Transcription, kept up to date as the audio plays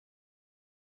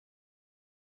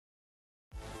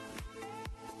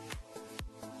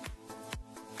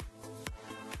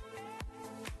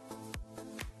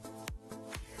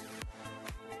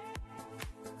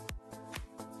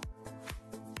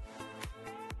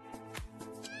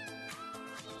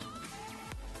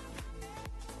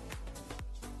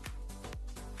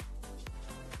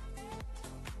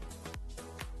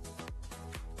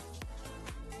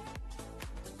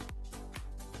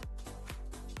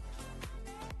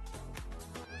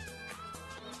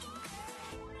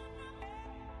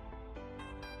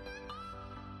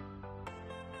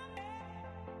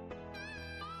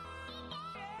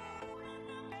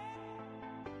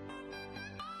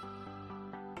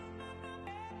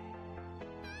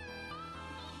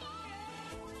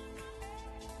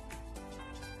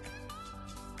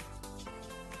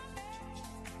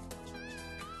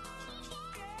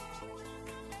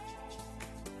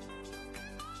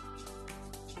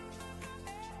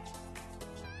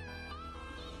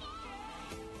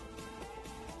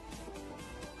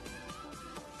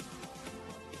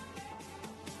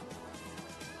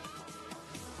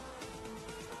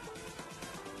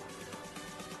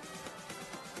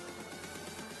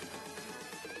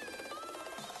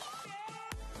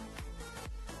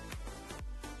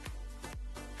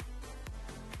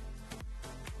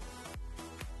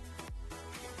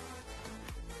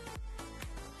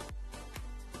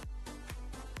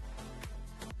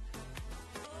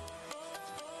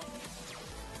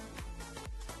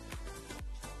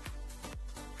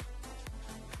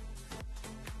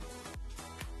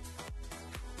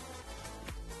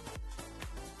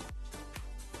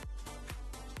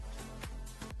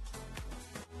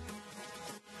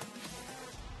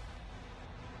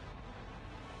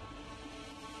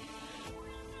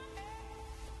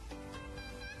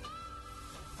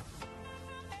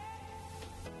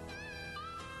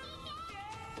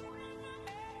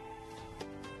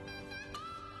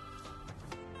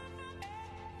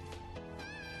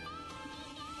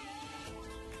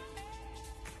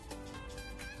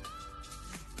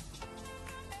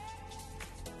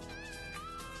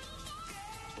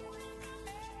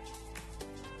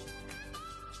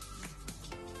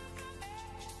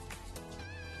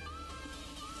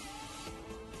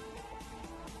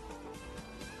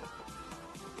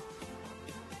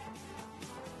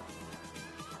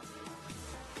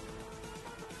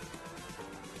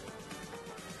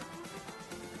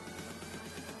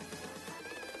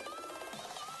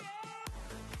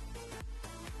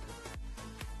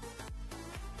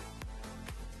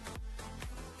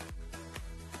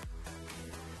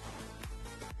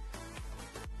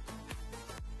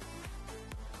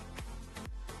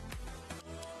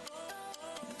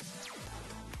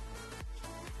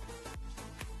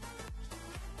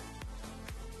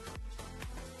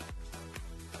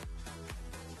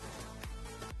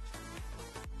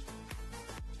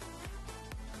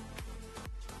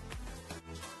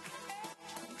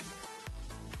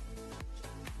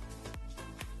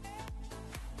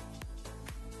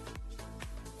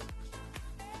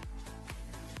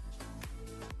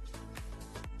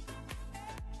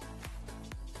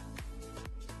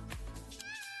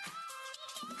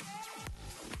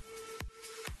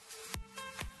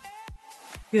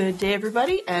Good day,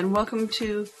 everybody, and welcome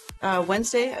to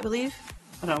Wednesday, I believe.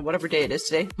 I don't know, whatever day it is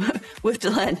today, with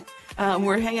Delenn.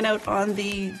 We're hanging out on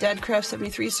the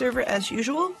Dadcraft73 server as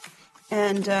usual,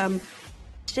 and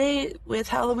today, with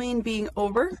Halloween being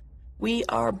over, we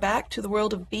are back to the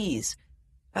world of bees.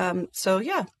 So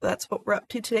yeah, that's what we're up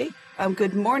to today.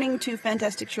 Good morning to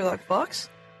Fantastic Sherlock Fox.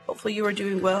 Hopefully you are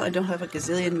doing well and don't have a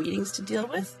gazillion meetings to deal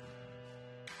with.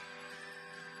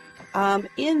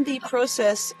 In the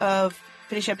process of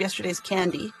finishing up yesterday's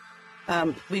candy,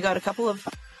 we got a couple of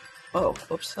hello.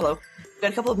 We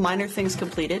got a couple of minor things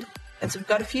completed, and so we've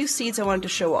got a few seeds I wanted to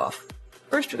show off.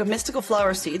 First, we've got mystical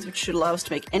flower seeds, which should allow us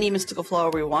to make any mystical flower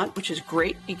we want, which is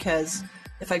great because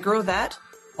if I grow that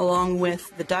along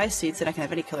with the dye seeds, then I can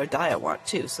have any color dye I want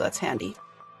too, so that's handy.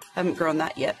 Haven't grown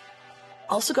that yet.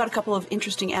 Also got a couple of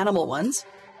interesting animal ones.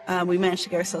 We managed to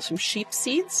get ourselves some sheep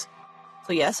seeds,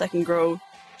 so yes, I can grow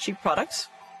sheep products.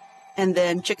 And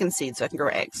then chicken seeds, so I can grow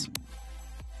eggs.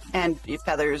 And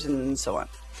feathers and so on.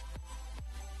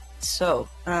 So,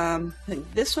 I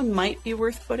think this one might be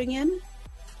worth putting in.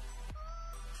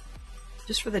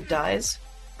 Just for the dyes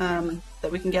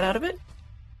that we can get out of it.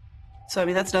 So, I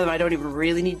mean, that's another one. I don't even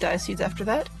really need dye seeds after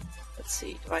that. Let's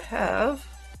see, do I have...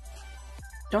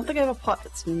 don't think I have a pot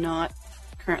that's not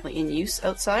currently in use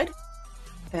outside.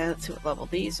 And let's see what level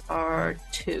these are.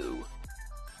 2.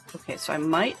 Okay, so I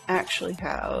might actually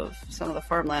have some of the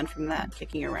farmland from that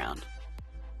kicking around.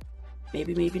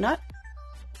 Maybe, maybe not.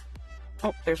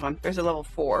 Oh, there's one. There's a level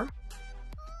 4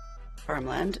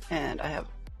 farmland, and I have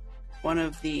one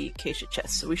of the acacia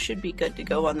chests, so we should be good to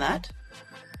go on that.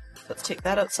 Let's take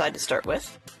that outside to start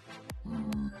with.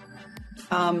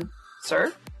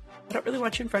 Sir? I don't really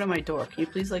want you in front of my door. Can you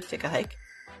please, like, take a hike?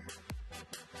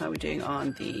 How are we doing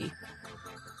on the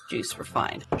juice? We're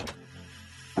fine.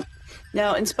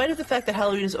 Now, in spite of the fact that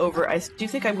Halloween is over, I do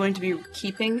think I'm going to be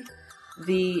keeping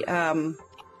the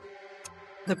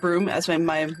broom as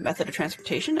my method of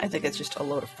transportation. I think it's just a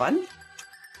load of fun.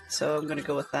 So I'm going to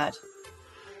go with that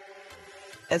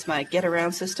as my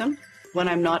get-around system when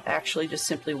I'm not actually just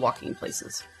simply walking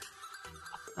places.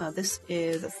 That's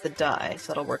the dye,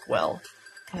 so that'll work well.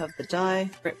 I have the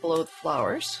dye right below the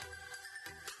flowers.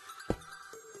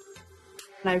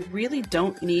 And I really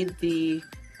don't need the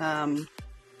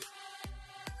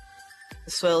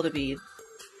soil to be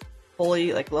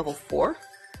fully like level 4.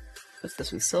 What's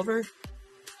this one? Silver.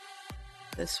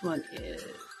 This one is...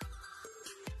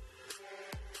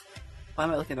 why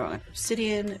am I looking at the wrong one?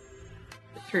 Obsidian,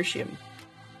 tertium.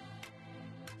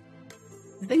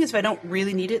 The thing is, if I don't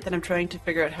really need it, then I'm trying to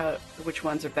figure out which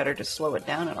ones are better to slow it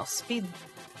down, and I'll speed...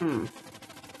 I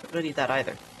don't need that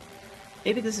either.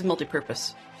 Maybe this is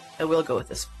multi-purpose. I will go with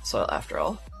this soil after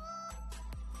all.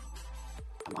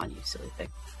 Come on, you silly thing.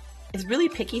 It's really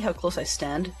picky how close I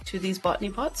stand to these botany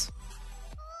pots.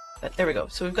 But there we go.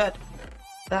 So we've got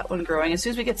that one growing. As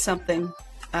soon as we get something,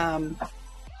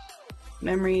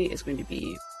 memory is going to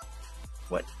be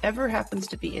whatever happens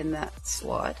to be in that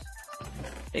slot.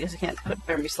 I guess I can't put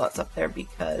memory slots up there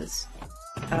because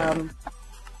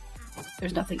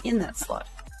there's nothing in that slot.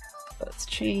 So let's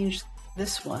change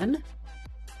this one.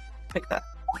 Pick that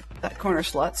corner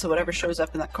slot, so whatever shows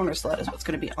up in that corner slot is what's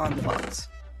going to be on the box.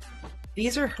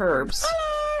 These are herbs,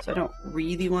 so I don't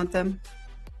really want them.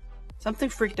 Something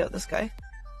freaked out this guy.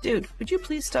 Dude, would you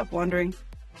please stop wandering?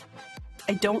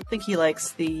 I don't think he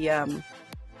likes the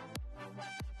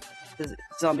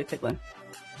zombie piglin.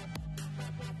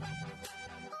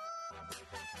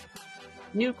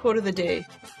 New quote of the day.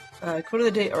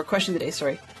 Or question of the day,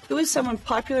 sorry. Who is someone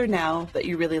popular now that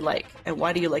you really like, and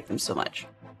why do you like them so much?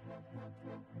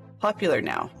 Popular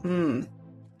now.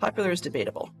 Popular is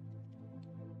debatable.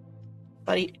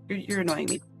 Buddy, you're annoying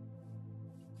me.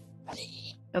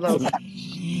 Hello.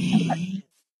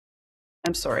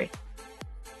 I'm sorry.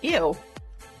 Ew.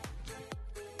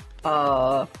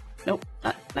 Nope,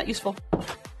 not useful.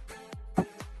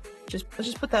 Let's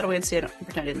just put that away and see it and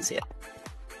pretend I didn't see it.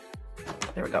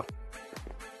 There we go.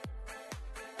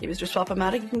 Maybe just swap them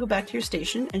out. You can go back to your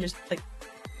station and just like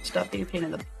stop being a pain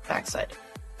in the backside.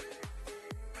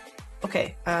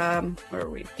 Okay, where are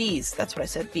we? Bees. That's what I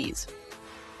said. Bees.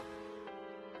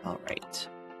 Alright.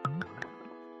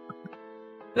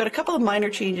 We've got a couple of minor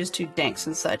changes to danks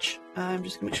and such. I'm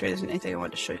just going to make sure there's anything I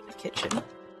wanted to show you in the kitchen.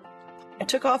 I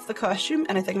took off the costume,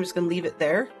 and I think I'm just going to leave it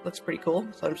there. Looks pretty cool,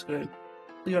 so I'm just going to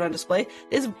leave it on display.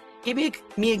 This gave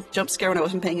me a jump scare when I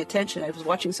wasn't paying attention. I was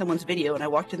watching someone's video, and I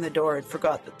walked in the door and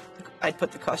forgot that I'd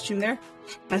put the costume there.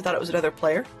 And I thought it was another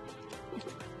player.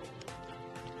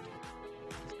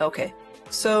 Okay.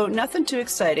 So nothing too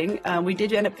exciting. We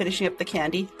did end up finishing up the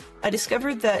candy. I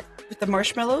discovered that with the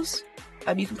marshmallows,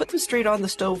 You can put them straight on the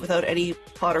stove without any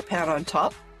pot or pan on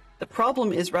top. The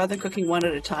problem is rather than cooking one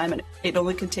at a time, and it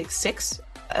only can take 6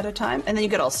 at a time, and then you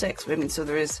get all 6. I mean, so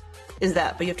there is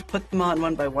that, but you have to put them on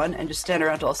one by one and just stand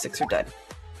around till all 6 are done.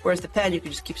 Whereas the pan, you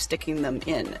can just keep sticking them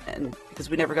in, and because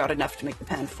we never got enough to make the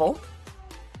pan full.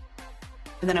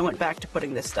 And then I went back to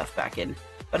putting this stuff back in.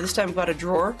 But this time I've got a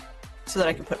drawer so that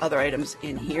I can put other items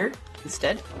in here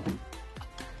instead.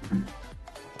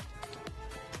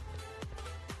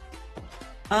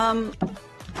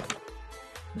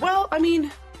 Well, I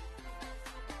mean,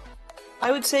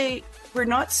 I would say we're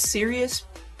not serious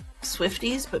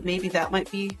Swifties, but maybe that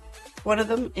might be one of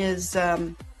them, is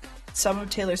some of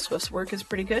Taylor Swift's work is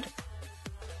pretty good.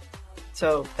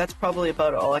 So that's probably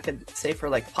about all I could say for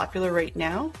like popular right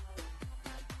now.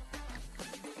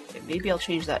 Okay, maybe I'll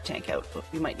change that tank out, but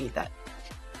we might need that.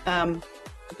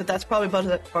 But that's probably about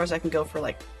as far as I can go for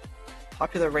like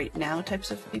popular right now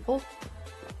types of people.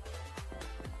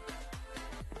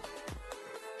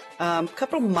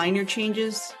 Couple minor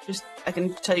changes, just I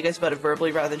can tell you guys about it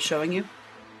verbally rather than showing you.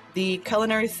 The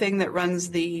culinary thing that runs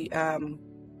the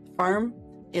farm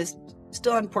is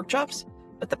still on pork chops,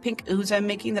 but the pink ooze I'm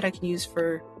making that I can use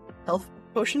for health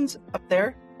potions up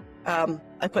there,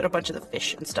 I put a bunch of the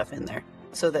fish and stuff in there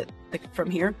so that, like, from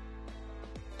here,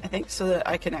 I think, so that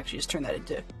I can actually just turn that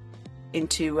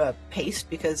into paste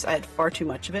because I had far too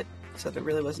much of it, so there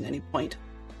really wasn't any point.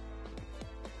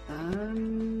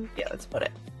 Yeah, that's about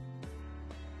it.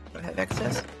 Do I have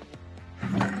excess?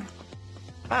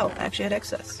 Wow, I actually had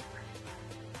excess.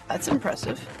 That's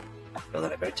impressive. Well,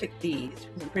 then I better take these,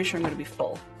 because I'm pretty sure I'm going to be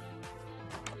full.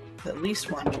 At least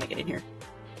one when I get in here.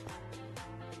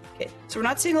 Okay, so we're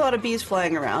not seeing a lot of bees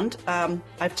flying around.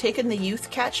 I've taken the youth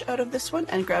catch out of this one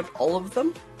and grabbed all of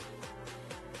them.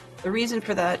 The reason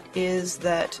for that is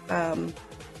that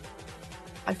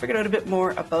I figured out a bit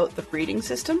more about the breeding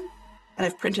system, and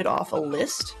I've printed off a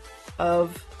list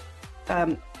of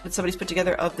that somebody's put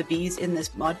together of the bees in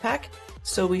this mod pack,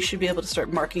 so we should be able to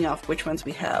start marking off which ones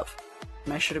we have.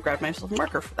 And I should have grabbed myself a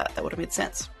marker for that. That would have made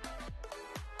sense.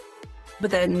 But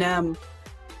then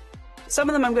some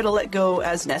of them I'm going to let go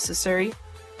as necessary,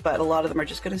 but a lot of them are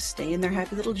just going to stay in their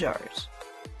happy little jars.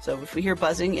 So if we hear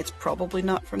buzzing, it's probably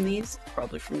not from these, it's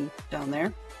probably from down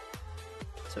there.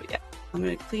 So yeah, I'm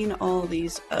going to clean all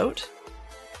these out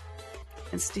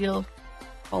and steal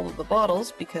all of the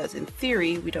bottles because in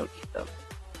theory we don't need them.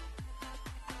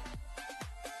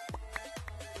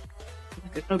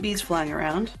 There's no bees flying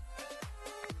around.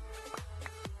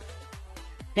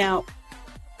 Now,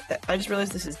 I just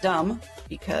realized this is dumb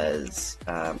because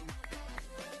I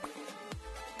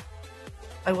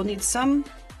will need some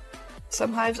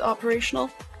hives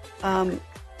operational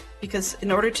because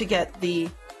in order to get the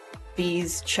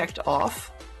bees checked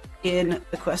off in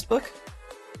the quest book,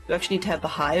 you actually need to have the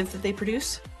hive that they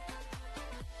produce.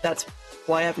 That's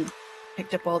why I haven't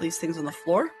picked up all these things on the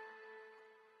floor.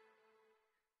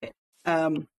 Okay.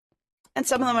 And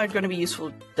some of them are going to be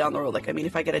useful down the road. Like, I mean,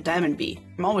 if I get a diamond bee,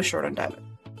 I'm always short on diamond.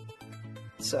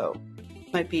 So,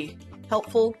 it might be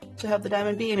helpful to have the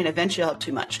diamond bee. I mean, eventually I'll have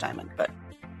too much diamond, but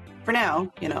for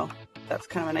now, you know, that's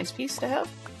kind of a nice piece to have.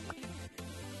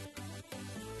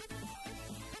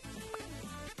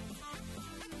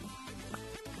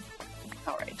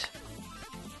 Alright.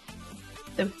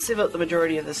 Then sieve out the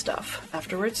majority of the stuff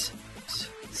afterwards.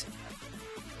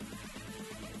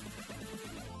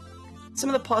 Some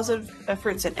of the positive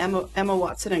efforts that Emma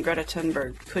Watson and Greta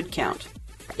Thunberg could count.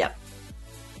 Yep.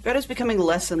 Greta's becoming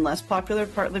less and less popular,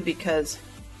 partly because,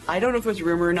 I don't know if it was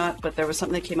rumor or not, but there was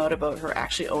something that came out about her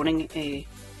actually owning a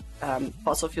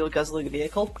fossil fuel guzzling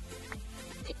vehicle.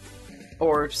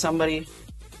 Or somebody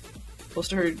close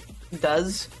to her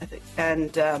does, I think.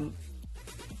 And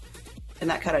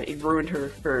that kind of ruined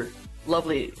her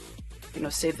lovely, you know,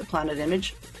 save the planet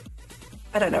image.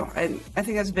 I don't know. I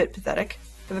think that's a bit pathetic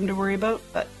for them to worry about,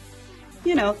 but,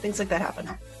 you know, things like that happen.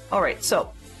 Alright,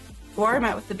 so, where I'm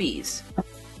at with the bees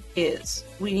is,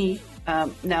 we,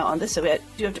 now on this side, we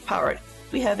do have to power it.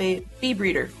 We have a bee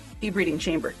breeding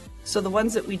chamber. So the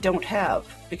ones that we don't have,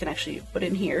 we can actually put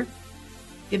in here,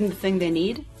 give them the thing they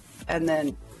need, and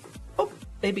then, oh,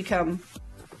 they become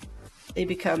a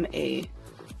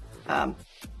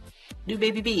new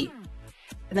baby bee.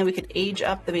 And then we can age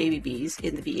up the baby bees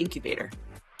in the bee incubator.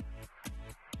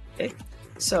 Okay,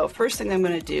 so first thing I'm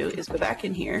going to do is go back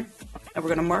in here, and we're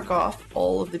going to mark off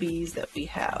all of the bees that we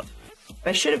have.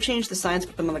 I should have changed the signs,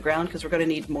 put them on the ground, because we're going to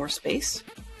need more space,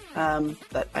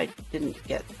 but I didn't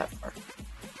get that far.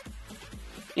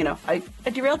 You know, I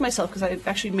derailed myself because I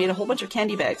actually made a whole bunch of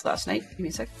candy bags last night. Give me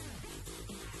a sec.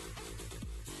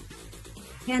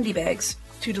 Candy bags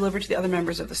to deliver to the other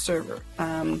members of the server.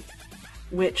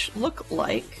 which look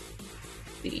like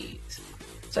these.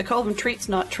 So I call them treats,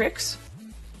 not tricks.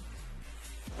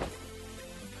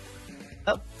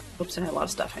 Oh, oops, I had a lot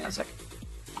of stuff. Hang on a second.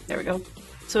 There we go.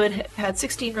 So it had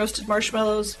 16 roasted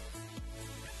marshmallows,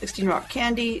 16 rock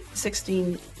candy,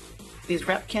 16 these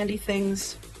wrap candy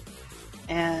things,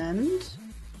 and is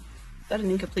that an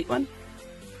incomplete one?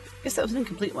 I guess that was an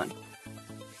incomplete one.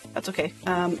 That's okay.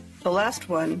 The last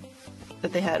one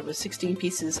that they had was 16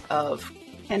 pieces of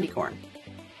candy corn.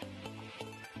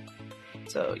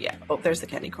 So yeah, oh, there's the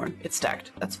candy corn. It's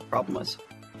stacked. That's what the problem was.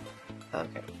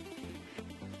 Okay.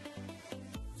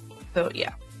 So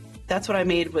yeah, that's what I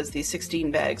made was these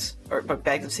 16 bags, or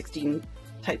bags of 16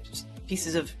 types,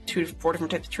 pieces of 2 to 4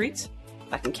 different types of treats.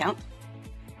 I can count.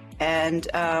 And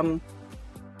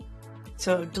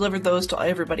so delivered those to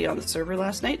everybody on the server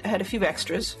last night. I had a few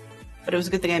extras, but it was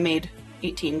a good thing I made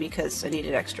 18 because I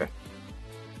needed extra.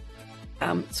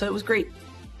 So it was great,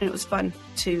 and it was fun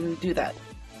to do that.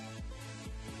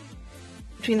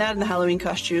 Between that and the Halloween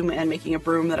costume and making a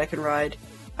broom that I can ride,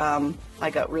 I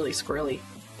got really squirrely.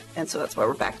 And so that's why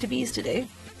we're back to bees today.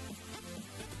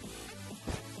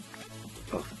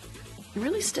 Oh, I'm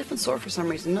really stiff and sore for some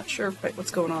reason. Not sure quite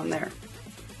what's going on there.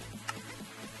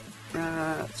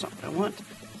 That's not what I want.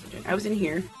 I was in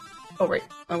here. Oh, right.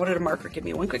 I wanted a marker. Give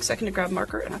me one quick second to grab a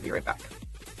marker, and I'll be right back.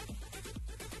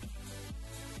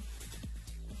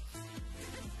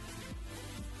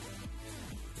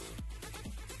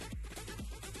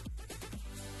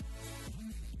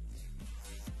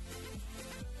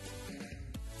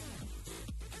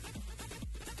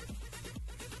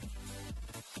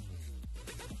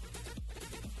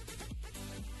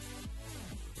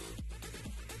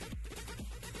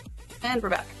 And we're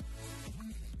back.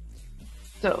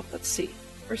 So let's see.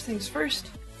 First things first,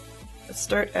 let's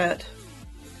start at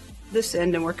this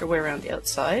end and work our way around the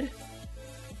outside.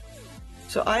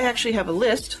 So I actually have a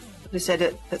list, they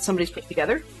said that somebody's put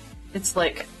together. It's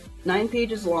like 9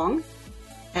 pages long,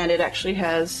 and it actually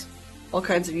has all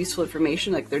kinds of useful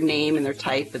information, like their name and their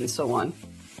type and so on.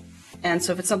 And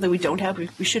so if it's something we don't have,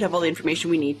 we should have all the information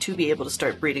we need to be able to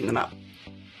start breeding them up.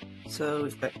 So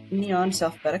we've got neon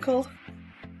alphabetical.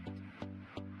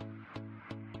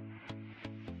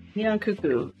 Neon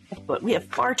cuckoo, but we have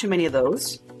far too many of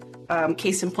those.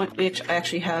 Case in point, I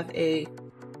actually have a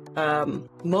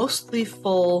mostly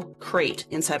full crate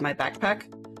inside my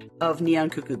backpack of neon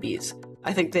cuckoo bees.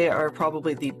 I think they are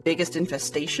probably the biggest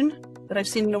infestation that I've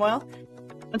seen in a while.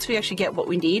 Once we actually get what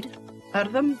we need out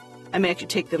of them, I may actually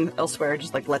take them elsewhere and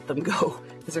just like let them go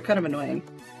because they're kind of annoying.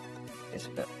 Okay, so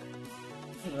we've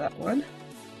got that one,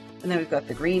 and then we've got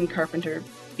the green carpenter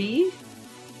bee.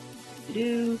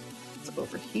 It's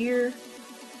over here.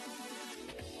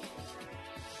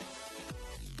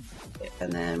 Okay,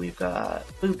 and then we've got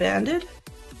blue banded.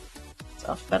 It's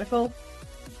alphabetical.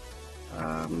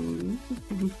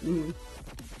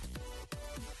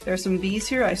 There are some bees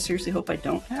here I seriously hope I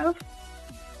don't have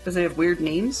because they have weird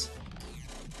names.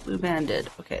 Blue banded.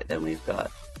 Okay, then we've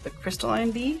got the crystalline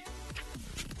bee.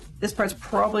 This part's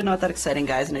probably not that exciting,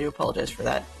 guys, and I do apologize for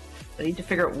that. I need to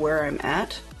figure out where I'm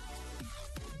at.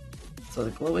 So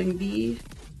the glowing bee.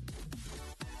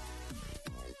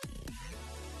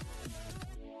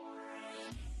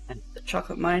 And the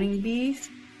chocolate mining bee.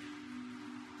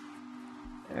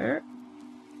 There.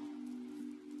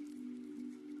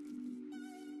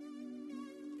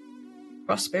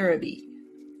 Prosperity.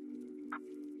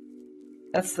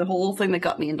 That's the whole thing that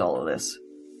got me into all of this.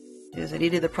 Is I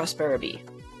needed the prosperity.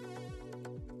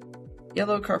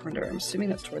 Yellow carpenter. I'm assuming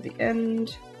that's toward the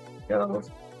end. Go.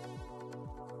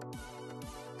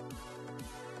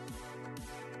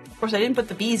 Of course, I didn't put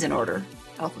the bees in order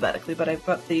alphabetically, but I've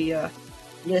got the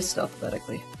list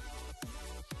alphabetically.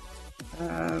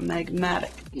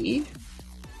 Magmatic bee.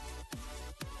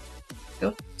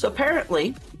 Go. So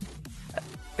apparently,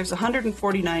 there's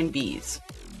 149 bees.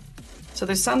 So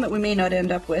there's some that we may not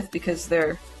end up with because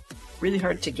they're really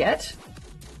hard to get.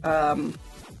 But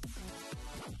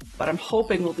I'm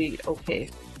hoping we'll be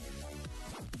okay.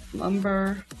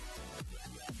 Lumber.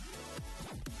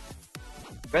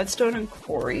 Redstone and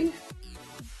quarry.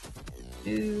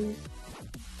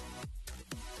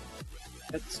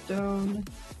 Redstone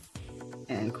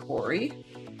and quarry.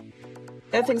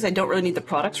 The other things I don't really need the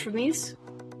products from these.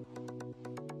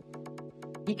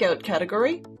 Geek out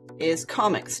category is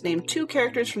comics. Name 2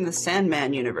 characters from the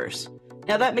Sandman universe.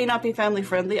 Now that may not be family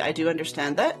friendly, I do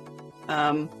understand that.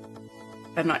 I'm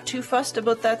not too fussed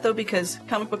about that though, because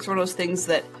comic books are one of those things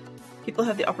that people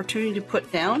have the opportunity to put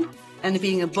down, and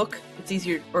being a book, it's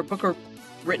easier, or a book or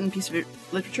written piece of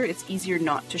literature, it's easier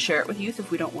not to share it with youth if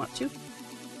we don't want to.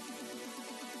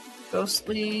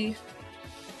 Ghostly,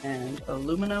 And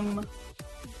aluminum.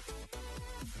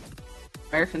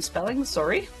 American spelling,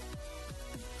 sorry.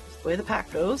 That's the way the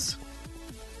pack goes.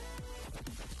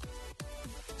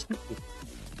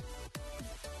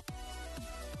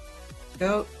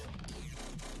 Go.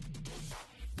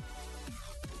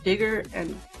 Digger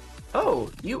and... Oh,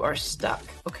 you are stuck.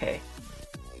 Okay.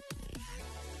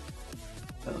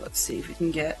 So let's see if we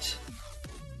can get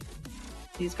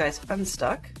these guys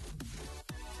unstuck.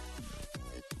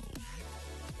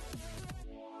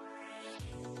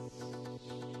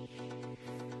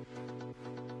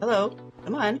 Hello,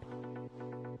 come on.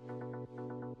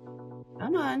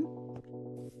 Come on.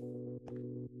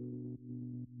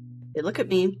 They look at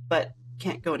me, but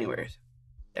can't go anywhere.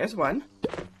 There's one.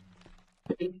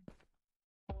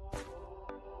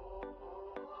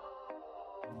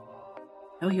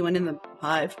 Oh, he went in the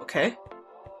hive. Okay.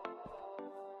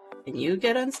 Can you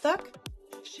get unstuck?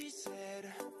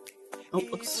 Oh,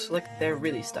 looks like they're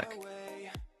really stuck.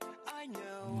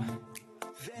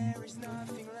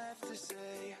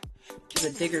 The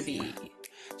digger bee.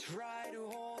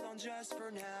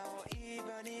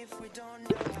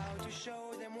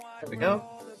 There we go.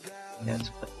 Let's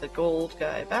put the gold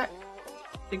guy back.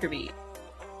 Digger bee.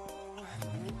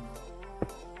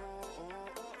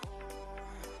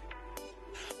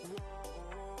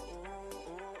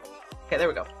 Okay, there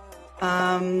we go.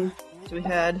 So we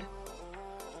had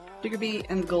digger bee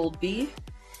and gold bee.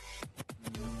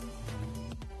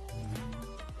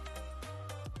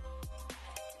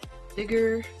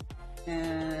 Digger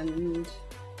and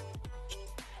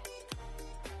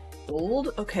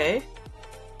gold. Okay.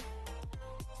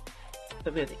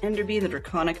 So we have the ender bee, the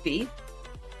draconic bee.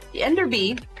 The ender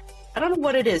bee, I don't know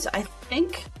what it is. I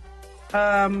think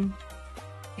I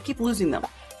keep losing them.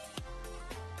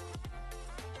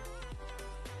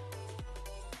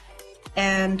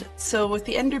 And so with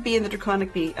the ender bee and the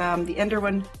draconic bee, the ender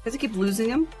one, because I keep losing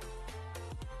them,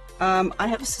 I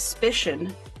have a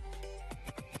suspicion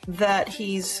that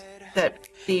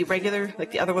the regular,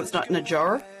 like the other one's not in a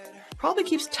jar, probably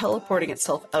keeps teleporting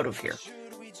itself out of here.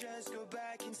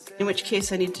 In which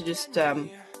case I need to just, I've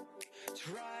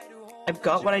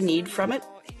got what I need from it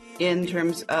in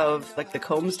terms of like the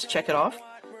combs to check it off.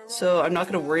 So I'm not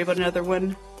going to worry about another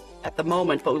one at the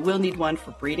moment, but we will need one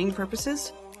for breeding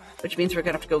purposes, which means we're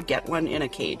going to have to go get one in a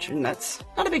cage, and that's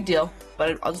not a big deal,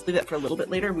 but I'll just leave that for a little bit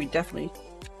later. We definitely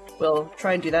will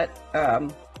try and do that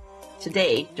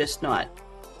today, just not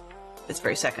this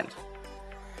very second.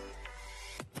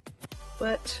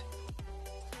 But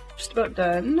just about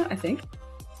done, I think.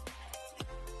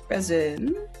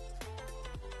 Resin.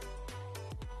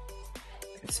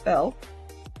 I can spell.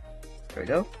 There we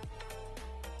go.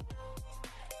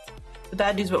 The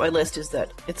bad news about my list is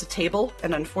that it's a table,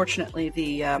 and unfortunately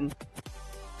the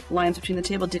lines between the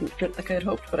table didn't fit like I had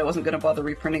hoped, but I wasn't going to bother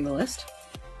reprinting the list.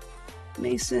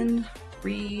 Mason,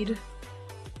 Reed,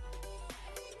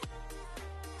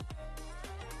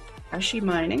 Ashi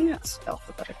Mining, that's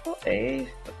alphabetical. A,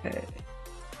 okay.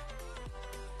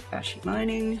 Ashi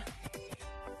Mining.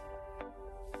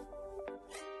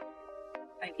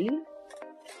 ID.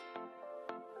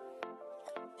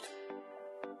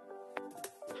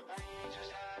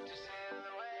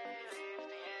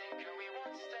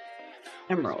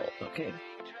 Emerald, okay.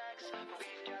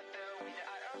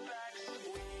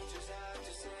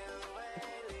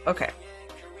 Okay.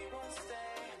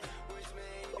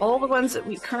 All the ones that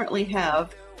we currently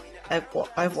have, I've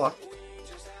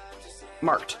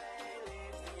marked.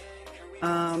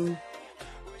 So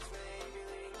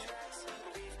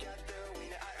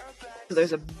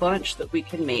there's a bunch that we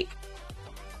can make.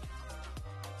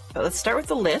 But let's start with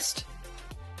the list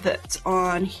that's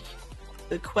on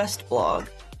the quest blog.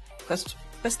 Quest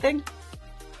thing.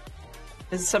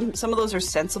 Some of those are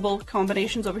sensible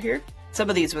combinations over here. Some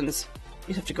of these ones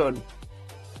you have to go and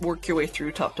work your way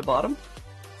through top to bottom.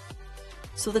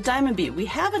 So the diamond bee. We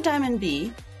have a diamond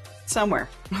bee somewhere.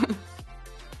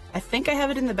 I think I have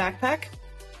it in the backpack,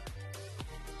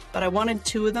 but I wanted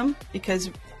 2 of them because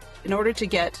in order to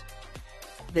get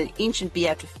the ancient bee, I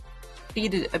have to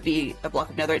feed a block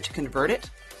of netherite to convert it.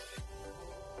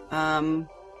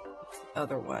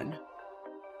 Other one.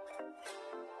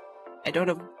 I don't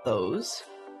have those.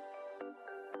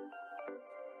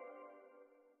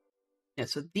 Yeah,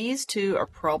 so these 2 are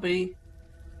probably...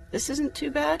 This isn't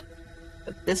too bad,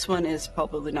 but this one is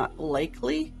probably not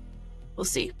likely. We'll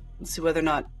see. Let's see whether or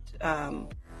not I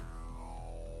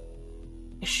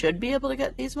should be able to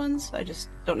get these ones. I just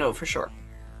don't know for sure.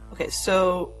 Okay,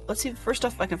 so let's see first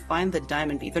off if I can find the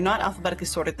diamond bee. They're not alphabetically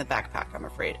sorted in the backpack, I'm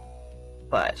afraid.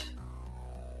 But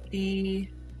the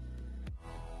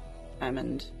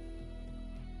diamond.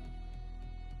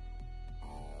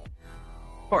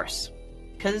 course.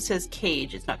 Because it says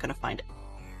cage, it's not going to find it.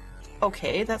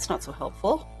 Okay, that's not so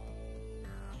helpful.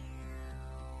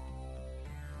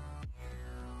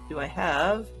 Do I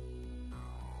have...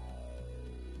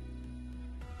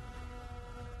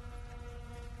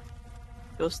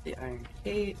 Goes to the iron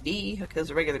K, B, okay, those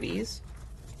are regular Bs.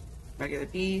 Regular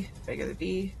B, regular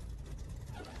B.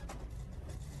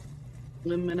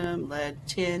 Aluminum, lead,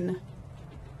 tin,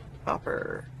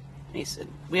 copper, mason.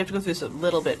 We have to go through this a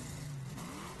little bit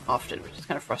often, which is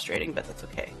kind of frustrating, but that's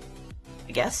okay.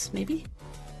 I guess, maybe?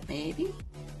 Maybe?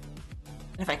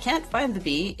 And if I can't find the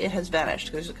B, it has vanished,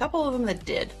 because there's a couple of them that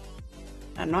did.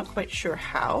 I'm not quite sure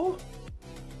how,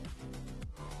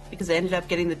 because I ended up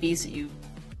getting the Bs that you...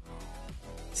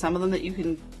 Some of them that you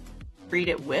can breed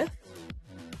it with?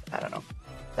 I don't know.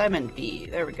 Diamond B,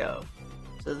 there we go.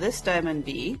 So this diamond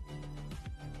B,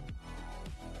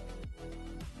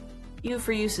 U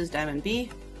for use is diamond B.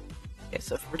 Okay,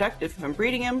 so for productive, if I'm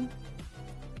breeding him,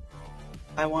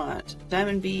 I want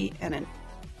diamond B and an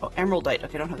emeraldite.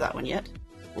 Okay, I don't have that one yet.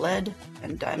 Lead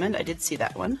and diamond, I did see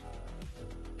that one.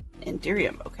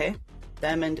 Enderium, okay.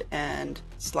 Diamond and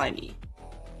slimy.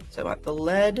 So I want the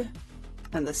lead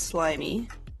and the slimy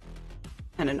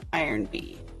and an iron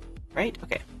B, right?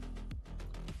 Okay.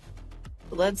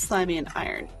 Lead, slimy, and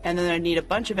iron. And then I need a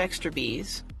bunch of extra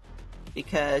Bs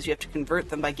because you have to convert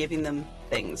them by giving them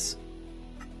things.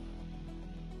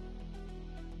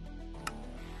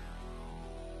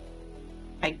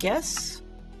 I guess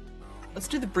let's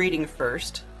do the breeding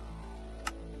first,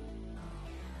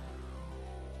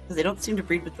 because they don't seem to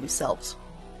breed with themselves.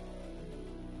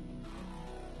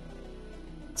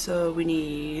 So we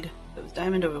need those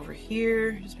diamond over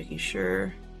here, just making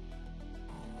sure.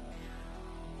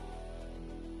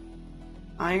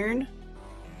 Iron.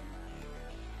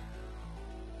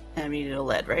 And we need a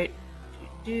lead, right?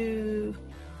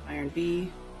 Iron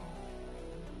B.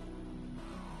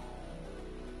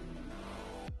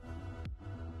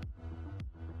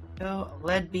 Go, a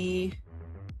lead B.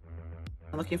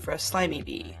 I'm looking for a slimy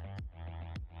B.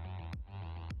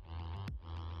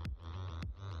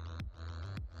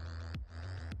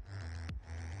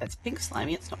 That's pink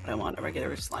slimy, it's not what I want, a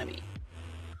regular slimy.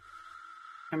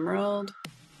 Emerald.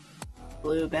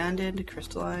 Blue banded,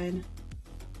 crystalline.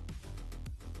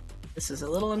 This is a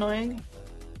little annoying.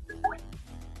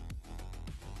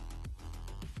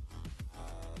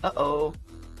 Uh-oh.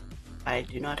 I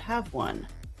do not have one.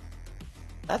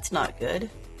 That's not good.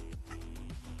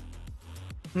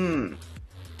 So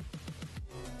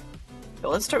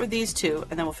let's start with these two,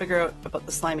 and then we'll figure out about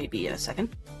the slimy bee in a second.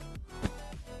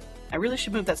 I really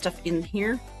should move that stuff in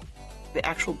here. The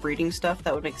actual breeding stuff,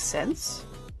 that would make sense.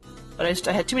 But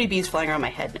I had too many bees flying around my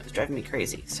head and it was driving me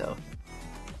crazy, so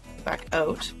back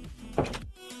out.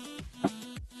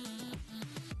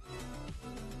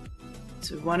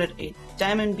 So we wanted a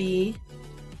diamond bee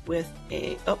with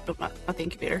a, oh, no, not the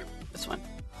incubator, this one.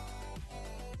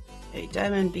 A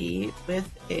diamond bee with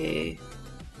a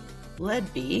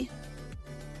lead bee.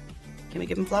 Can we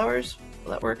give him flowers?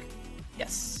 Will that work?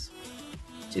 Yes.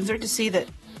 So you can start to see that,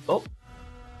 oh,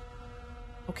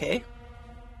 okay.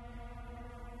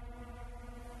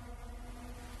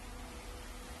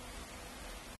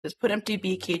 Just put empty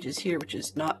bee cages here, which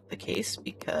is not the case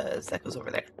because that goes over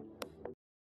there.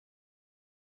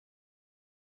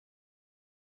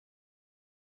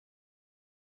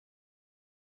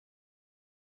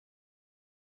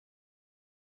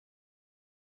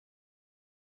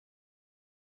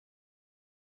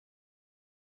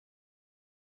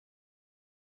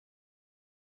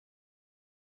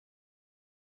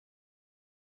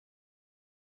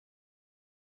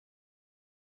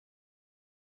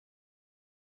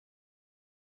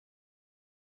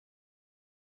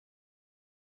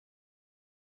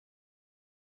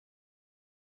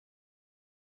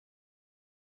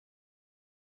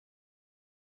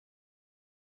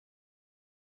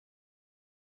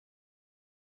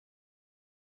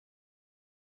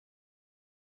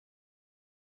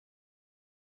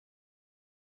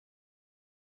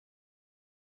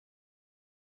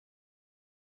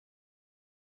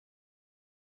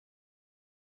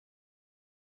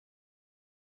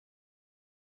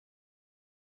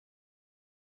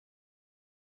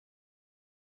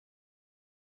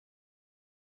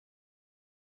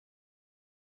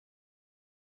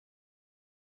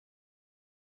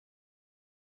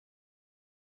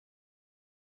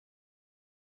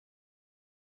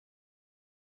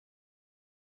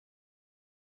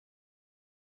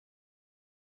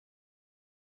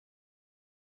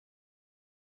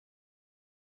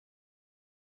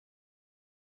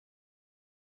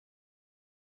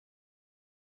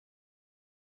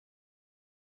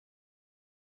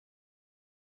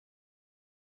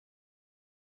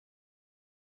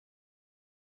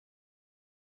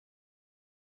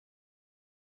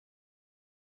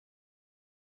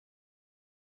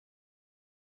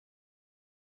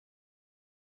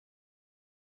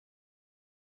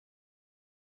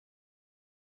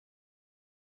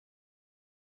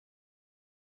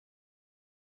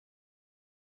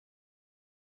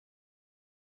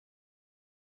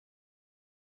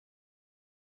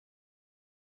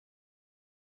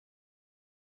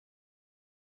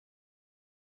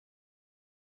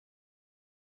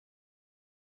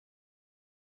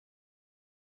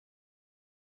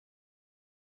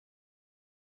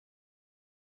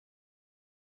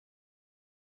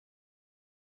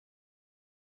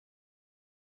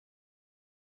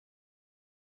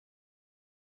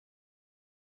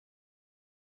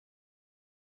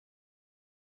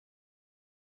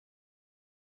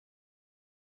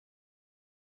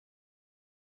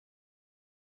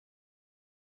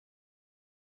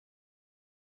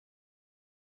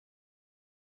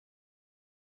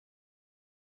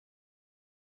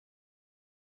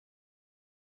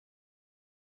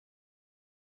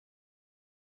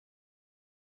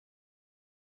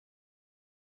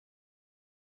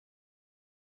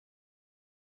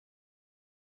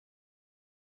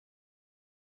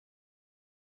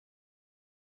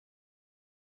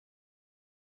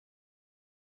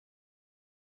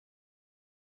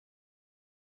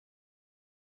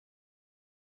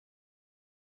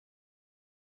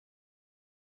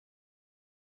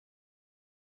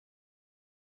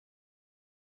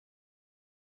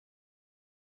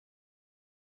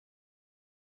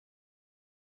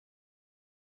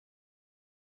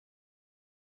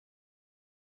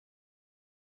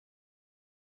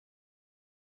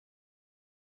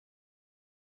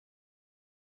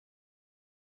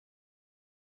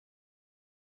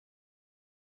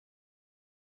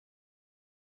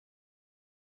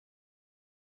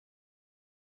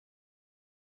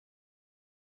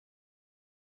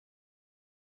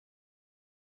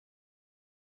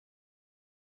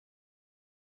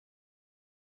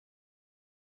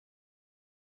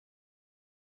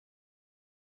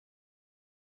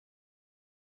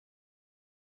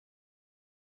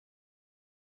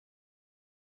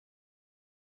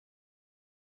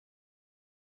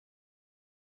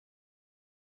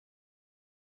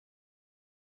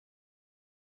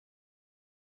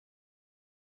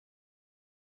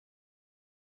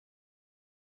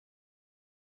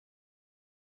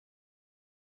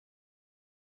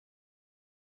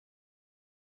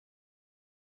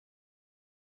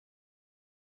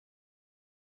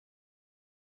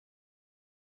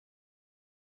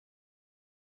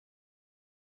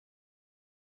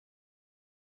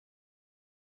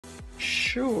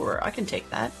 Sure, I can take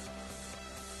that.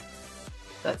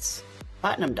 That's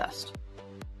platinum dust.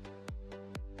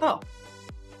 Oh.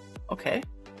 Okay.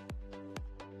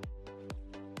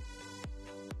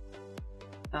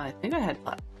 I think I had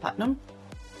platinum.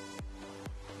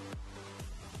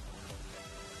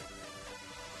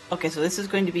 Okay, so this is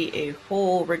going to be a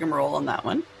whole rigmarole on that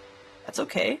one. That's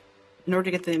okay. In order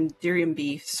to get the Enderium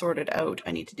B sorted out,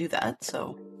 I need to do that,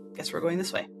 so I guess we're going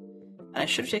this way. And I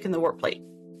should have taken the warp plate.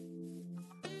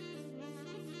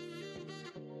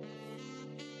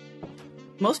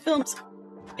 Most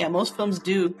films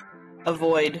do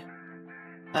avoid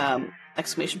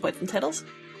exclamation points in titles.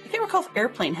 I can't recall if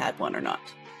Airplane had one or not.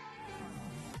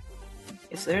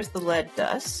 Okay, so there's the lead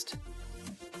dust.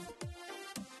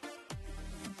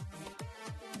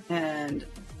 And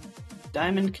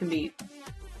diamond can be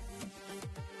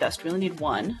dust. We only need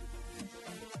one.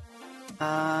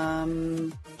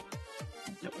 What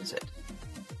was it?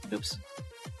 Oops.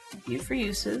 U for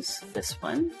uses. This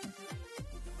one.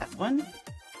 That one.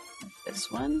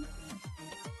 This one.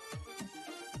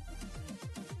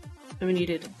 So we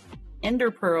needed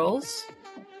ender pearls.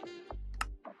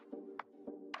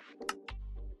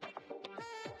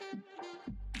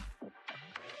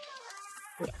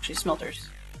 Oh, actually, smelters.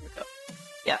 Here we go.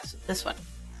 Yeah, so this one.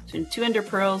 So 2 ender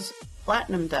pearls,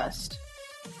 platinum dust,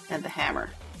 and the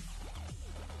hammer.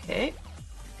 Okay.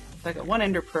 So I got 1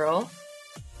 ender pearl.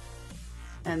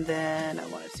 And then I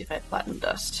want to see if I have platinum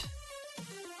dust.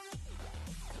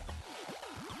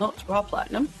 Oh, it's raw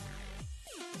platinum.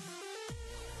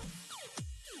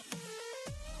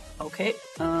 Okay.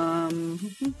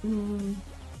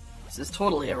 This is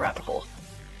totally a rabbit hole.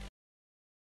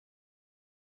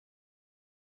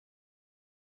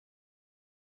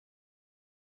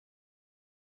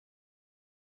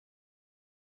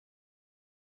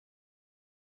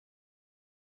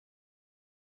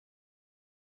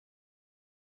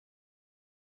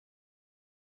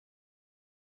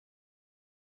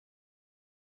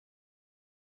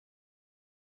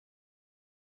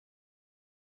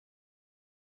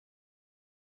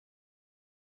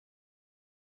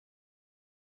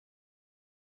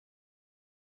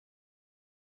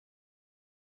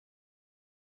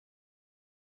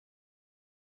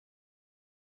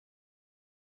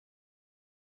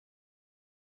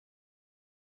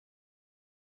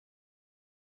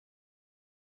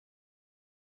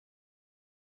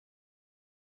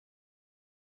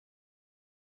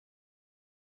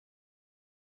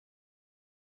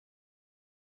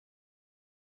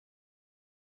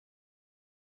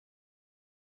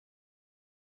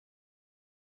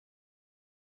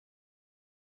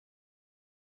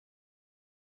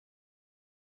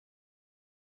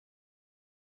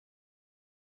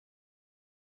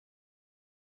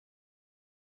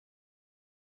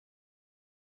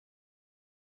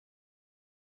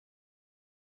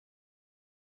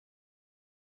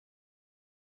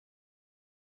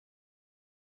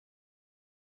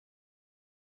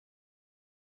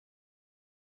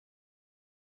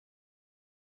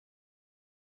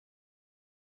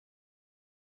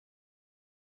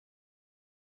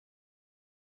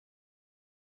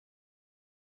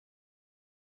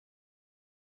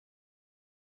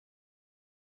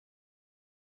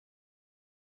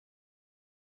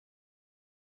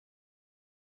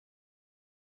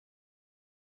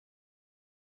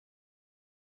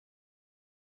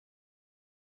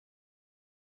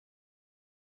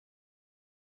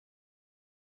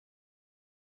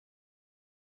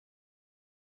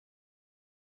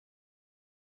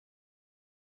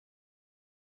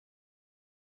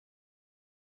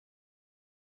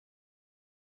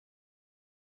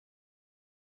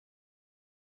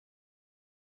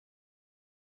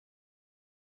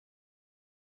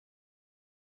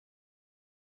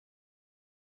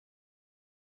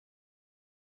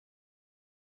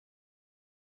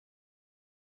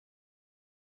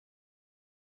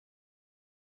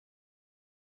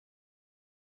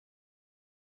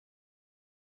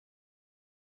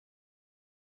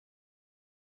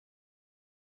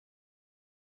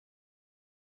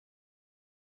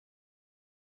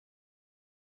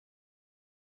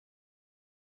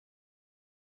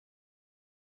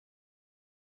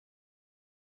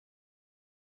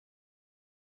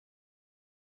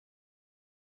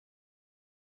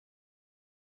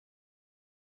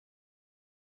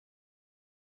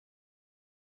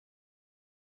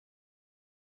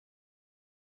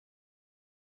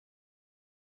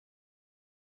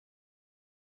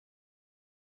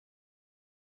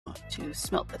 To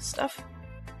smelt this stuff.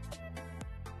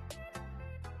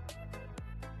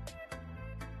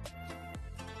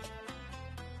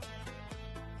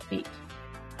 Eight,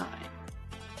 9.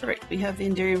 Alright, we have the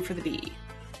Enderium for the bee.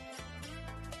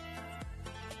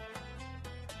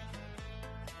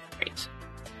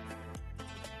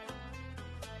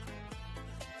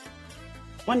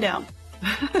 One down.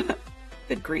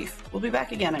 Good grief. We'll be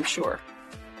back again, I'm sure.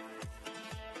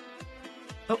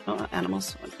 Oh, no, not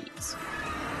animals. I want bees.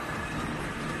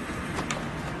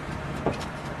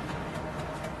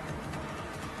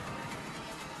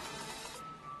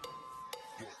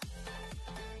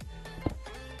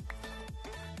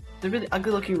 It's a really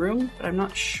ugly looking room, but I'm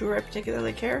not sure I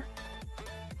particularly care.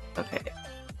 Okay.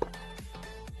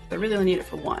 I really only need it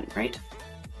for one, right?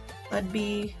 Lead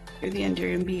bee, you're the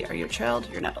Endurium bee. Are you a child?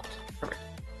 You're an adult. Perfect.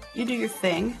 You do your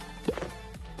thing.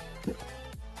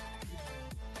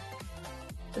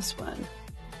 This one.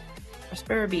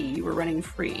 Prospera bee, you were running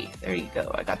free. There you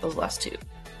go. I got those last two.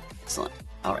 Excellent.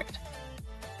 All right.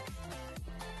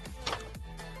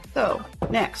 So,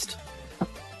 next.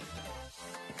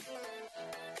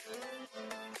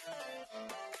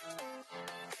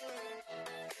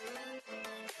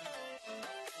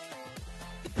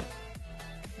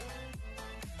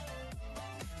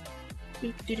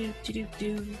 I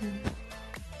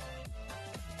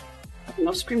don't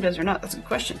know if Scream does or not. That's a good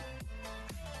question.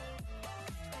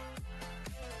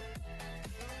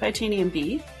 Titanium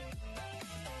bee.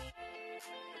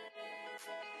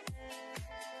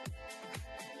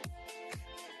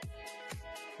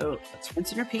 So let's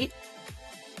rinse and repeat.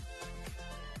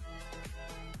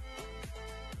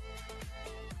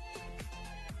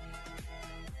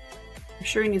 I'm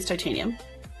sure he needs titanium.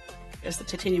 There's the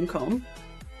titanium comb.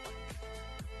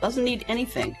 Doesn't need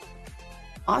anything.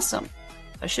 Awesome.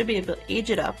 I should be able to age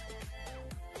it up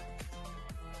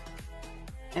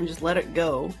and just let it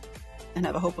go and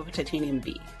have a hope of a titanium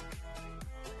bee.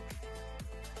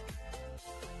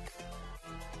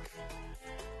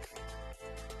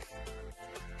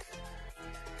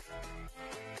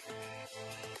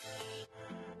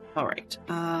 All right.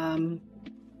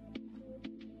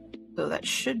 So that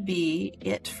should be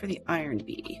it for the iron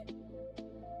bee.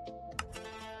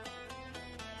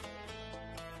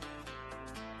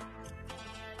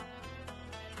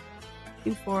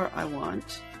 Before I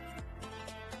want.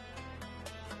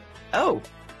 Oh,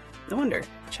 no wonder.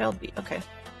 Child bee. Okay.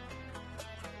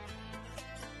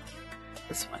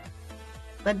 This one.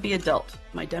 Lead bee adult.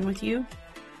 Am I done with you?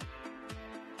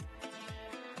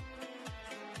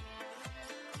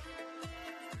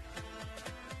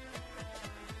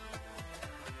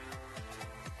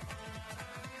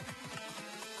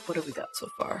 What have we got so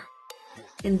far?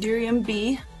 Endurium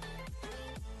bee.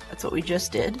 That's what we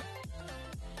just did.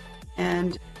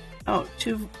 And, oh,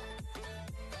 2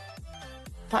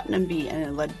 platinum bee and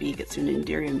a lead bee gets an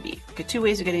Endurium bee. Okay, 2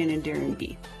 ways of getting an Endurium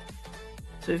bee.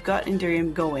 So we've got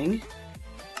Endurium going.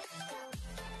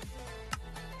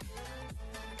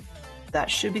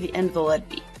 That should be the end of the lead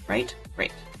bee, right?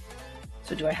 Right.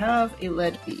 So do I have a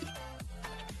lead bee?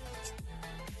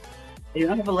 I do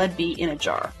not have a lead bee in a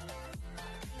jar.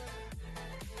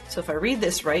 So if I read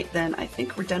this right, then I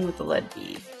think we're done with the lead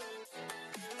bee.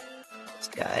 This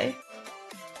guy.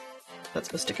 Let's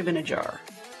go stick him in a jar.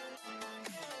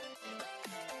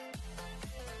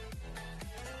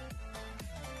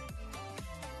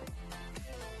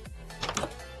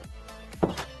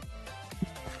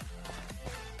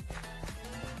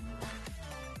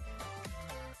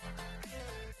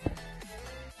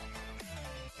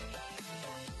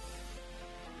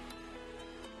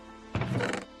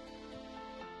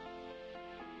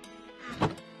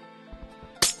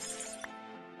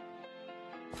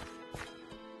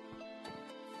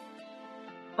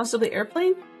 Possibly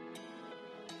airplane?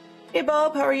 Hey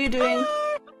Bob, how are you doing?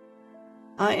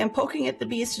 I am poking at the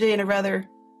bees today in a rather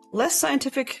less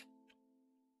scientific,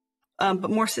 but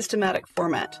more systematic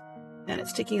format. And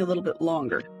it's taking a little bit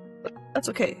longer. But that's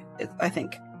okay, I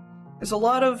think. There's a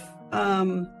lot of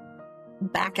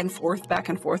back and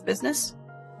forth business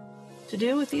to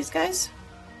do with these guys.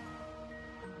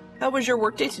 How was your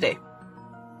workday today?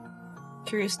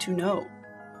 Curious to know.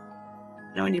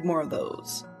 Now I need more of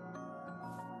those.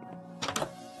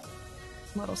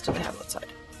 What else do they have outside?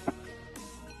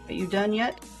 Are you done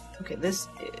yet? Okay, this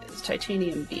is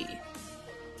titanium bee.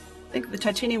 I think the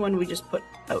titanium one we just put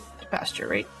out to pasture,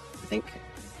 right? I think.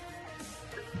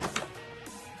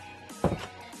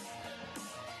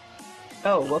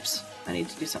 Oh, whoops. I need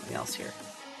to do something else here.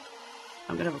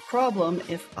 I'm gonna have a problem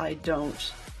if I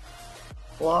don't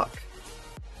block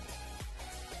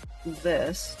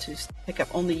this to pick up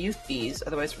only youth bees,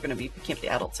 otherwise we're gonna be picking up the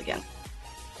adults again.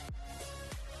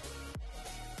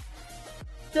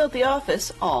 Still at the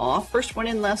office. Aw, first one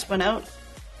in, last one out.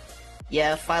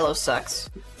 Yeah, Philo sucks.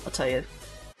 I'll tell you.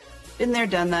 Been there,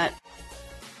 done that.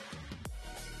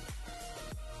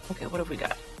 Okay, what have we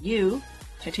got? You,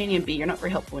 titanium bee, you're not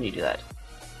very helpful when you do that.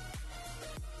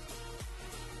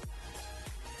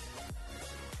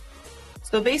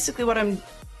 So basically what I'm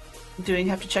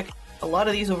have to check a lot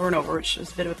of these over and over, which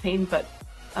is a bit of a pain, but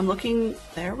I'm looking...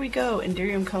 There we go,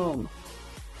 Enderium Comb.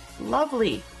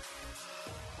 Lovely!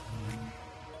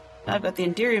 Now I've got the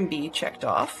Enderium Bee checked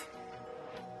off.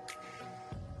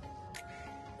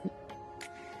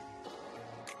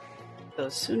 So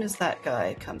as soon as that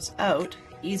guy comes out,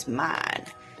 he's mine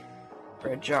for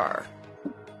a jar.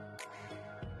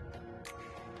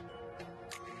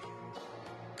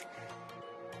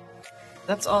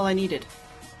 That's all I needed.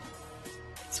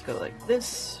 Let's go like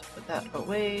this, put that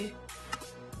away.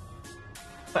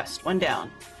 Quest, one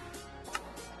down.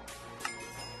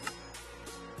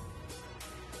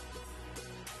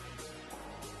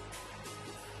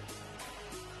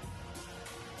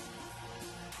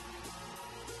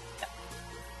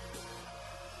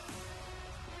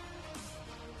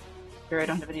 Here I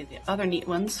don't have any of the other neat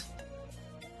ones.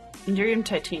 Enderium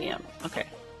Titanium. Okay.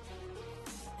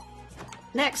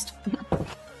 Next!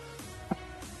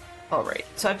 Alright,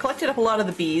 so I've collected up a lot of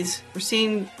the bees. We're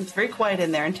seeing it's very quiet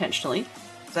in there intentionally,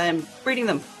 because I am breeding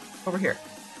them over here.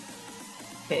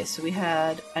 Okay, so we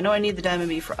had... I know I need the diamond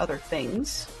bee for other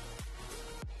things.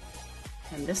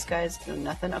 And this guy's doing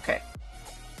nothing. Okay.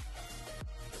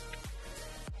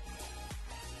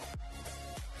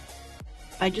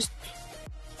 I just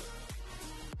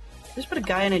put a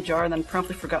guy in a jar and then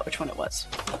promptly forgot which one it was.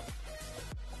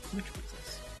 Which one's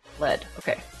this? Lead.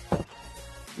 Okay.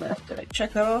 Lead. Did I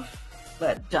check that off?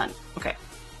 Lead. Done. Okay.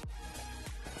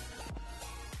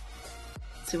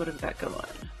 Let's see what I've got going.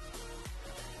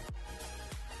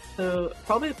 So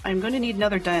probably I'm going to need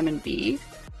another diamond bee.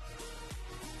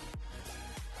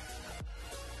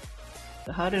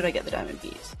 So how did I get the diamond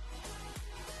bees?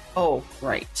 Oh,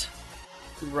 right.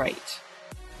 Right.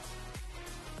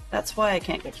 That's why I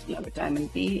can't get to the other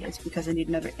diamond bee. It's because I need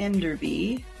another ender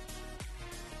bee.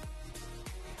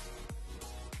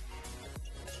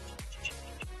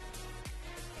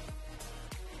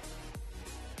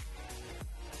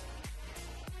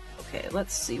 Okay,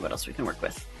 let's see what else we can work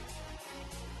with.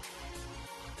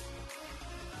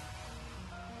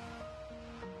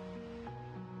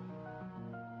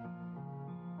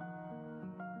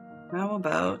 How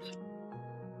about...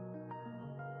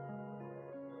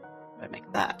 I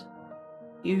make that.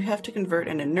 You have to convert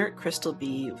an inert crystal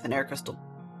bee with an air crystal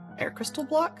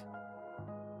block?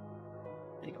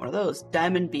 I get one of those.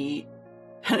 Diamond bee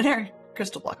and an air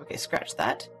crystal block. Okay, scratch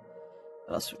that.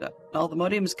 What else we got? All the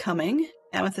modium's coming.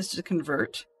 Amethyst to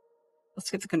convert.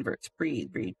 Let's get the converts. Breed.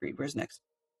 Where's next?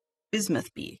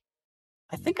 Bismuth bee.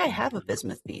 I think I have a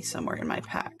bismuth bee somewhere in my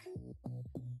pack.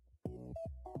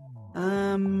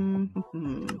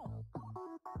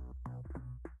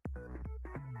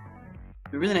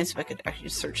 It'd be really nice if I could actually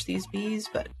search these bees,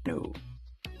 but no.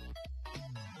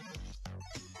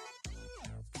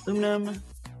 Aluminum.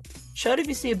 Shout if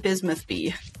you see a bismuth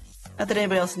bee. Not that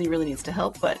anybody else really needs to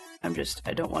help, but I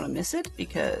don't want to miss it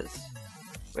because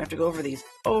we have to go over these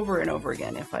over and over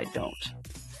again if I don't.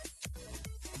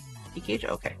 Cage?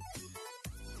 Okay.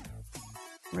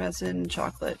 Resin,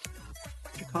 chocolate,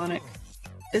 draconic,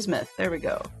 bismuth. There we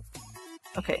go.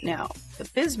 Okay, now the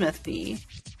bismuth bee.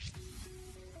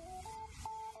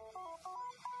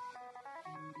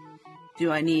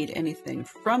 Do I need anything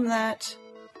from that?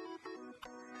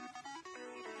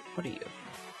 What are you?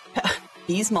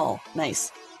 Bee small.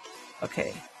 Nice.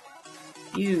 Okay.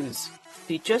 Use.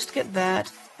 Do you just get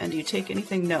that, and do you take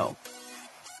anything? No.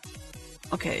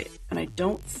 Okay, and I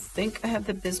don't think I have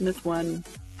the bismuth one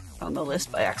on the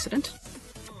list by accident.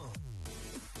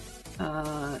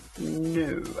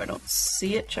 No, I don't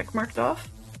see it checkmarked off.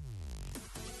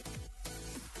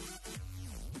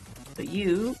 So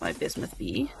you, my bismuth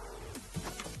bee,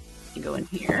 can go in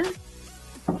here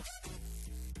and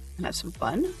have some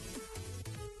fun.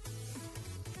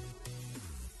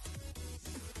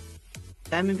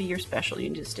 Diamond bee, you're special. You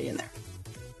need to stay in there.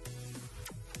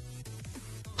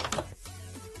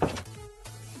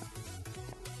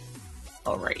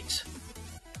 All right.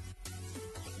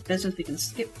 Business we can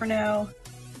skip for now.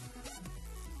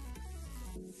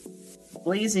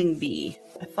 Blazing bee.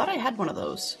 I thought I had one of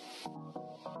those.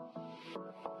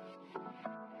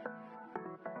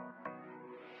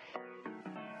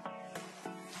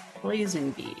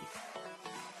 Blazing bee.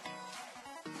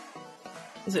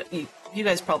 Is it you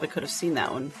guys probably could have seen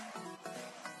that one.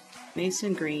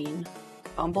 Mason green,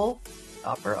 Bumble,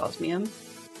 copper, osmium.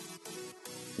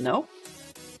 No?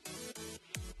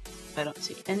 I don't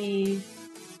see any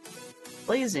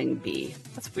blazing bee.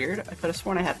 That's weird. I could have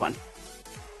sworn I had one.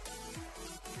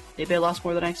 Maybe I lost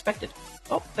more than I expected.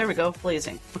 Oh, there we go.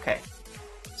 Blazing. Okay.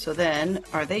 So then,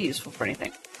 are they useful for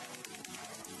anything?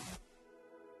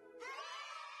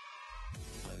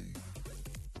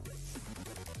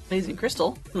 Blazing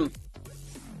crystal.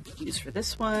 Use for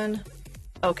this one.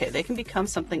 Okay, they can become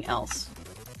something else.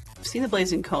 I've seen the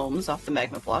blazing combs off the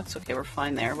magma blocks. Okay, we're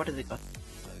fine there. What do they go?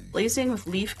 Blazing with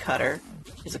leaf cutter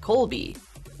is a coal bee.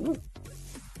 Ooh.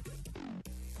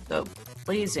 So,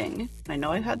 blazing. I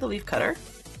know I've had the leaf cutter.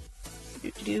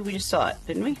 We just saw it,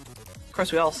 didn't we? Of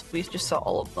course, we just saw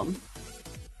all of them.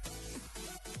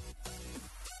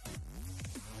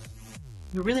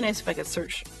 It'd be really nice if I could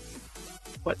search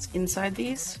what's inside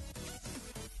these.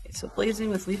 Okay, so blazing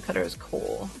with leaf cutter is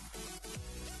coal.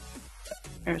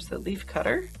 There's the leaf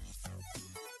cutter.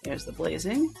 There's the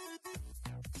blazing.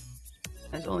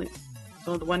 There's only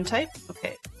the one type.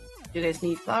 Okay. Do you guys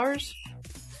need flowers?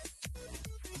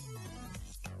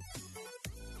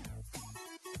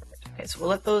 Okay, so we'll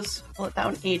let that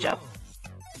one age up,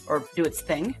 or do its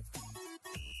thing.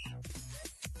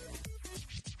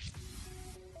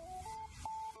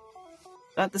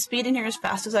 Got the speed in here as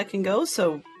fast as I can go,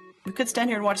 so we could stand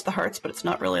here and watch the hearts, but it's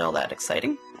not really all that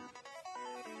exciting.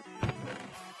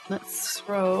 Let's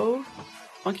throw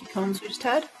monkey combs we just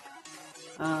had.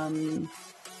 I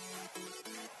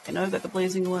know I've got the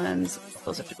blazing ones.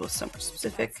 Those have to go somewhere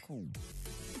specific.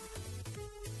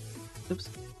 Oops.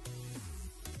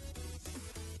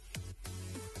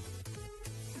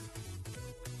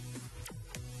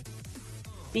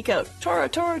 Speak out. Tora,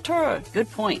 Tora, Tora!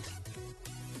 Good point.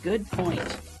 Good point. I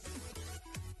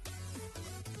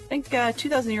think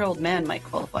 2,000-year-old man might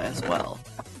qualify as well.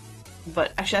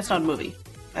 But actually, that's not a movie.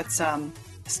 That's a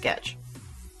sketch.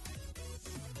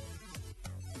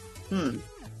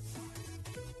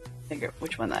 Figure out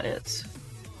which one that is.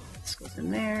 This goes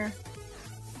in there.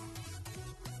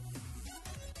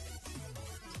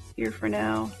 Here for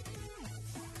now.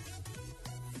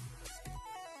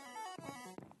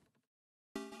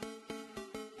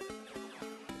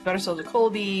 Got ourselves a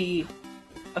Colby.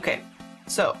 Okay,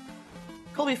 so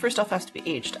Colby first off has to be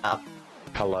aged up.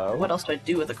 Hello? What else do I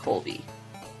do with a Colby?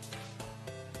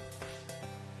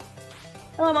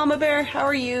 Hello, Mama Bear. How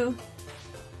are you?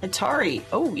 Atari.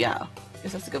 Oh, yeah.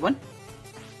 Guess that's a good one.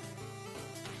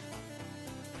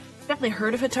 Definitely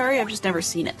heard of Atari. I've just never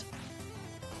seen it.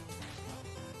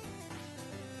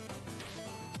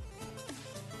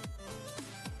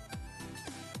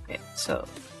 Okay, so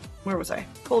where was I?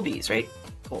 Colbys, right?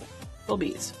 Cool.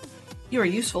 Colbys. You are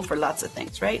useful for lots of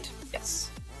things, right? Yes.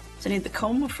 So I need the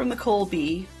comb from the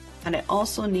Colby, and I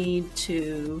also need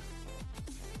to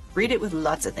breed it with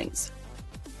lots of things.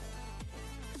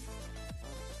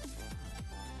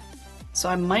 So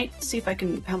I might see if I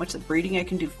can, how much of the breeding I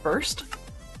can do first,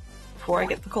 before I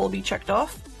get the Colby checked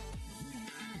off.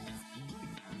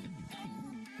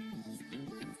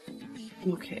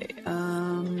 Okay,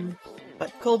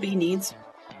 but Colby needs,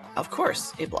 of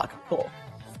course, a block of coal.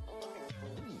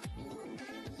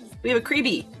 We have a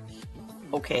Creeby.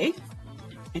 Okay,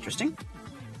 interesting.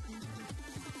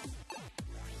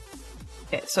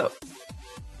 Okay, so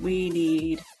we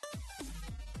need,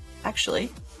 actually,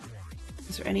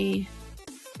 is there any,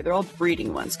 okay, they're all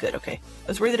breeding ones, good, okay. I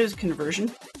was worried that it was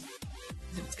conversion.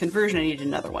 If it's conversion, I need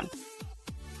another one.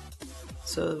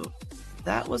 So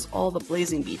that was all the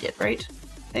blazing bee did, right?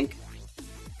 I think.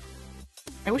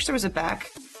 I wish there was a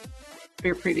back for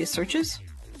your previous searches.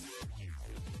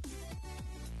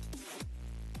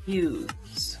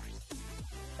 Use.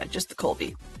 Just the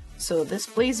Colby. So this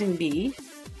blazing bee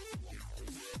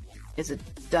is a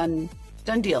done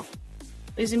deal.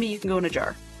 Blazing bee, you can go in a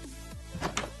jar.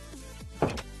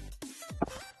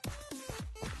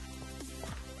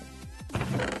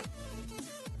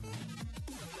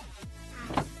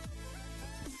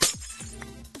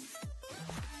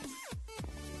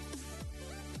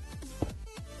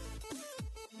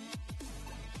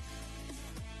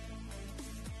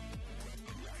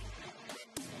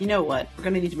 You know what? We're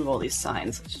gonna need to move all these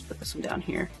signs. Let's just put this one down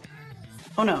here.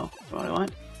 Oh no, that's what I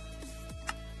want.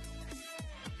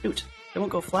 Shoot, they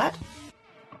won't go flat?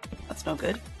 That's no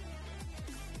good.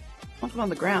 I want them on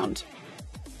the ground.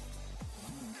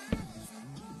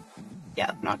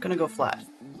 Yeah, not gonna go flat.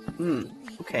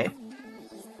 Okay.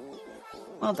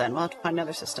 Well then, we'll have to find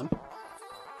another system.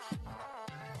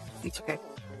 It's okay.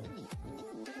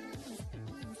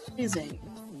 Amazing.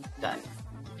 Done.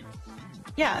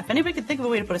 Yeah, if anybody could think of a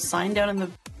way to put a sign down in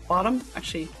the bottom,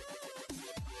 actually,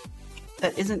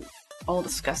 that isn't all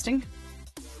disgusting,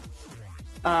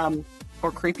 or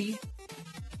creepy.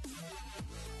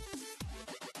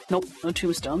 Nope, no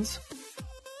tombstones.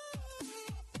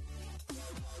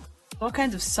 All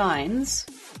kinds of signs.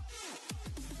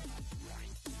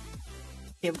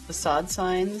 You have facade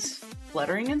signs,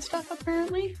 lettering and stuff,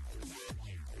 apparently.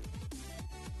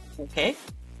 Okay.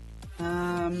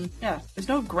 Yeah, there's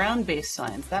no ground-based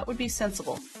signs. That would be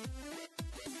sensible.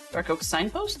 Dark oak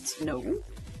signposts? No.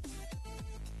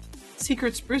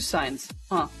 Secret spruce signs.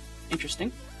 Huh.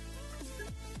 Interesting.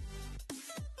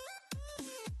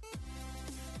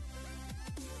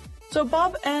 So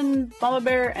Bob and Mama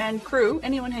Bear and crew,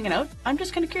 anyone hanging out, I'm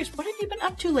just kind of curious, what have you been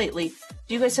up to lately?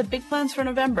 Do you guys have big plans for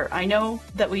November? I know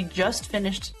that we just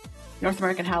finished North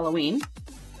American Halloween,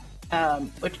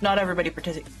 which not everybody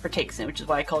partakes in, which is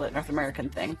why I called it North American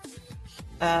thing.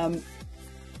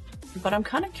 But I'm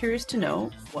kind of curious to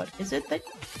know, what is it that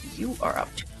you are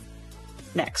up to?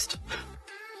 Next.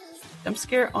 Jump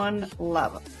scare on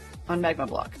lava. On magma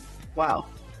block. Wow.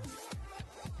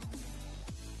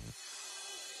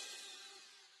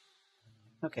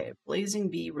 Okay, blazing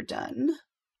bee, we're done.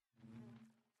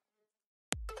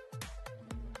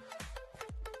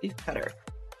 Leaf cutter.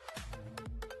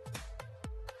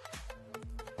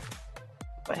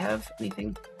 Do I have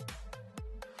anything?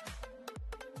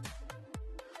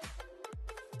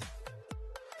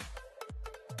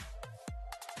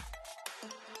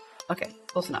 Okay,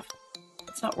 close enough.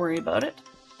 Let's not worry about it.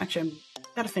 Actually, I'm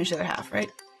gotta finish the other half, right?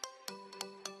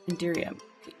 Enderium.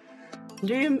 Okay.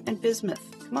 Enderium and bismuth.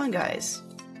 Come on, guys.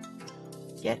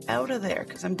 Get out of there,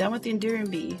 because I'm done with the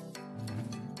Enderium bee.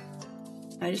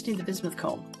 I just need the bismuth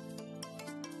comb.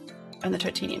 And the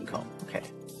titanium comb. Okay,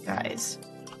 guys.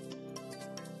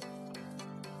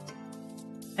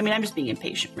 I mean, I'm just being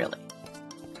impatient, really.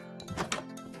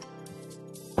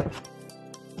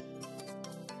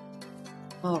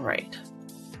 All right.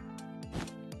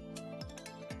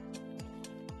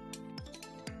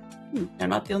 I'm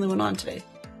not the only one on today.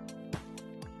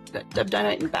 Got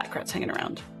Dubdynite and Batcrats hanging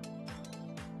around.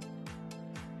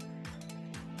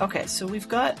 Okay, so we've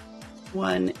got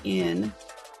one in.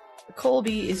 The coal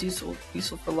bee is useful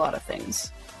for a lot of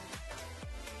things.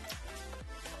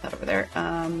 That over there.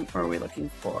 What are we looking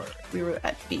for? We were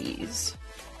at bees.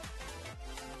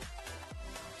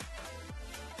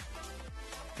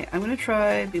 Okay, I'm gonna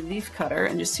try the leaf cutter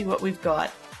and just see what we've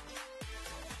got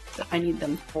that I need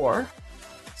them for.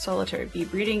 Solitary bee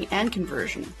breeding and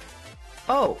conversion.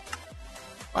 Oh, well,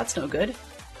 that's no good.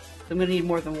 I'm gonna need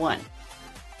more than one.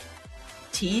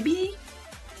 Tea bee?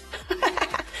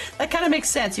 That kind of makes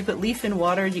sense. You put leaf in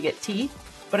water and you get tea.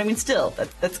 But I mean, still,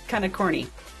 that's kind of corny.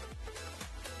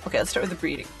 Okay, let's start with the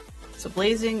breeding. So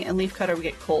blazing and leaf cutter, we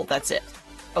get coal. That's it.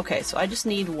 Okay, so I just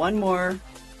need one more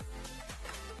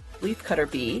leaf cutter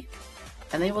bee,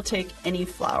 and they will take any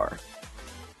flower.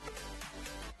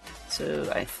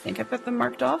 So I think I've got them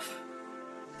marked off.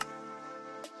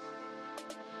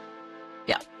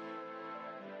 Yeah.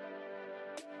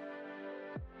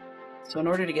 So in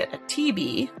order to get a tea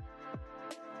bee,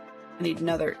 I need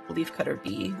another leaf cutter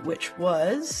bee, which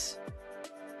was...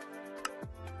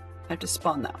 I have to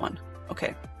spawn that one.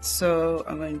 Okay, so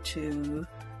I'm going to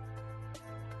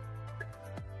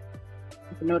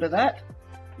make a note of that.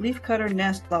 Leaf cutter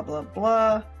nest, blah, blah,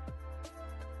 blah.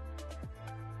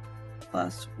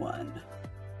 +1.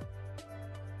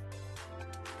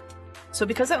 So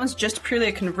because that one's just purely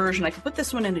a conversion, I can put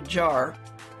this one in a jar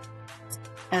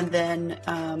and then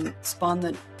spawn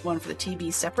the one for the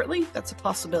TB separately. That's a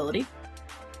possibility.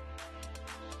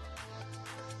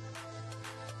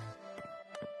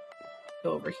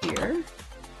 Go over here.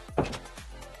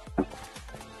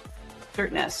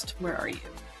 Dirt nest, where are you?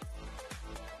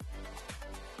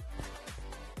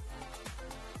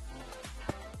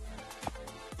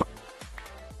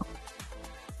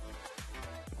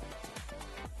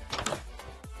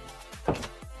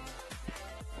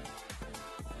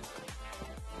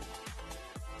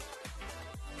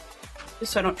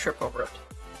 Just so I don't trip over it.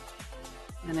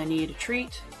 And I need a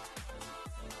treat.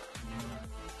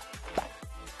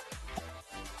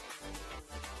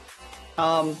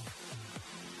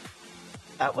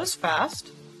 That was fast.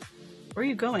 Where are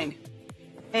you going?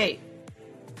 Hey,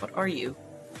 what are you?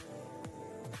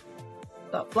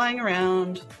 Stop flying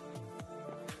around.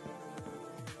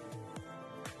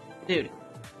 Dude.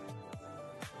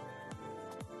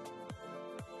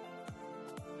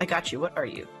 I got you. What are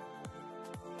you?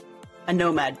 A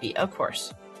nomad bee, of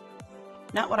course.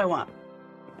 Not what I want.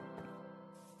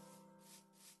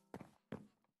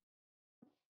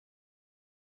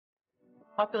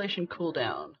 Population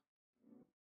cooldown.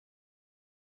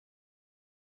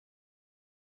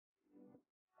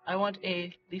 I want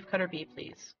a leafcutter bee,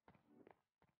 please.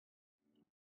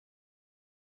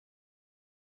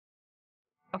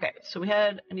 Okay, so we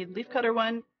had, I need a leafcutter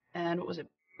one, and what was it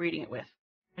breeding it with?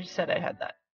 I just said I had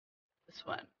that. This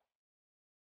one.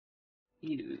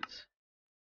 Use.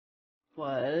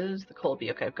 Was the coal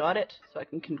bee. Okay, I've got it. So I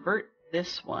can convert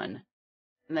this one,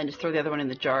 and then just throw the other one in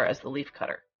the jar as the leaf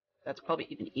cutter. That's probably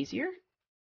even easier.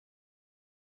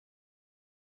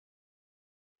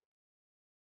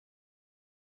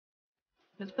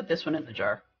 Let's put this one in the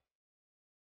jar.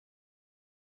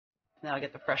 Now I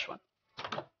get the fresh one.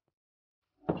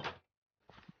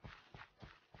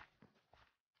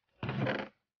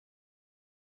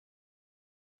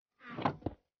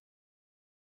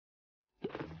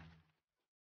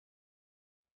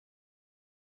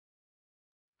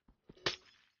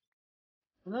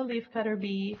 The leaf cutter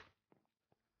bee.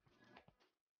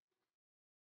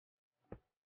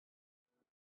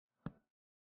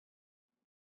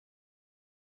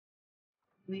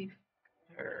 Leaf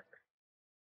cutter.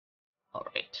 All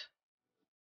right.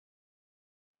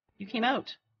 You came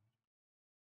out.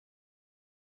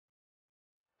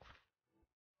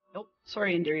 Nope.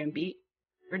 Sorry, Enderium bee.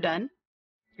 You're done.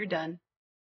 You're done.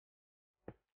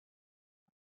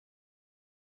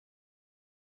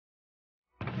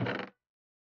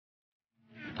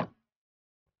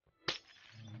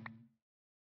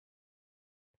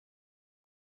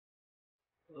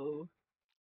 Oh.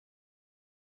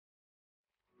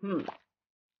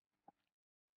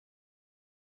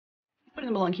 Putting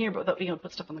them along here, but without being able to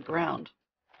put stuff on the ground.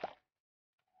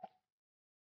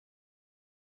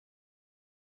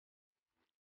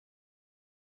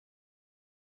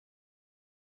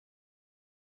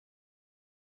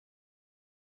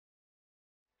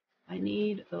 I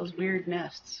need those weird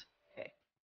nests. Okay.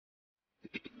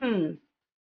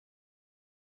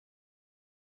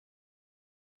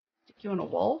 Stick you on a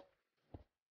wall?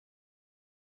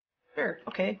 Sure.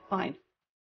 Okay, fine.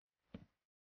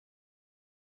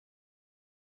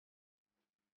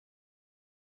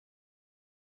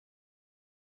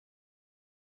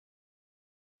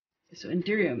 So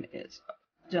Enderium is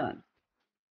done.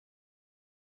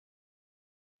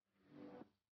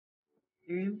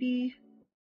 Enderium bee.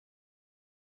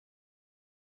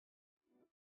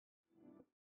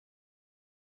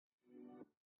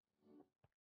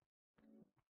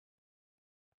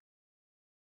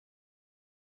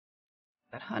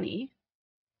 Got honey.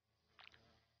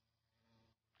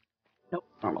 Nope,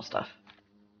 normal stuff.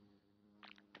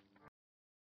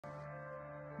 I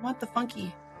want the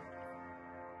funky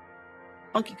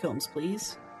combs,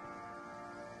 please.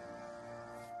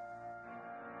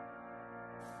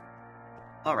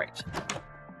 All right.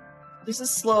 This is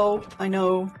slow. I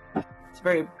know it's a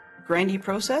very grindy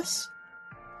process.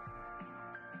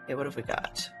 Okay, what have we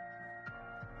got?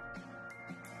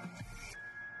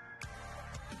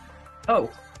 Oh,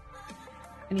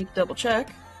 I need to double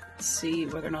check. Let's see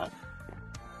whether or not.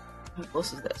 How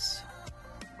close is this?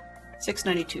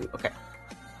 692. Okay.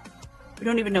 We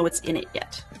don't even know what's in it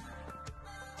yet.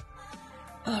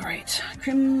 All right.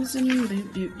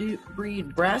 Crimson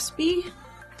breed brass bee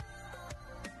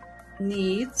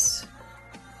needs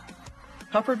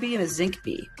copper bee and a zinc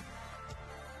bee.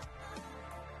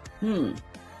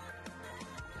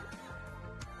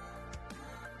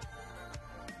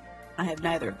 I have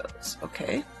neither of those.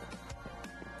 Okay.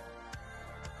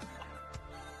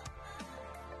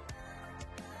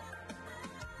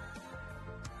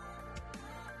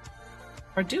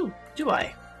 Or do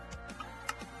I?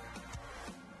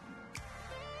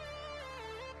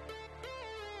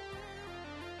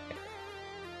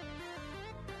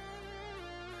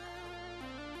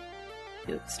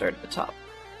 Let's start at the top.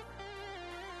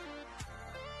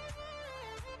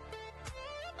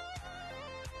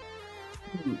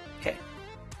 Okay.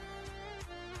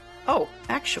 Oh,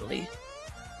 actually,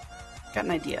 got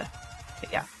an idea. Okay,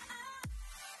 yeah.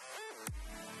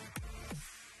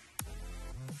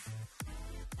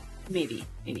 Maybe.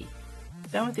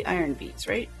 Done with the iron beads,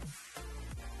 right?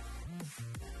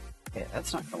 Okay,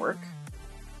 that's not gonna work.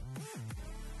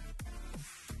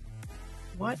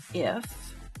 What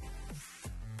if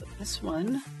this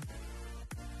one?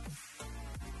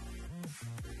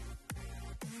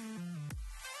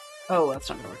 Oh, that's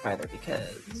not going to work either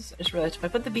because I just realized if I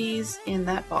put the bees in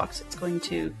that box, it's going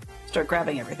to start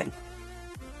grabbing everything.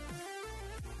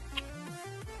 I'm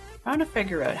trying to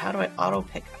figure out how do I auto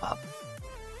pick up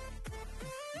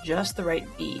just the right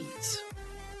bees.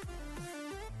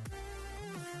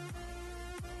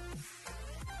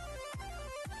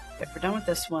 Okay, we're done with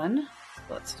this one.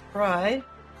 Let's try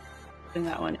putting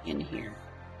that one in here.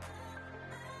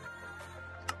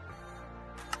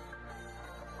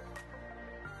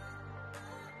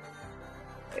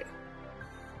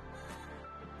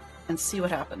 And see what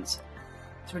happens.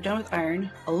 So we're done with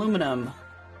iron. Aluminum.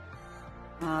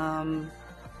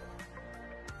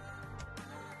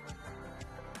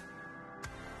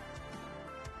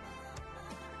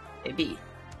 AB.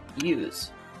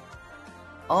 Use.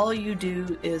 All you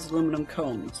do is aluminum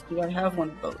combs. Do I have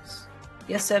one of those?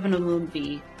 Yes, 7 aluminum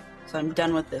B. So I'm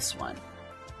done with this one.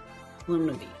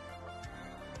 Aluminum B.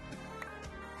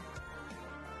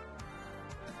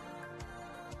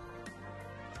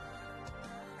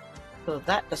 So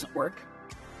that doesn't work.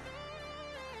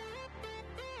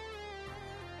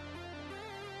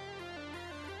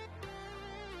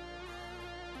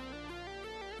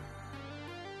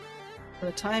 For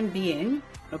the time being,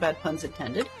 no bad puns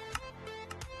intended.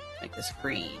 Make this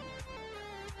green.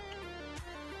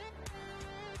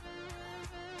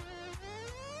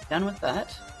 Done with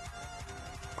that.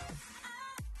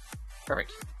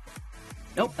 Perfect.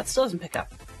 Nope, that still doesn't pick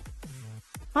up.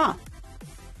 Huh.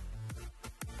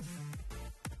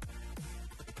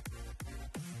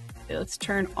 Okay, let's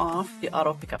turn off the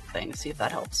auto pickup thing, see if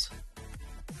that helps.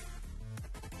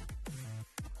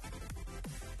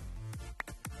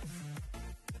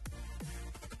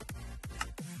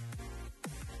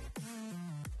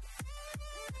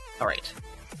 Alright.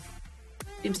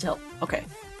 Seems to help. Okay.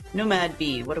 Nomad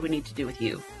bee, what do we need to do with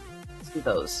you? Let's do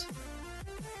those.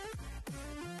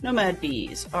 Nomad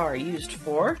bees are used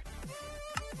for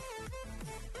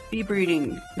bee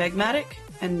breeding, magmatic,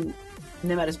 and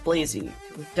nomad is blazing.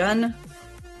 Okay, we've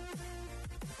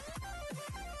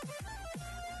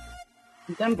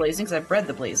done blazing because I bred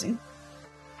the blazing.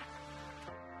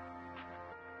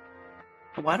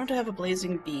 Why don't I have a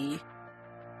blazing bee?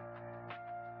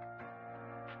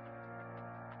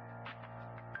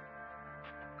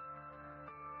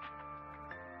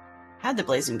 I had the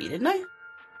blazing bee, didn't I?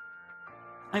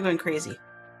 I'm going crazy.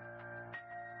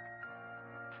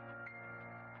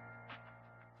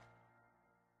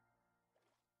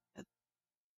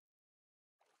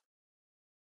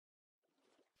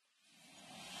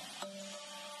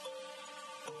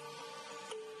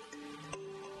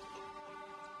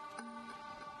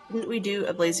 Didn't we do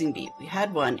a blazing bee? We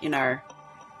had one in our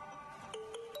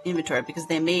inventory because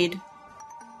they made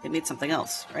something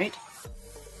else, right?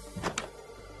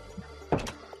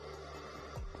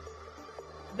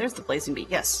 There's the blazing bee.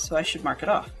 Yes, so I should mark it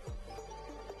off.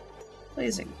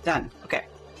 Blazing. Done. Okay.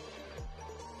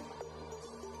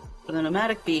 For the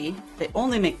nomadic bee, they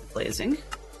only make the blazing.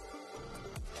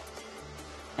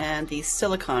 And the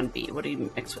silicon bee, what do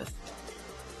you mix with?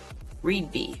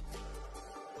 Reed bee.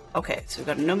 Okay, so we've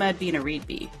got a nomad bee and a reed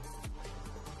bee.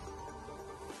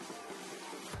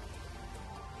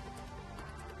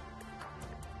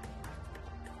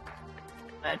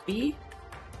 Nomad bee.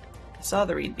 I saw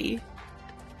the reed bee.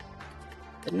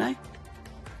 Didn't I?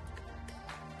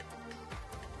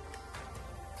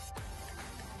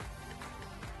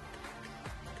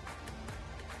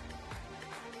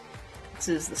 This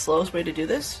is the slowest way to do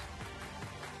this,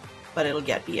 but it'll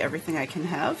get me everything I can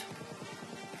have.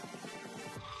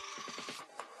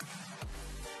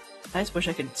 I just wish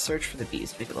I could search for the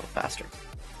bees to make it a little faster.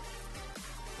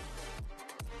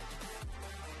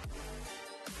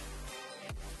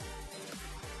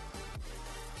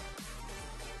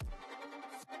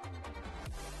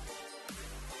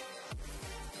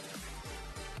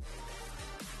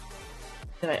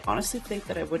 Did I honestly think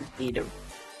that I wouldn't need a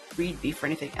reed bee for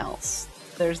anything else?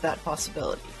 There's that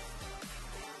possibility.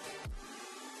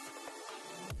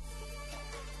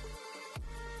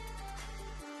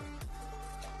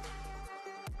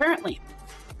 Apparently.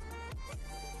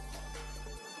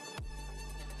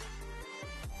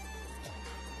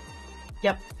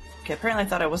 Yep. Okay, apparently I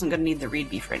thought I wasn't going to need the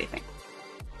reed bee for anything.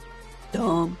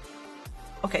 Dumb.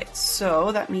 Okay,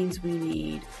 so that means we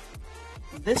need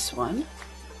this one.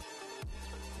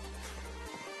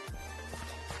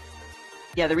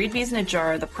 Yeah, the reed bee's in a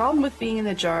jar. The problem with being in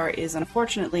the jar is,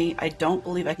 unfortunately, I don't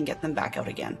believe I can get them back out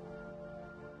again.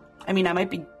 I mean, I might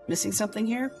be missing something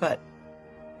here, but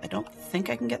I don't think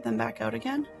I can get them back out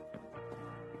again.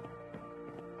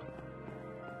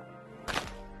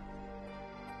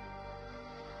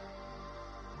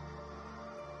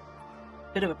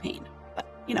 Bit of a pain,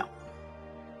 but, you know,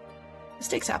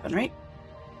 mistakes happen, right?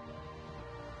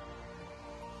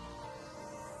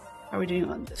 How are we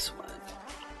doing on this one?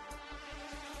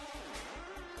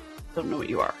 Don't know what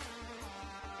you are.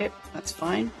 Okay, that's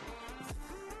fine.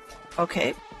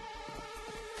 Okay.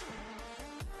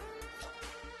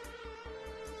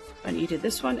 I needed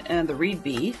this one and the reed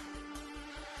bee.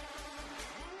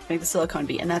 Make the silicon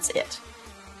bee, and that's it.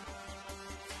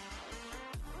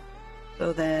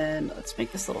 So then, let's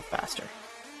make this a little faster.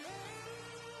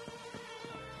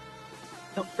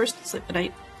 No, first sleep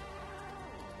tonight.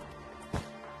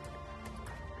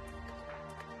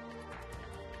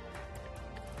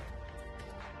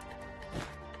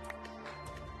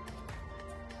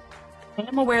 I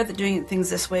am aware that doing things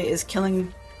this way is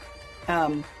killing,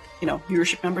 you know,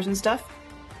 viewership numbers and stuff,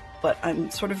 but I'm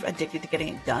sort of addicted to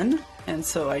getting it done, and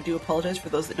so I do apologize for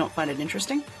those that don't find it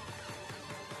interesting.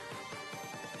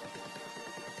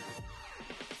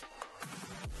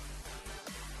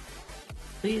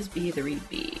 Please be the reed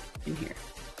bee in here.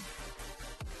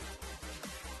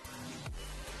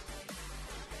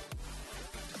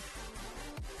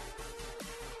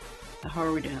 Now, how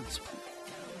are we doing on this one?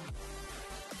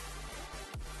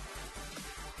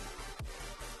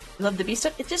 I love the bee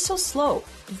stuff. It's just so slow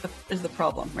is the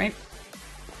problem, right?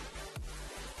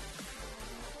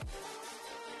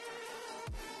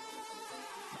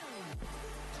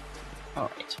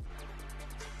 Alright.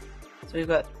 So we've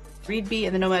got Reed Bee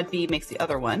and the Nomad Bee makes the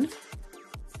other one.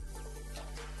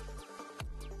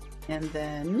 And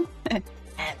then...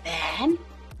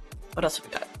 what else have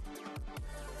we got?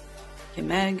 Okay,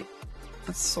 Meg.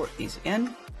 Let's sort these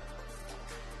again.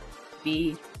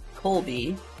 Bee. Coal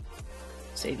Bee.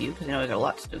 Save you, because I know I got a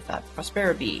lot to do with that.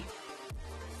 Prospera Bee.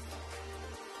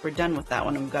 We're done with that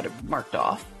one, and we've got it marked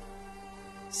off.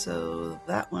 So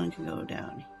that one can go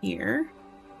down here.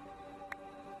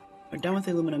 We're done with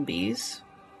the aluminum bees.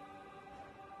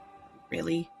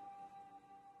 Really?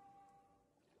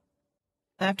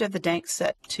 I have to have the dank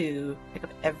set to pick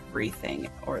up everything,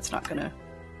 or it's not gonna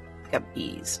pick up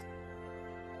bees.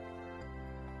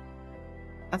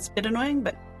 That's a bit annoying,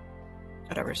 but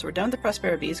whatever. So we're done with the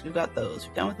Prospera bees, we've got those.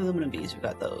 We're done with the aluminum bees, we've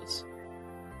got those.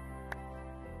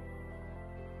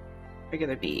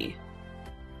 Regular bee.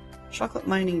 Chocolate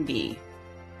mining bee.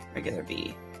 Regular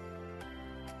bee.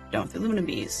 Done with the aluminum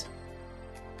bees.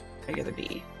 Regular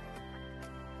bee.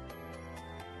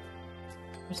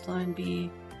 Crystalline bee.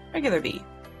 Regular bee.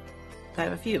 I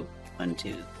have a few. 1,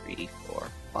 2, 3, 4,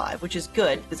 5, which is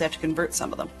good because I have to convert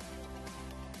some of them.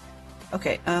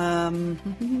 Okay, so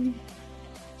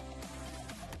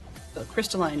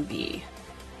crystalline bee.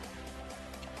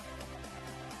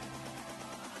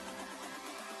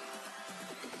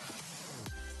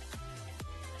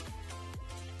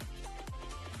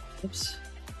 Oops.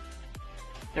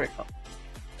 There we go.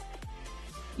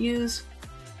 Use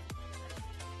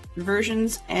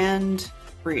conversions and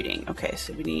breeding. Okay,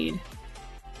 so we need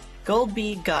gold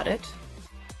bee, got it.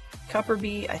 Copper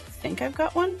bee, I think I've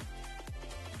got one.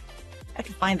 I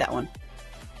can find that one.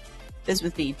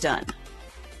 Bismuth bee, done.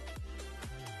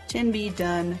 Tin bee,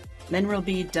 done. Mineral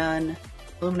bee, done.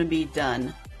 Aluminum bee,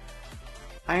 done.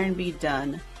 Iron bee,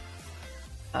 done.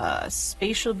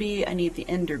 Spatial bee, I need the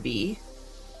ender bee.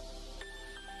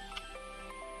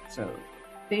 So,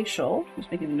 spatial, just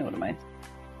making a note of my...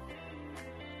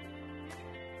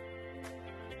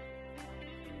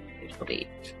 Spatial bee.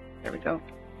 There we go.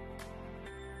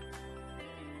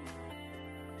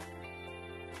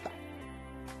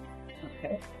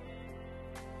 Okay.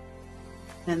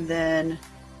 And then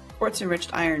quartz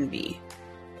enriched iron bee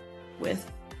with...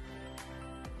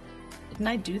 Didn't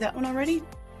I do that one already?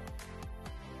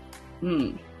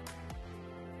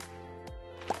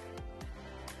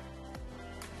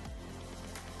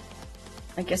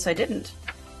 I guess I didn't.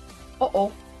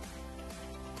 Uh-oh.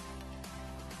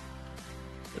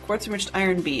 The quartz enriched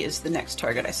iron bee is the next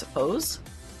target, I suppose.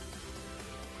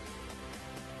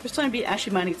 Crystalline bee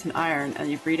actually mining gets an iron,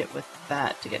 and you breed it with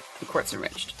that to get the quartz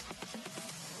enriched.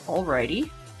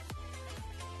 Alrighty.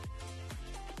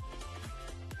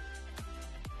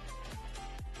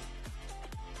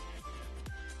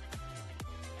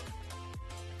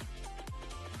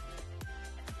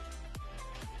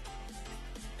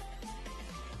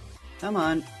 Come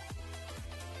on.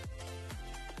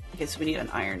 Okay, so we need an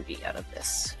iron bee out of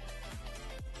this.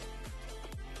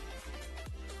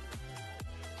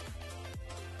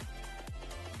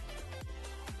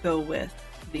 Go with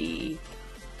the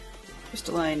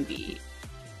crystalline bee,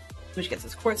 which gets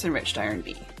us quartz enriched iron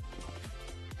bee.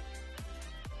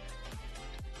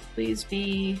 Please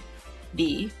be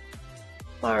D.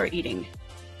 Flower eating.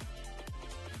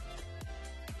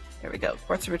 There we go.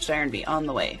 Quartz enriched iron bee on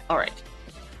the way. Alright.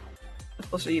 How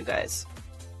close are you guys?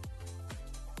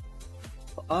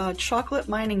 Chocolate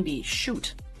mining bee.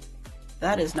 Shoot.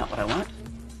 That is not what I want.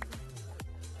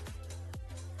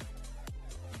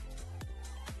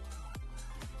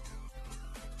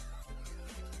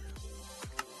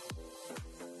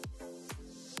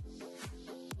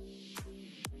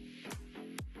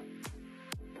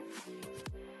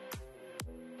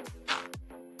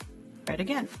 Try it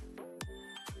again.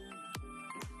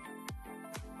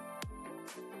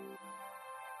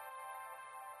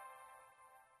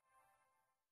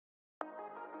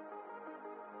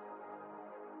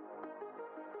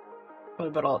 Probably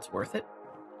about all it's worth it.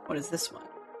 What is this one?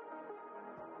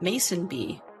 Mason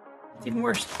bee. It's even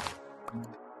worse.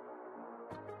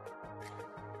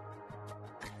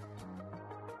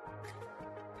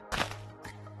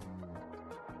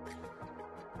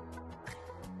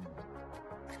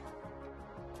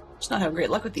 Just not having great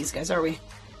luck with these guys, are we?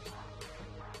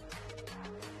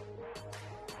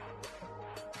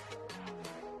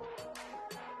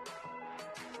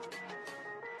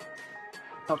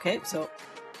 Okay, so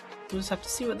we'll just have to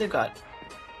see what they've got.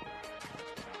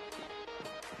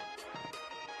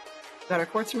 Got our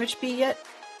quartz enriched bee yet?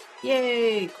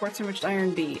 Yay! Quartz enriched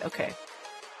iron bee. Okay.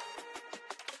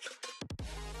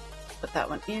 Put that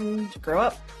one in to grow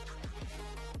up.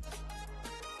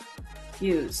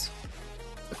 Use.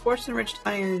 The quartz enriched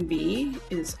iron bee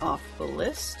is off the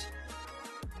list.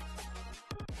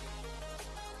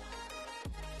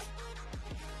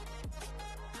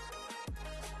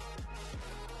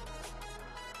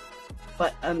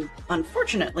 But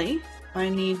unfortunately, I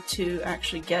need to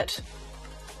actually get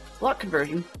block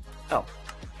conversion. Oh,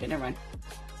 okay, never mind.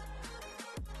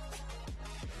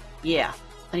 Yeah,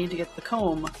 I need to get the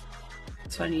comb,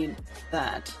 so I need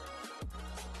that.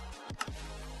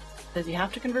 Does he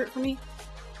have to convert for me?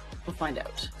 We'll find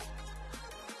out.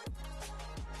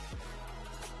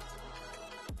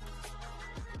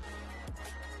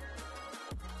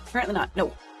 Apparently not.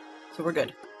 No. So we're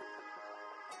good.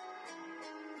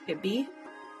 Okay, B,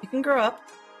 you can grow up,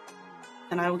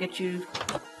 and I will get you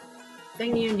the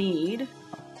thing you need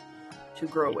to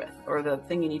grow with, or the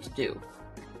thing you need to do.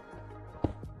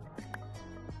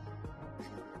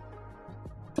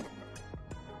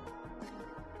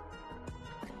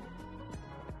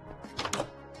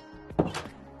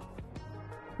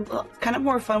 Well, it's kind of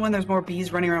more fun when there's more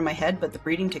bees running around my head, but the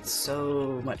breeding takes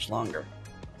so much longer.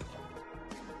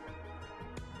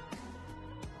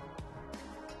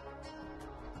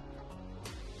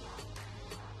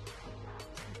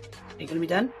 Are you gonna be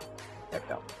done? There we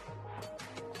go.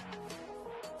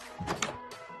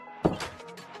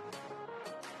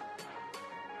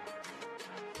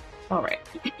 All right.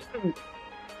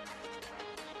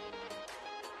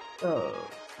 So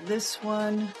this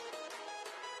one,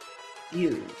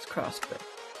 use crossbow.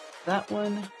 That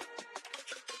one.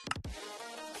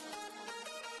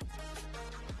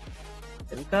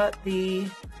 Then we've got the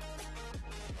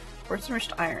quartz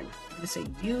enriched iron. I'm gonna say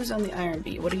use on the iron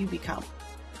bee. What do you become?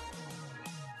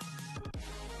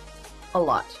 A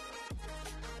lot.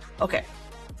 Okay.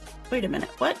 Wait a minute.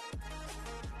 What?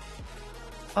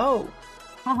 Oh.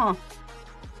 Uh-huh.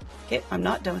 Okay, I'm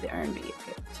not done with the iron bee.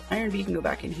 Okay, so iron bee can go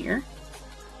back in here.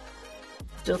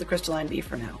 Still the crystalline bee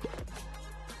for now.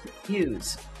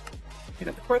 Use. We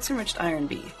got the quartz enriched iron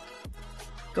bee.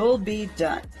 Gold bee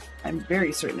done. I'm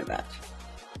very certain of that.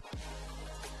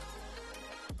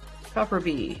 Copper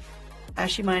bee.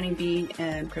 Ashy mining bee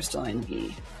and crystalline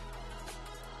bee.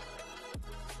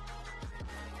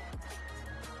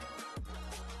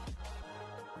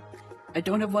 I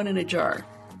don't have one in a jar.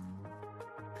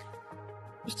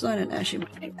 Crystalline and ashy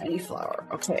mining, any flower.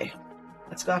 Okay,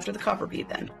 let's go after the copper bee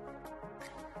then.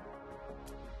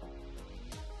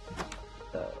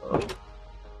 So,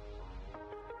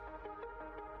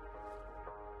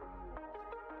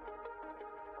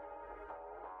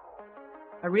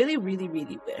 I really, really,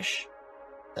 really wish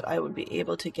that I would be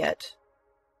able to get,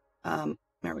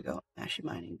 there we go, ashy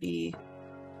mining bee,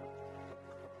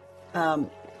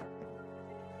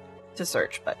 to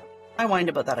search, but I whined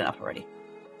about that enough already.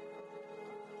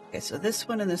 Okay, so this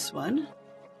one and this one.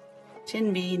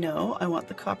 Tin bee, no, I want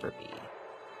the copper bee.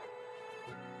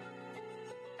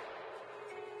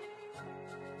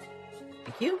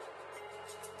 Thank you.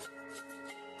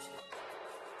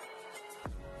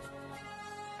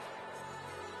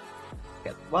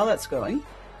 Okay, while that's going,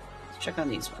 let's check on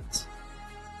these ones.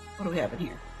 What do we have in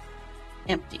here?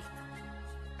 Empty.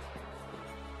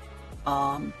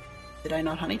 Did I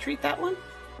not honey treat that one?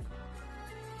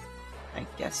 I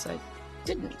guess I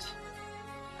didn't.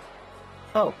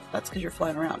 Oh, that's because you're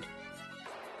flying around.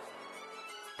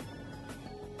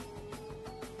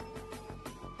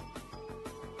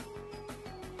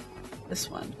 This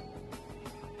one.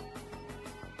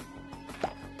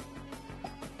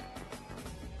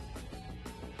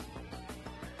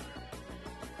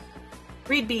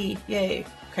 Breed bee, yay.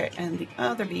 Okay, and the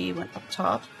other bee went up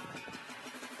top.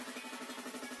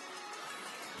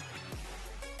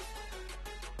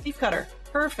 Leaf cutter,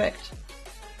 perfect.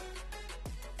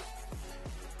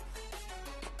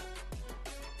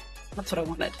 That's what I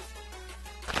wanted.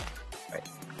 Right,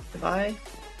 goodbye.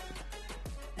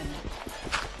 And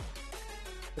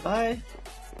goodbye.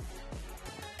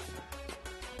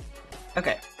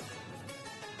 Okay.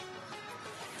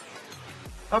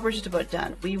 We're just about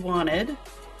done. We wanted...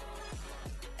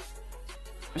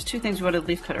 There's two things we wanted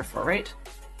leaf cutter for, right?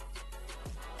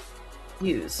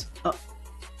 Use. Oh.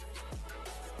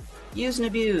 Use and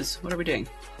abuse. What are we doing?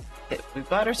 Okay, we've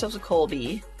got ourselves a coal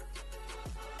bee.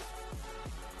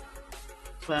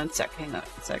 One sec, hang on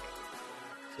a sec.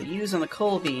 So use on the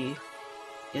coal bee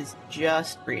is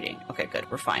just breeding. Okay, good,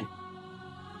 we're fine.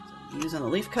 So use on the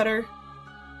leaf cutter.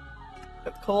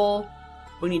 Got coal.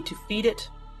 We need to feed it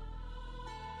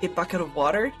a bucket of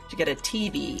water to get a tea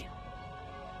bee.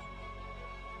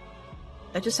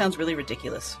 That just sounds really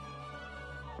ridiculous.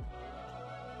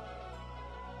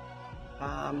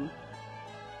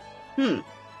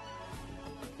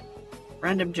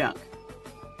 Random junk.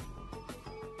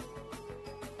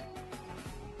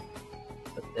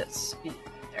 Put this in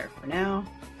there for now.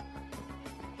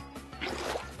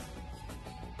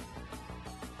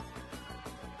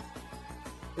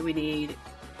 So we need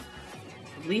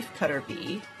a leaf cutter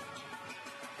bee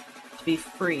to be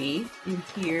free in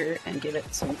here and give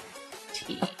it some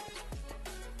tea.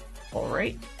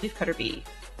 Alright, leaf cutter bee.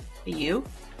 Hey, you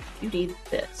need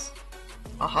this.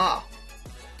 Aha!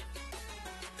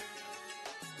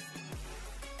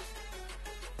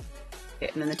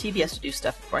 Okay, and then the TV has to do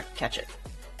stuff before I can catch it.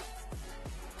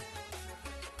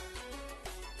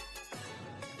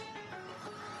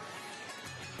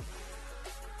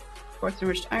 Fourth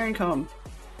enriched iron comb.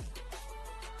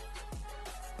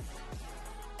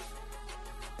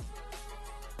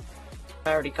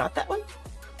 I already got that one?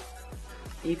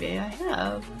 Maybe I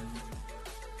have.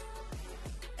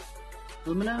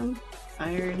 Aluminum,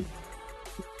 iron,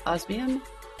 osmium,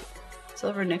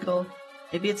 silver, nickel.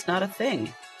 Maybe it's not a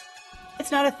thing. It's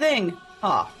not a thing!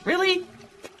 Aw, really?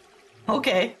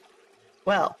 Okay.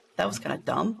 Well, that was kind of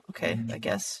dumb. Okay, I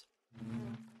guess.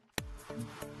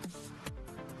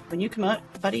 When you come out,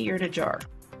 buddy, you're in a jar.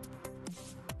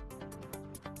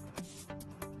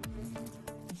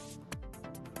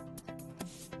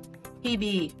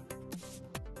 PB.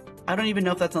 I don't even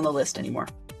know if that's on the list anymore.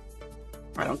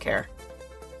 I don't care.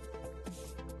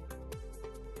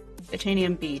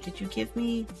 Titanium B. Did you give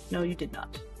me? No, you did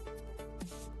not.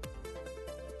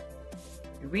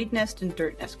 Reed nest and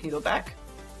dirt nest. Can you go back?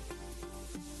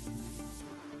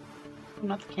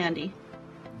 Not the candy.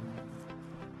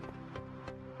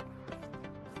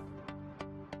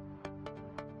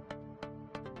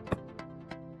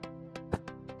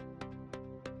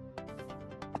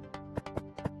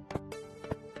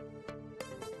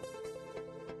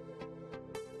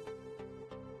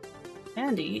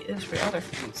 Candy is for other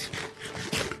things.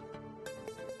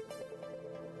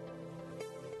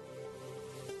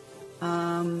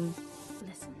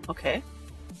 Okay.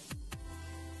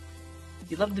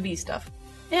 You love the bee stuff.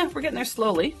 Yeah, we're getting there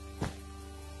slowly.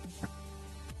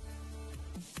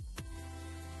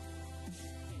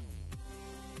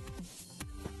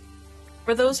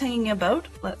 For those hanging about,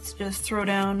 let's just throw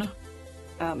down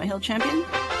my hill champion.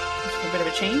 Just for a bit of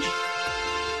a change.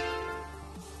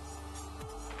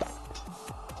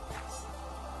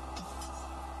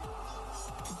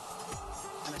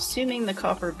 I'm assuming the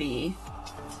copper bee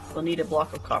will need a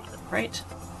block of copper, right?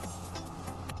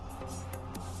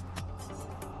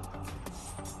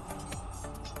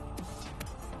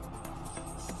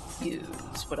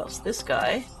 Use what else? This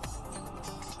guy.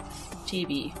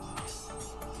 TV.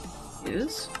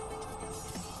 Use.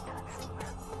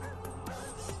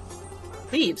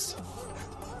 Leaves.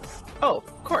 Oh,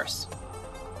 of course.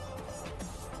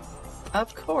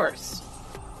 Of course.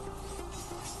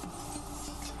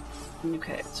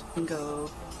 Okay, so we can go.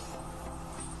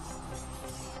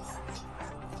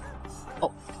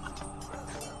 Oh.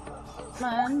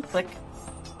 Come on, click.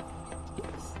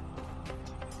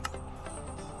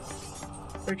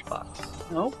 Search box.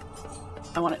 Nope.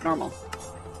 I want it normal.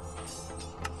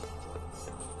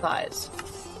 Size.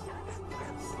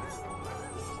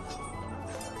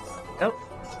 Go.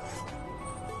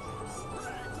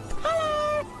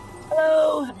 Hello!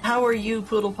 Hello! How are you,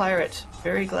 Poodle Pirate?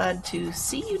 Very glad to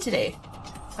see you today.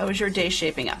 How is your day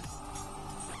shaping up?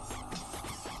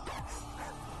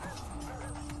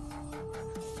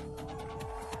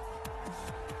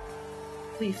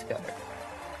 Leaf gutter.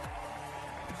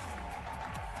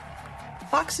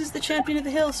 Fox is the champion of the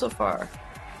hill so far.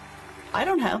 I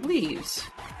don't have leaves.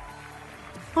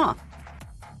 Huh.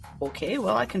 Okay,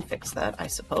 well, I can fix that, I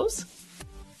suppose.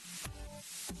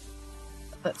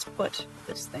 Let's put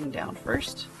this thing down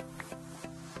first.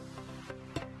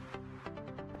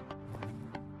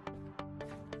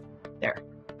 There.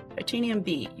 Titanium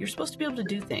B. You're supposed to be able to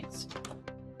do things.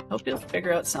 Hope you'll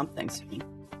figure out something soon.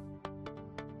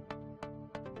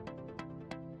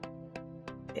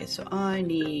 Okay, so I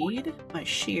need my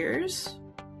shears.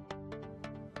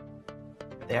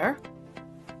 There.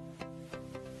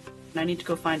 And I need to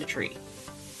go find a tree.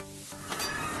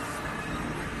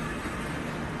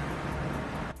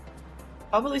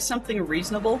 Probably something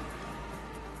reasonable.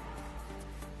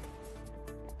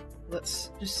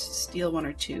 Let's just steal one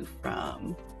or two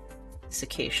from this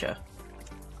acacia.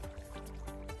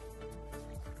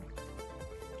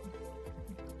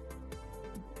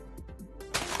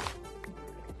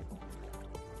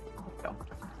 Go.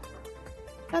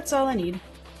 That's all I need.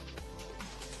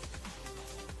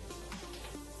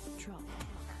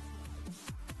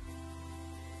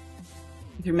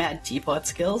 With your mad teapot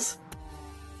skills.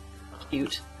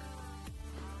 Cute.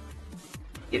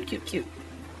 Cute, cute, cute.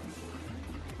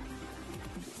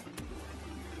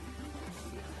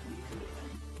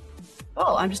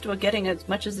 Well, I'm just about getting as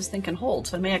much as this thing can hold,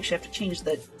 so I may actually have to change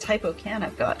the typo can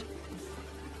I've got.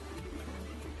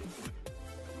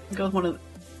 I'll go with one of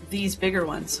these bigger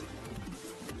ones.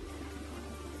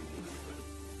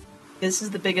 This is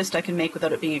the biggest I can make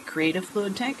without it being a creative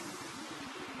fluid tank.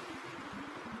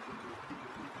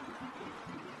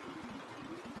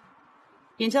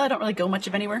 You can tell I don't really go much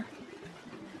of anywhere.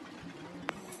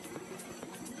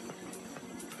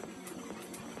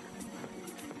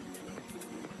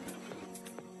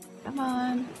 Come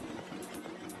on.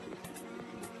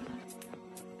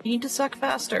 You need to suck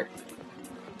faster.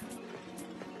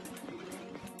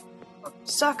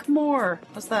 Suck more.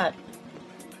 What's that?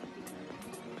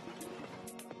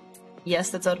 Yes,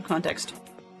 that's out of context.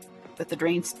 But the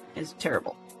drain is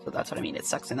terrible. So that's what I mean. It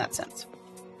sucks in that sense.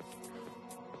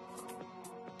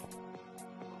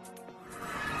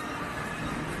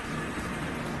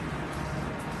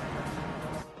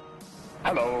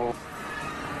 Hello.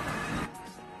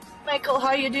 Michael,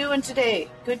 how you doing today?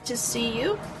 Good to see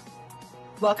you.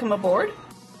 Welcome aboard.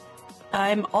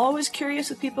 I'm always curious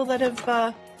with people that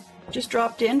have just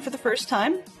dropped in for the first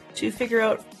time to figure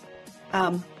out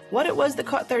what it was that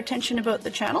caught their attention about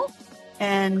the channel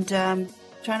and find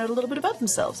out a little bit about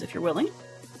themselves, if you're willing.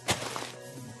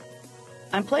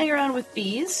 I'm playing around with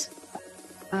bees.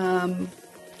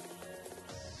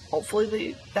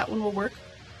 Hopefully that one will work.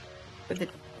 For the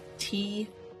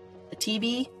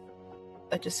TB.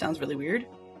 That just sounds really weird.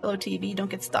 Hello, TB, don't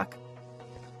get stuck.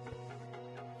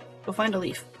 Go find a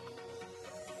leaf.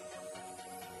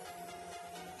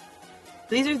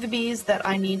 These are the bees that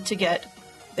I need to get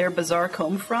their bizarre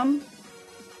comb from,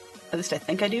 at least I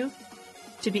think I do,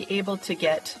 to be able to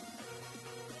get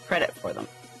credit for them.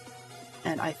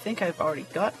 And I think I've already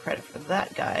got credit for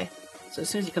that guy, so as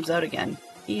soon as he comes out again,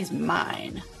 he's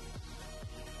mine.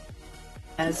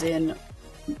 As in,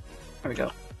 there we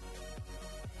go.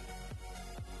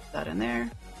 That in there.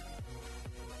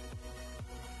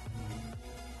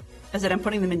 As in, I'm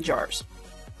putting them in jars.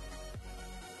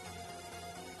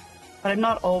 But I'm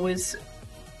not always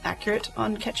accurate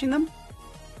on catching them.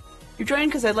 You're joining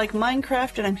because I like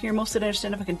Minecraft, and I'm here mostly to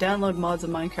understand if I can download mods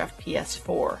of Minecraft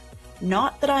PS4.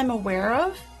 Not that I'm aware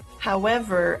of.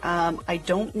 However, I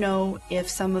don't know if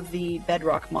some of the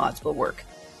Bedrock mods will work.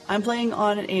 I'm playing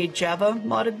on a Java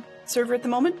modded server at the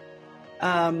moment.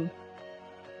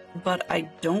 But I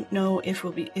don't know if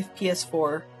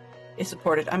PS4 is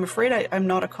supported. I'm afraid I'm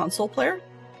not a console player,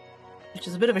 which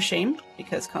is a bit of a shame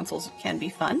because consoles can be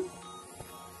fun.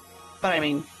 But I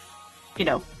mean, you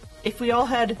know, if we all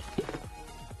had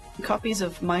copies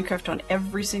of Minecraft on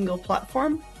every single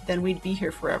platform, then we'd be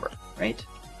here forever, right?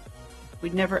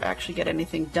 We'd never actually get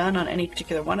anything done on any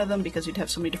particular one of them because we'd have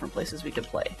so many different places we could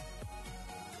play.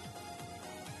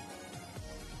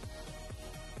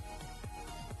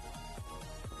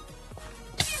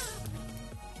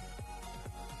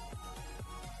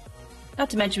 Not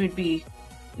to mention we'd be,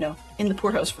 you know, in the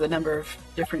poorhouse for the number of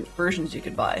different versions you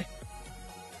could buy.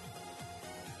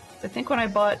 I think when I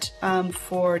bought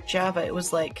for Java, it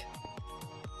was like,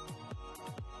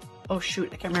 oh shoot,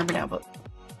 I can't remember now, but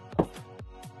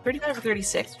 35 or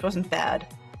 36, which wasn't bad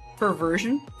per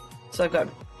version. So I've got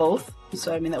both.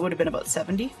 So I mean, that would have been about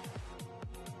 70.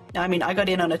 Now, I mean, I got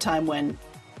in on a time when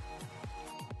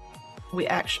we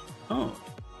actually, oh,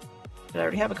 did I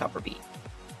already have a copper bee?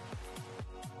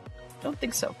 Don't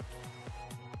think so.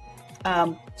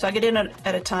 So I get in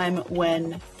at a time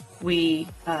when we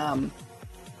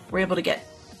were able to get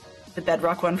the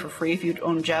Bedrock one for free if you'd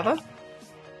own Java.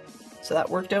 So that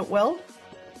worked out well.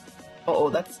 Uh-oh,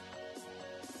 that's...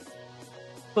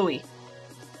 Booey.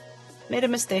 Made a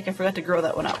mistake, I forgot to grow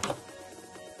that one up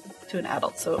to an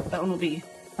adult, so that one will be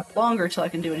longer till I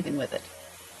can do anything with it.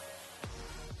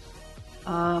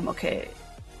 Okay.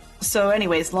 So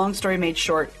anyways, long story made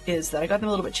short is that I got them a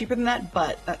little bit cheaper than that,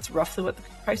 but that's roughly what the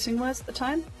pricing was at the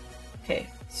time. Okay,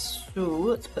 so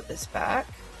let's put this back.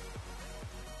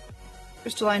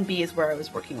 Crystalline bee is where I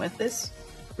was working with this.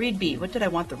 Reed bee, what did I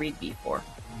want the reed bee for?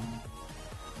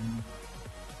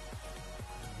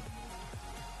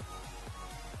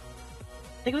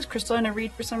 I think it was crystalline and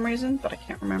reed for some reason, but I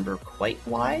can't remember quite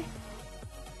why.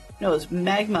 No, it was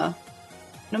magma.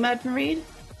 Nomad and reed?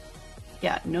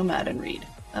 Yeah, nomad and reed.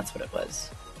 That's what it was.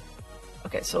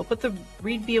 Okay, so I'll put the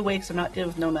reed bee away because I'm not dealing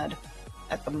with nomad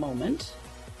at the moment.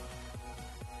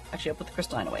 Actually, I'll put the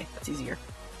crystalline away. That's easier.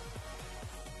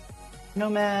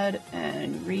 Nomad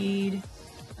and reed.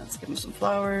 Let's give them some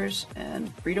flowers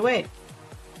and breed away.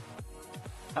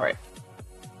 Alright.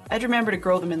 I had to remember to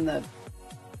grow them in the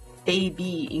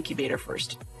AB incubator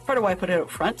first. Part of why I put it out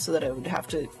front, so that I would have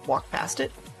to walk past it.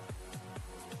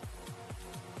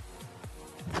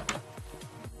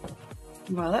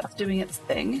 While that's doing its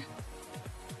thing.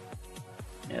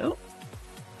 No.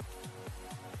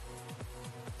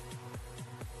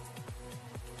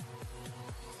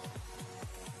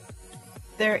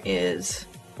 There is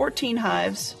 14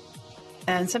 hives,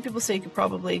 and some people say you could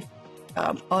probably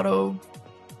auto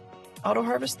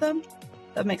harvest them.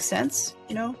 That makes sense,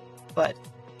 you know, but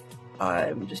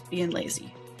I'm just being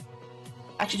lazy.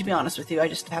 Actually, to be honest with you, I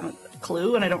just haven't a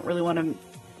clue, and I don't really want to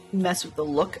mess with the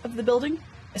look of the building.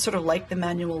 I sort of like the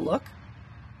manual look.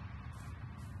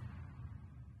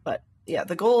 But yeah,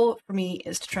 the goal for me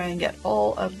is to try and get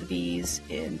all of the bees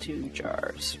into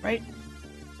jars, right?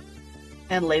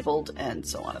 And labeled and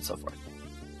so on and so forth.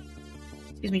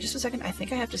 Excuse me just a second, I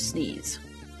think I have to sneeze.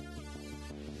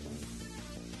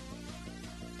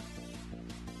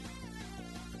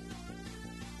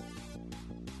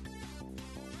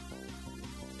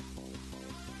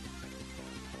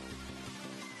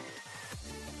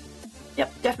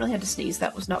 Yep, definitely had to sneeze.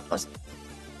 That was not pleasant.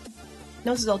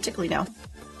 Nose is all tickly now.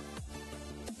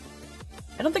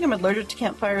 I don't think I'm allergic to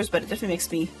campfires, but it definitely makes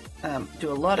me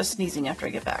do a lot of sneezing after I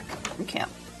get back from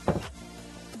camp.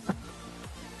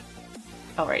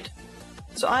 Alright.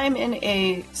 So I'm in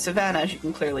a savanna, as you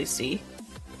can clearly see.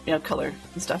 You know, color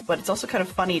and stuff, but it's also kind of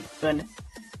funny when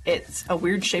it's a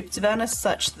weird shaped savanna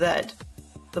such that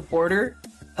the border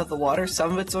of the water,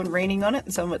 some of it's raining on it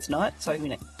and some of it's not. So I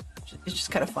mean, it's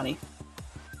just kind of funny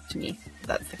to me if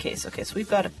that's the case. Okay, so we've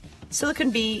got a silicon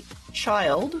bee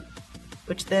child,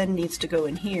 which then needs to go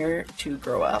in here to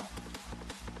grow up.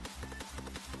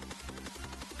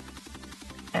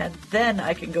 And then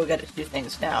I can go get it to do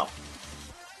things now.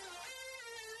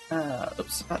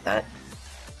 Oops, not that.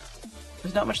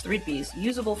 There's not much to the reed bees.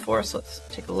 Usable for, so let's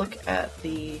take a look at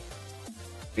the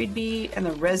reed bee and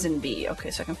the resin bee.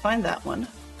 Okay, so I can find that one.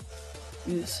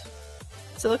 Use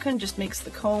silicon, just makes the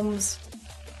combs,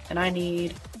 and I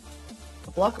need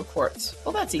a block of quartz.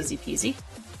 Well, that's easy peasy.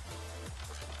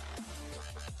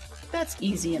 That's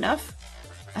easy enough.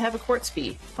 I have a quartz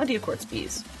bee. Plenty of quartz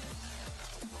bees.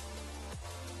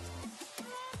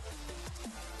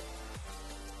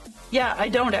 Yeah, I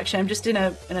don't actually. I'm just in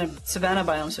a savanna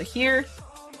biome. So here,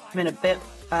 I'm in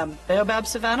a baobab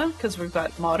savanna because we've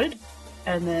got modded,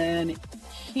 and then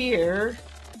here,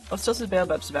 oh, it still says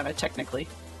baobab savanna technically.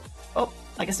 Oh,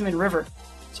 I guess I'm in river.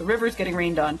 So river's getting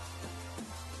rained on.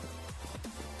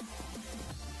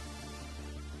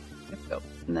 There we go.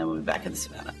 And then we'll be back in the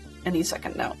savanna any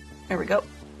second now. There we go.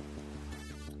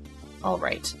 All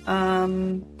right.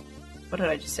 What did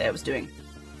I just say I was doing?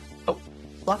 Oh,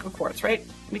 block of quartz, right?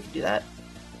 We can do that.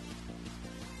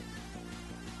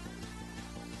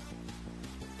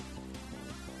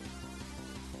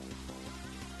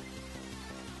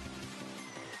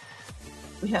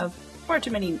 We have far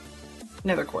too many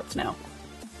nether quartz now.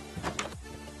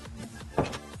 I'm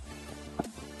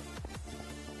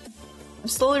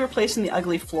slowly replacing the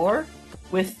ugly floor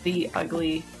with the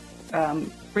ugly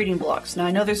breeding blocks. Now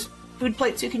I know there's food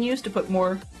plates you can use to put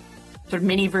more sort of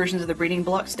mini versions of the breeding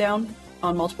blocks down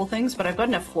on multiple things, but I've got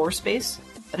enough floor space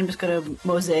that I'm just going to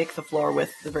mosaic the floor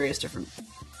with the various different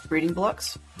breeding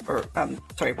blocks, or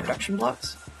sorry, production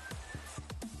blocks.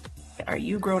 Okay, are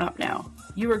you grown up now?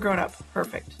 You are grown up.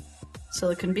 Perfect.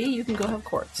 Silicon bee, you can go have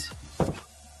quartz.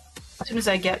 As soon as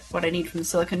I get what I need from the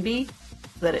silicon bee, so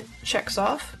that it checks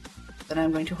off, then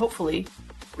I'm going to hopefully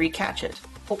recatch it.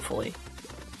 Hopefully.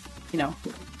 You know,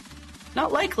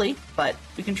 not likely, but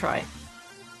we can try.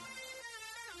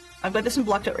 I've got this one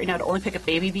blocked out right now to only pick up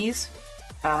baby bees.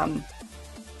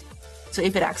 So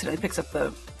if it accidentally picks up the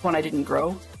one I didn't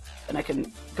grow, then I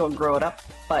can go and grow it up.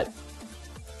 But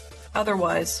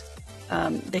otherwise,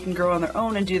 they can grow on their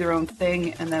own and do their own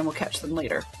thing, and then we'll catch them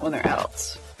later when they're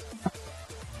adults.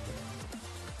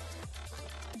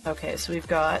 Okay, so we've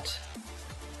got...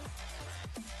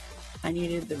 I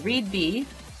needed the reed bee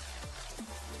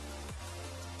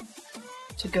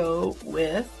to go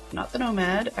with, not the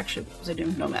nomad. Actually, what was I doing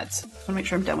with nomads? I want to make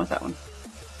sure I'm done with that one.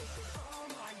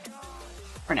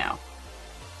 For now.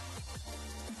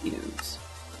 Use.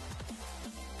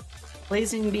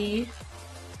 Blazing bee.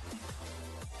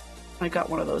 I got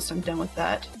one of those, so I'm done with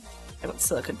that. I got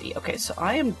silicon bee. Okay, so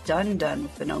I am done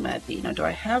with the nomad bee. Now, do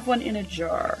I have one in a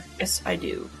jar? Yes, I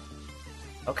do.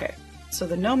 Okay, so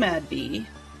the nomad bee,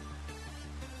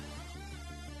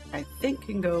 I think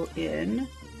can go in...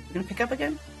 You gonna pick up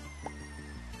again?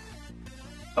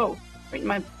 Oh, right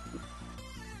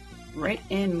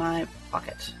in my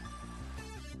pocket.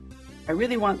 I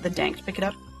really want the dank to pick it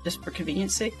up, just for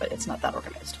convenience sake, but it's not that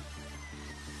organized.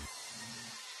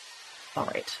 All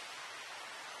right.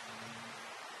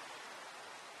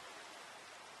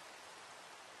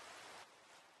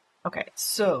 Okay,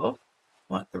 so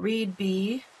what the read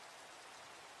B?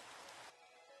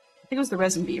 I think it was the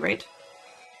resin B, right?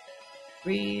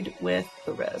 Read with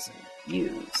the resin.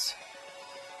 Use.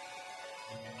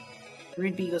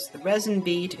 Read B goes to the resin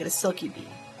B to get a silky B.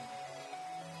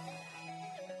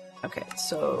 Okay,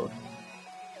 so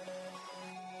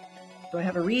do I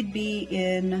have a read B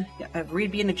in? Yeah, I have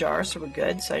read B in a jar, so we're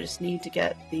good. So I just need to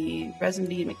get the resin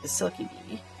B and make the silky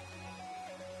B.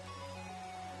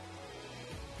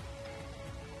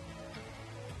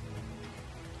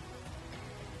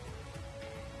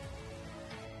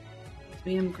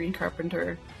 Medium, green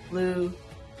carpenter, blue,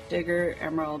 digger,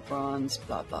 emerald, bronze,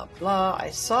 blah, blah, blah.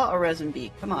 I saw a resin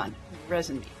bee. Come on,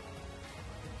 resin bee.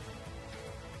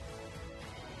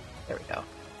 There we go.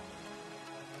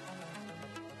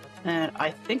 And I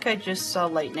think I just saw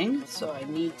lightning, so I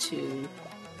need to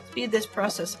speed this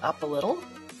process up a little.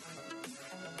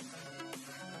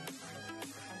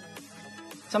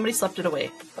 Somebody slept it away.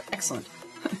 Excellent.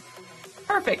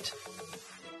 Perfect.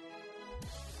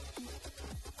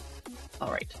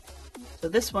 All right, so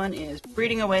this one is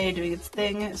breeding away, doing its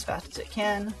thing as fast as it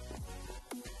can.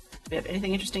 Do we have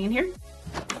anything interesting in here?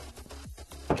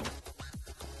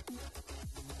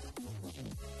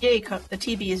 Yay, the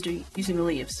TB is using the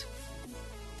leaves.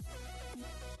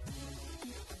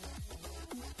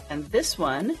 And this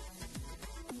one,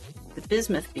 the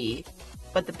bismuth bee,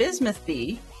 but the bismuth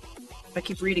bee, if I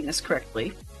keep reading this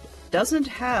correctly, doesn't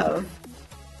have...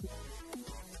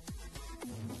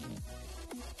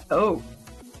 Oh.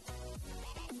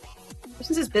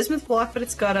 This is bismuth block, but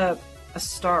it's got a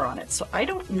star on it, so I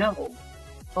don't know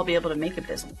if I'll be able to make a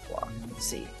bismuth block. Let's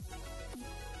see.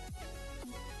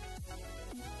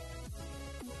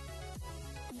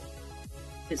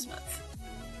 Bismuth.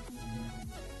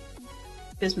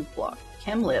 Bismuth block.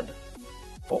 ChemLib.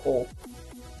 Uh-oh.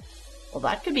 Well,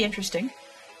 that could be interesting.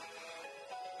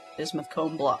 Bismuth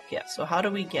cone block, yeah. So how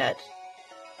do we get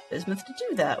bismuth to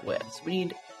do that with? So we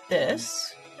need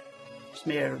this. Just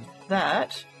made out of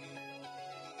that.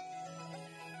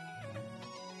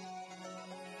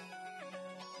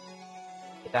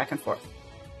 Back and forth.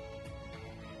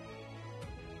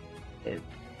 Okay,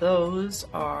 those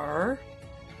are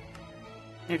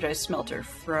energized smelter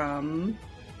from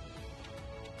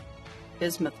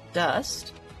bismuth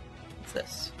dust. What's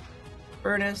this?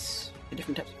 Furnace.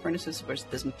 Different types of furnaces. Where's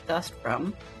bismuth dust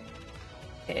from?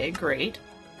 Okay, great.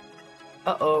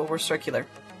 Uh-oh, we're circular.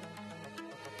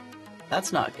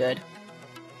 That's not good.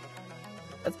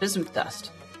 That's bismuth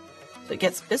dust. So it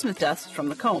gets bismuth dust from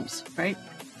the combs, right?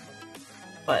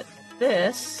 But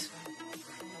this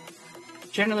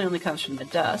generally only comes from the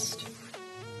dust.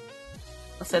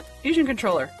 Let's set the fusion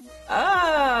controller.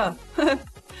 Ah!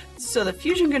 So the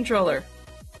fusion controller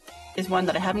is one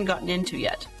that I haven't gotten into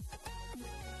yet.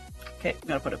 Okay, I'm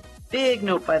gonna put a big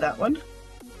note by that one.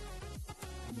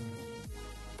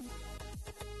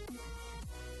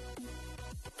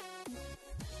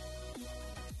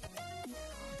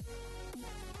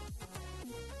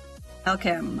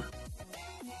 Alchem.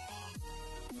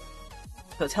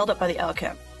 So it's held up by the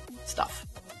Alchem stuff.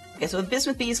 Okay, so the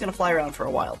bismuth bee is going to fly around for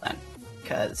a while then,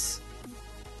 because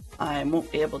I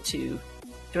won't be able to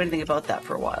do anything about that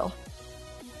for a while.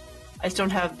 I just don't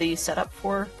have the setup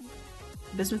for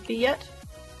the bismuth bee yet.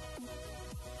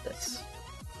 This.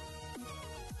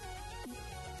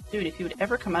 Dude, if you would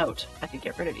ever come out, I could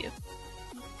get rid of you.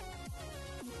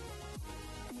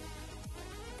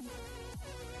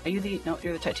 Are you the... No,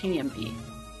 you're the titanium bee.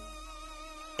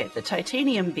 Okay, the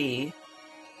titanium bee,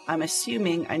 I'm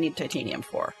assuming I need titanium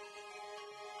for.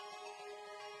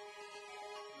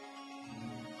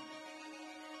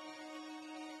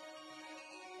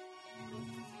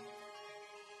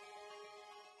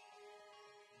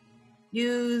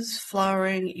 Use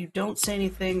flowering. You don't say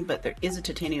anything, but there is a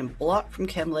titanium block from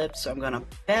ChemLib, so I'm gonna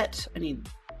bet I need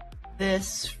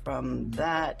this from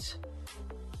that.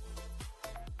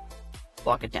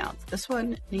 Block it down. This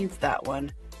one needs that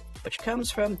one, which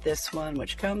comes from this one,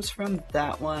 which comes from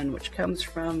that one, which comes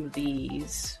from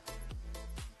these,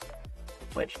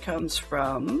 which comes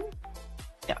from,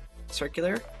 yeah,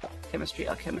 circular, chemistry,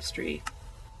 alchemistry.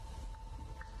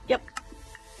 Yep.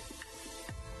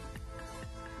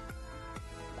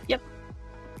 Yep.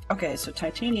 Okay, so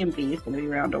titanium B is going to be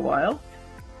around a while.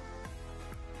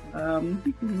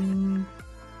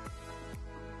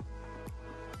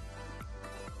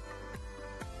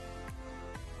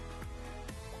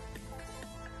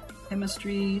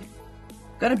 Chemistry.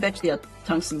 Gotta bet you the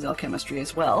tungsten's alchemistry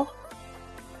as well.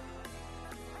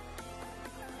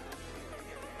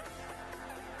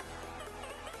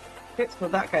 Okay, so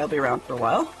that guy will be around for a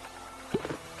while.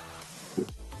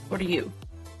 What are you?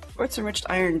 Quartz enriched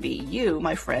iron bee. You,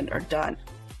 my friend, are done.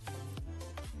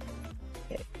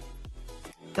 Okay.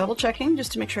 Double checking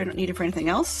just to make sure I don't need it for anything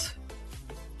else.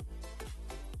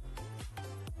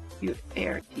 You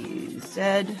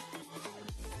ARTZ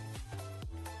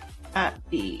at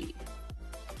B.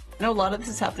 I know a lot of this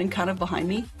is happening kind of behind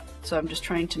me, so I'm just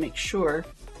trying to make sure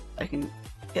I can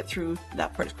get through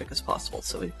that part as quick as possible.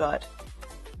 So we've got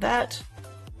that,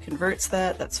 converts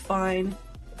that, that's fine.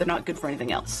 But they're not good for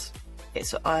anything else. Okay,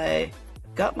 so I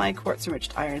got my quartz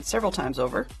enriched iron several times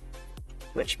over,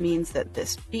 which means that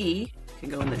this B can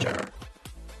go in the jar.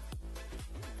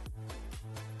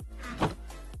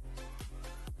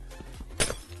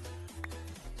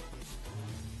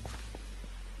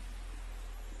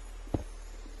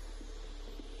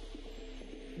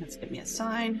 Let's give me a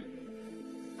sign.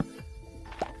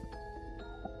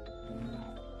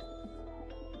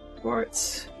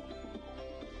 Quartz.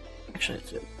 Actually,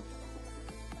 let's do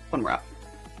one more up.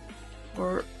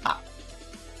 Or up.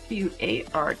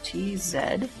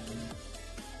 QARTZ.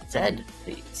 Z,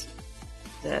 please.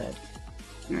 Z.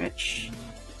 Enrich.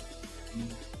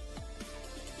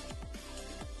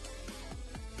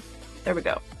 There we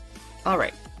go. All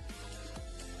right.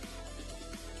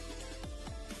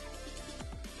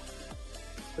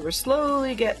 So we're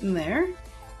slowly getting there.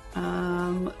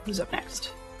 Who's up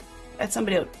next? That's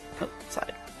somebody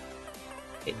outside.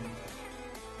 Okay.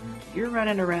 You're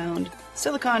running around.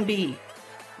 Silicon B.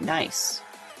 Nice.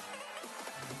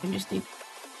 You just need...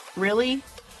 Really?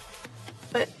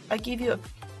 But I gave you a...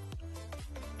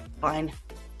 Fine.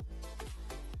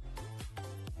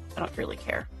 I don't really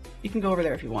care. You can go over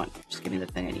there if you want. Just give me the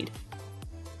thing I need.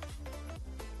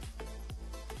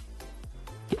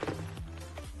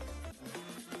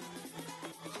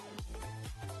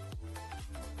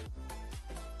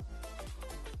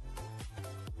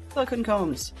 Silicon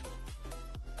combs.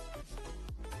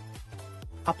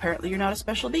 Apparently you're not a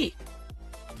special bee.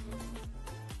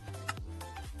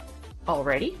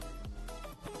 Already?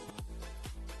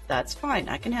 That's fine,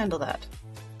 I can handle that.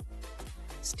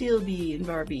 Steel bee and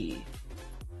Barbie.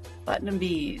 Platinum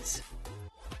bees.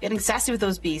 Getting sassy with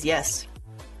those bees, yes.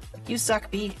 Like, you suck,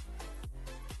 bee.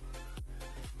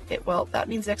 Okay, well, that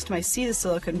means next time I see the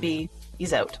silicon bee,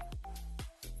 he's out.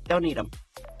 Don't need him.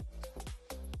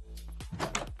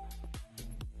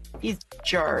 He's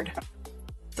jarred.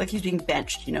 It's like he's being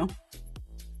benched, you know?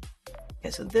 Okay,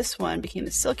 so this one became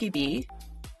the silky bee.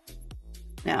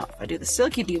 Now, if I do the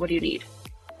silky bee, what do you need?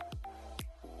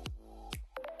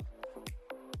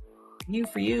 U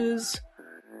for use.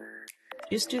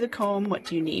 Just do the comb. What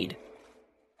do you need?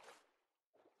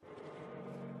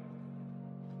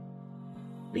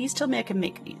 Please tell me I can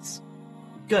make these.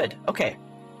 Good. Okay.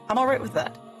 I'm alright with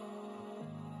that.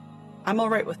 I'm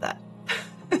alright with that.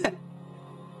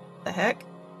 The heck?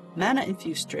 Mana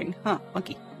infused string. Huh,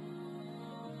 monkey.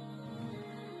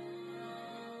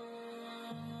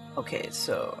 Okay,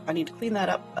 so I need to clean that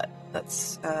up, but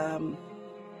that's, fun.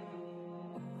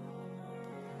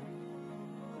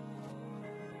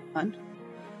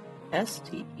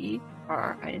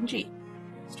 S-T-E-R-I-N-G.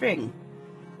 String.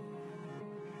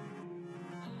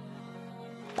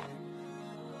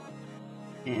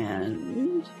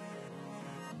 And...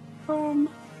 comb.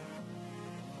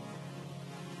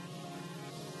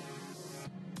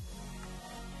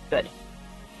 Good.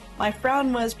 My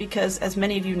frown was because, as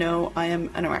many of you know, I am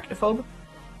an arachnophobe.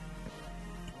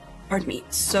 Pardon me.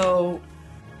 So,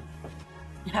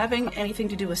 having anything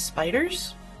to do with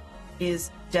spiders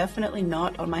is definitely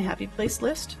not on my happy place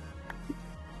list.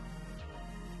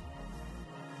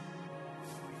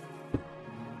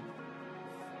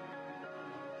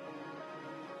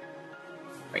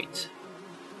 Right.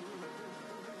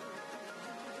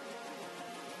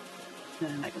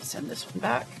 Then I can send this one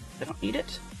back. I don't need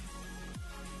it.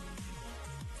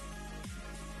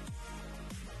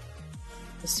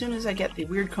 As soon as I get the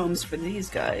weird combs for these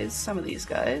guys, some of these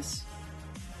guys,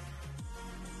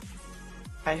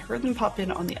 I heard them pop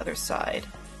in on the other side.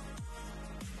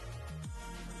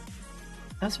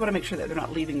 I just want to make sure that they're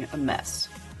not leaving a mess.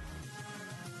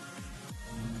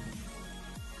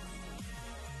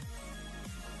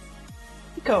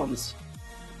 T-combs.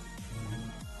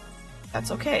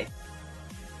 That's okay.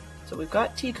 So we've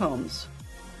got T-combs,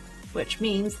 which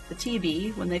means the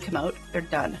TB, when they come out, they're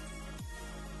done.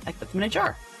 I put them in a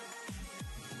jar.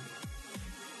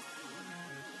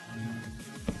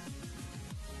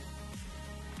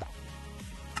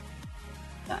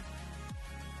 Done.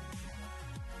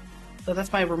 So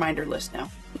that's my reminder list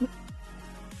now.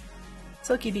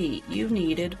 Silky bee, you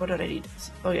needed, what did I need?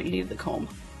 Oh yeah, you needed the comb.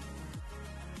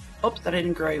 Oops, that I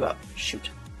didn't grow you up.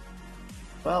 Shoot.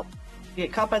 Well, you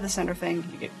get caught by the center thing,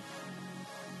 you get...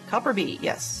 Copper bee,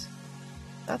 yes.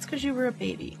 That's because you were a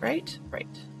baby, right? Right.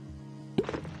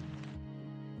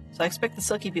 So I expect the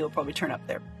silky bee will probably turn up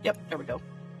there. Yep, there we go.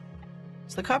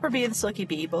 So the copper bee and the silky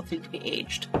bee both need to be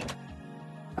aged.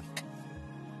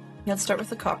 Let's start with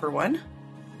the copper one.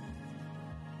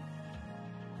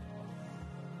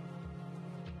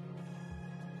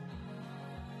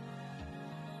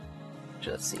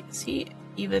 Let's see, is he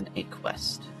even a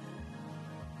quest?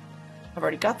 I've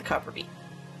already got the copper bee.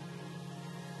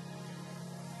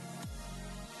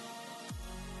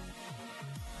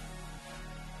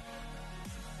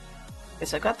 Okay,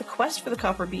 so I got the quest for the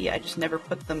copper bee, I just never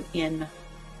put them in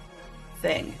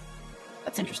thing.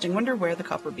 That's interesting. Wonder where the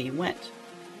copper bee went.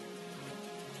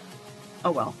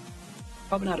 Oh well.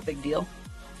 Probably not a big deal.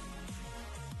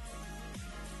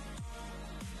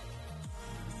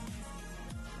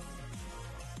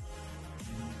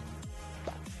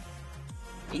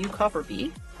 You copper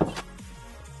bee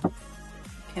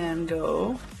can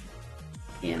go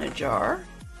in a jar.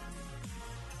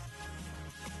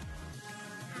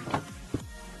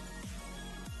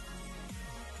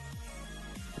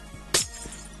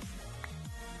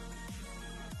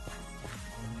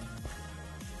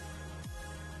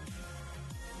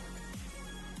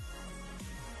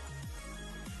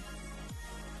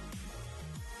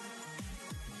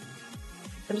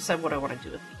 I decide what I want to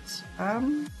do with these.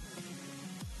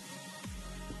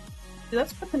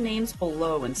 Let's put the names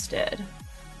below instead.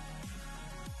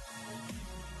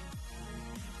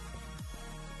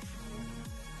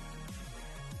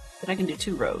 Then I can do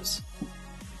 2 rows.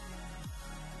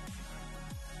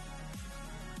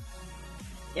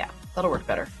 Yeah, that'll work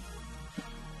better.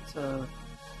 So,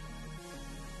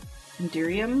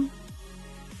 Enderium,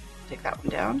 take that one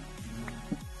down.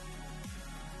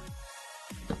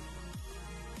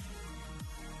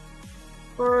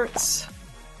 Quartz,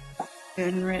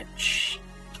 enrich,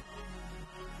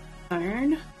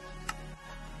 iron,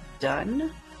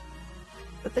 done.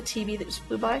 With the TV that just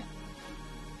flew by?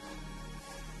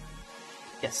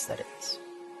 Yes, that is.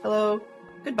 Hello,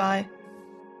 goodbye.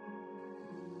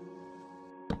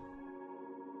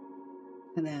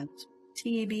 And then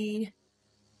TB.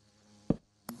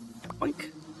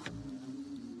 Boink.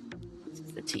 This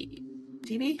is the T.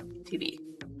 TB? TB.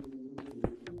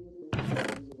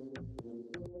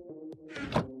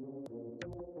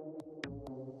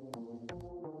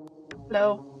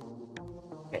 Hello.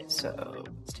 Okay, so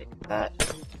let's take that.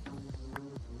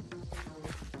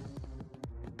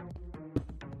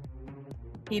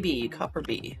 PB, copper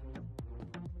bee.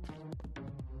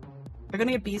 They're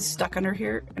gonna get bees stuck under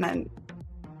here, and I'm...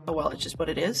 Oh well, it's just what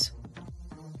it is.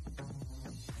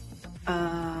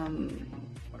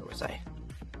 Where was I?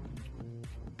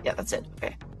 Yeah, that's it,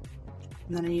 okay.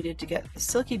 And then I needed to get the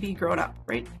silky bee grown up,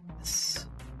 right? Yes.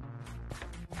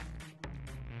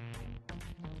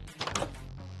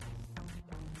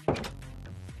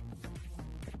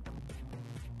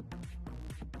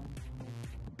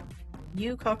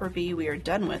 You, copper bee, we are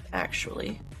done with,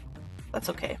 actually. That's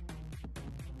okay.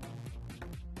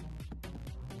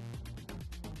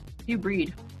 You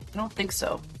breed. I don't think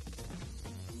so.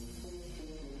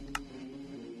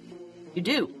 You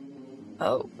do.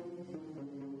 Oh.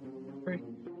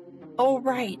 Oh,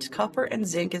 right. Copper and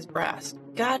zinc is brass.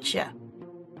 Gotcha.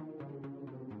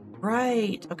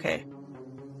 Right. Okay.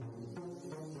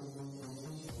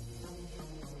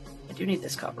 I do need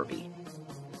this copper bee.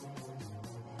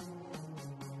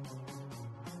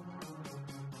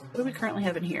 What do we currently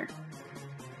have in here?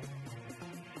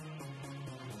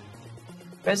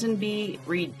 Resin bee,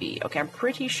 reed bee. Okay, I'm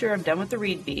pretty sure I'm done with the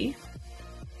reed bee.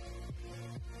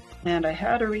 And I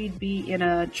had a reed bee in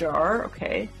a jar.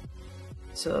 Okay.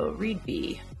 So, reed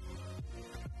bee.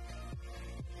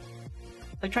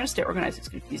 Like, trying to stay organized is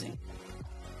confusing.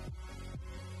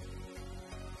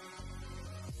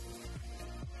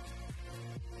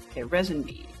 Okay, resin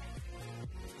bee.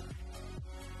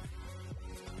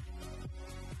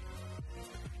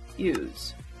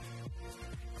 Use.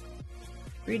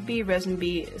 Reed bee, resin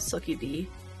bee, silky bee,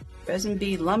 resin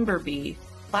bee, lumber bee,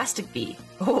 plastic bee.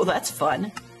 Oh, that's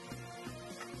fun.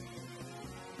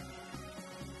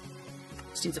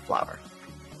 Just needs a flower.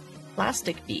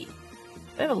 Plastic bee. Do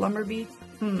I have a lumber bee?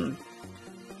 I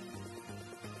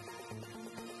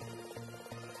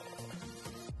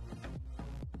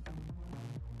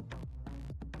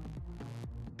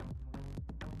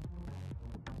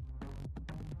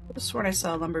could have sworn I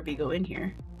saw a lumber bee go in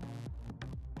here.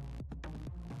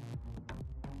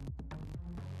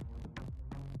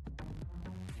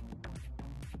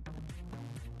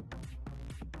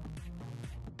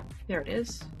 There it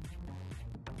is.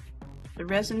 the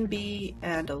resin bee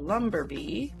and a lumber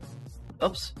bee.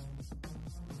 Oops.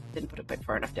 Didn't put it quite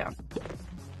far enough down.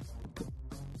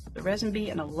 The resin bee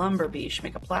and a lumber bee should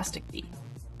make a plastic bee.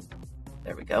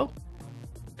 There we go.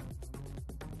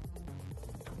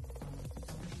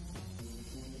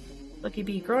 Lucky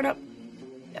bee grown up.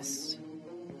 Yes.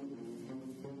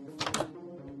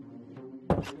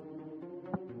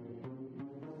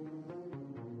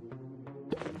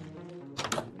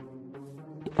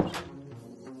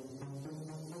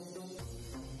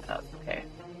 Okay.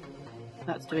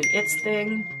 That's doing its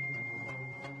thing.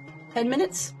 10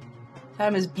 minutes?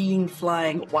 Time is being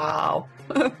flying. Wow.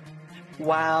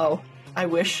 Wow. I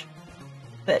wish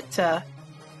that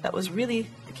that was really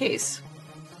the case.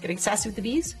 Getting sassy with the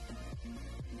bees?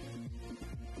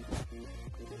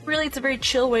 Really, it's a very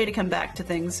chill way to come back to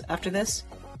things after this.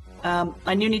 I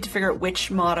do need to figure out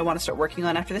which mod I want to start working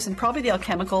on after this, and probably the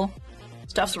alchemical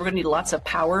stuff, so we're going to need lots of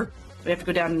power. We have to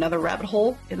go down another rabbit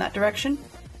hole in that direction.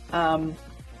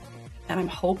 And I'm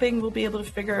hoping we'll be able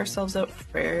to figure ourselves out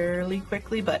fairly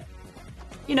quickly, but,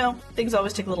 you know, things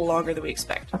always take a little longer than we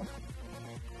expect.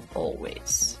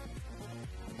 Always.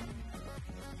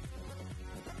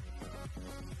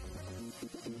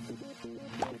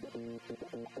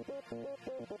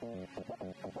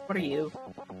 What are you?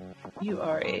 You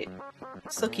are a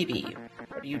silky bee.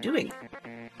 What are you doing,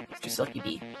 Mr. Silky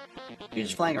Bee? You're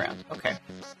just flying around. Okay.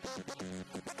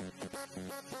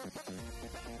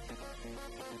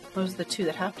 Those are the two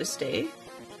that have to stay.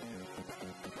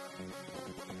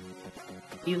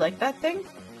 Do you like that thing?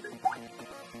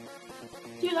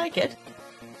 Do you like it?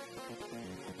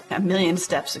 A million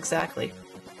steps, exactly.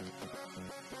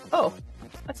 Oh,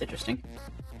 that's interesting.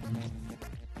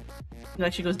 It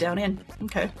actually goes down in.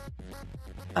 Okay.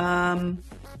 I'm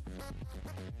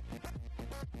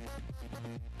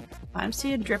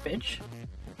seeing drippage.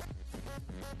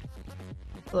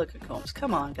 Look at Combs.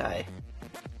 Come on, guy.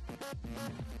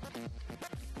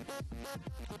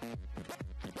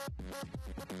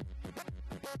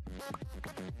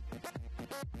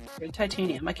 You're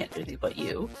titanium. I can't do anything but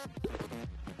you.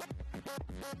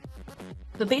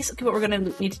 So basically what we're going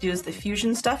to need to do is the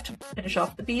fusion stuff to finish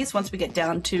off the bees once we get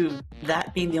down to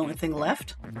that being the only thing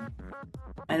left.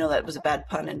 I know that was a bad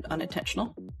pun and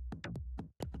unintentional.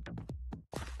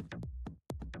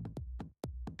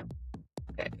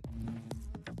 Okay.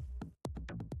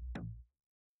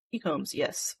 T-combs,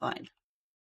 yes, fine.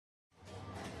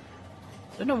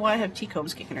 Don't know why I have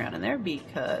T-combs kicking around in there,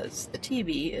 because the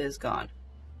T-bee is gone.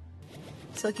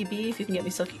 Silky bee, if you can get me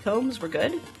silky combs, we're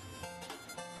good.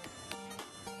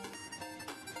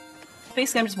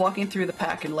 Basically, I'm just walking through the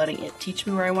pack and letting it teach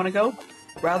me where I want to go,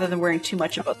 rather than worrying too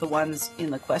much about the ones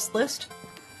in the quest list.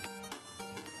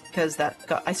 Because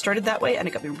I started that way and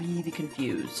it got me really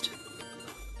confused.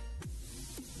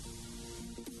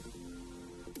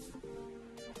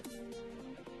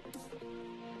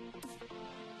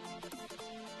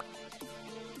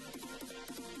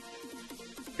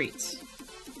 Treats.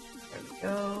 There we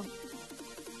go.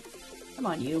 Come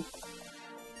on, you.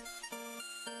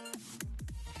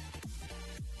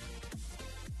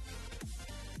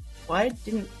 I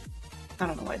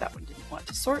don't know why that one didn't want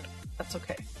to sort. That's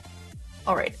okay.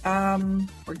 Alright,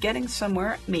 we're getting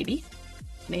somewhere. Maybe.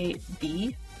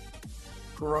 Maybe.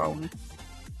 Grown.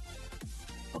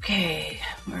 Okay,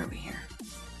 where are we here?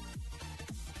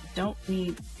 Don't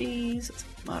need these. Let's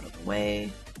get them out of the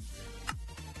way.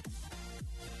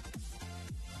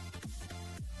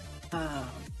 I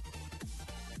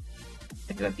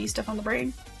do have bee stuff on the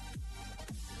brain.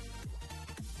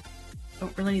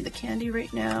 Don't really need the candy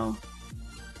right now.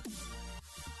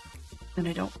 And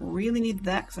I don't really need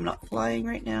that because I'm not flying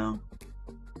right now.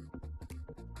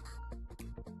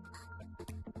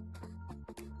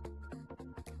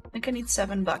 I think I need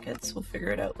 7 buckets. We'll figure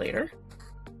it out later.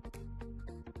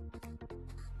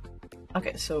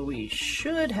 Okay, so we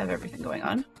should have everything going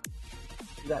on.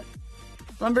 We got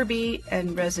lumber bee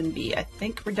and resin bee. I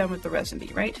think we're done with the resin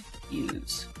bee, right?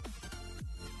 Use.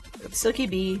 We got the silky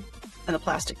bee and the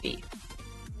plastic bee.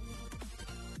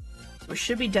 We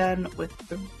should be done with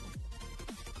the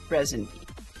resin bee,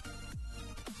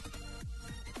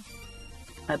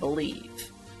 I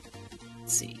believe.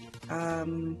 Let's see.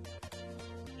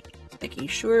 Making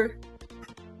sure.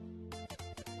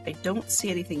 I don't see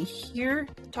anything here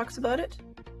that talks about it.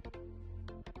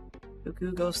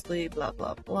 Cuckoo, ghostly, blah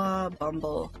blah blah,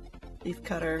 bumble, leaf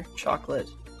cutter, chocolate,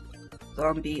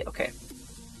 zombie. Okay.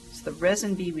 So the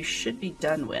resin bee we should be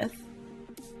done with.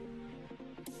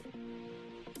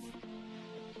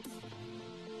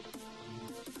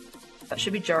 That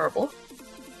should be jarrable.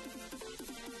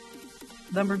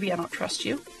 Lumberbee, I don't trust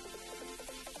you.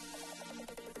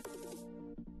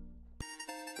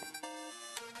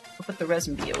 the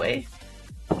resin bee away.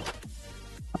 I'm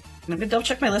gonna double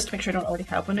check my list to make sure I don't already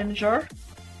have one in a jar.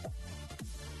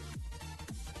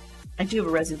 I do have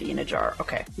a resin bee in a jar.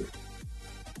 Okay.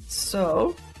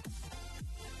 So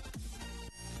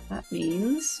that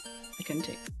means I can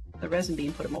take the resin bee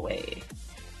and put them away.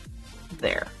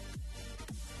 There.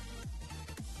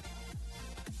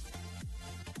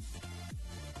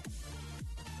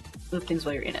 Move things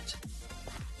while you're in it.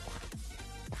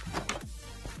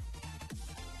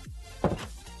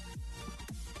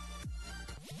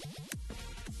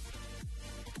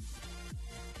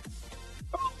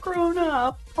 Oh, grown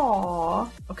up. Aww.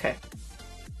 Okay.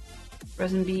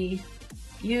 Resin bee.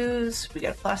 Use. We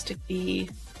got a plastic bee.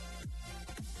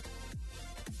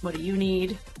 What do you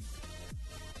need?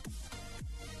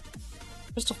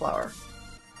 Crystal flower.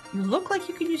 You look like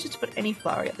you could use it to put any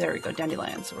flower. Yeah, there we go.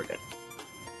 Dandelion, so we're good.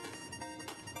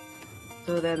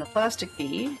 So then the plastic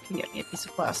bee can get me a piece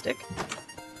of plastic.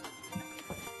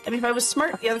 I mean, if I was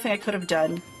smart, the other thing I could have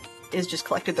done is just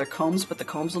collected their combs, put the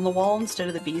combs on the wall instead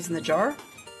of the bees in the jar.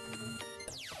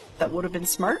 That would have been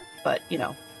smart, but, you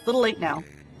know, a little late now.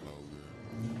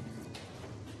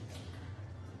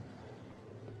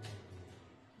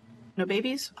 No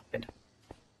babies? Good.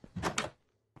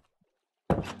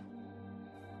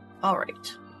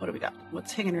 Alright, what do we got?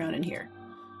 What's hanging around in here?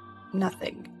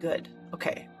 Nothing. Good.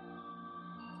 Okay.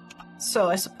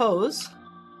 So, I suppose...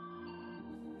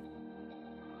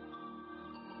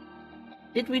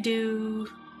 Did we do...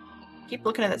 Keep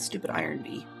looking at that stupid iron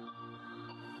bee.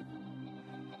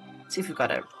 See if we've got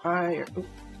a iron... Oop.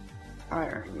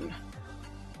 Iron...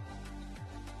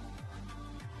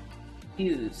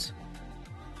 Fuse.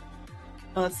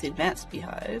 Oh, that's the advanced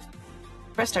beehive.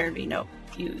 Pressed iron bee, no.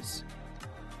 Fuse.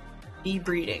 Bee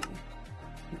breeding.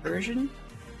 Conversion?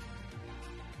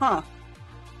 Huh.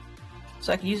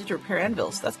 So I can use it to repair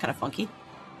anvils. That's kind of funky.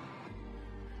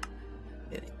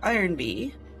 Okay, the iron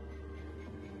bee.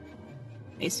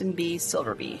 Mason bee,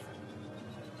 silver bee.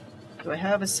 Do I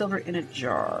have a silver in a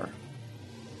jar?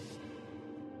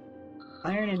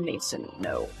 Iron and mason.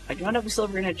 No. I do not have a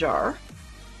silver in a jar.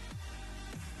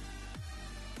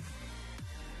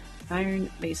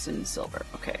 Iron, mason, silver.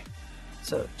 Okay.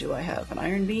 So, do I have an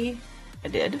iron bee? I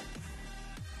did.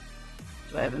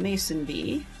 Do I have a mason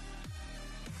bee?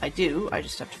 I do. I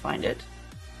just have to find it.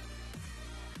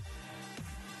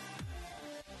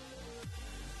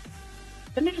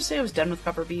 Didn't I just say I was done with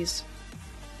copper bees?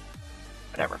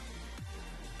 Whatever.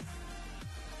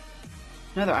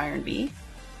 Another iron bee.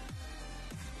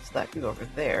 So that can go over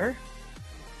there.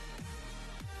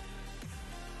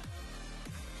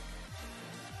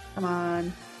 Come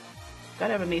on.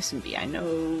 Gotta have a mason bee. I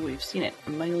know we've seen it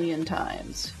a million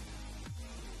times.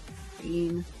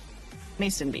 Green.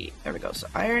 Mason bee. There we go. So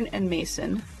iron and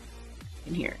mason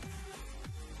in here.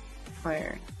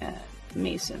 Iron and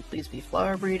mason. Please be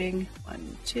flower breeding.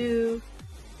 1, 2.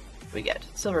 What do we get?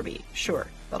 Silver bee. Sure.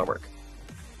 That'll work.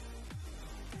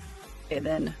 Okay,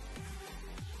 then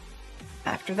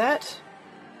after that,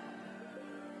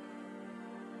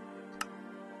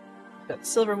 got the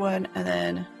silver one, and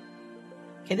then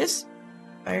okay, this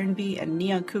iron bee and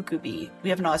neon cuckoo bee. We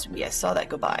have an awesome bee. I saw that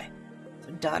go by.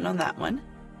 So done on that one.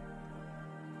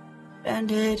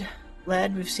 Banded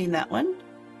lead. We've seen that one.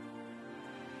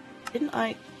 Didn't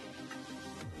I?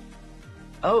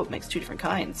 Oh, it makes 2 different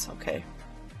kinds. Okay.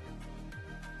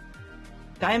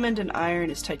 Diamond and iron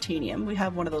is titanium. We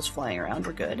have one of those flying around.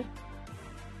 We're good.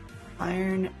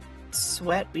 Iron,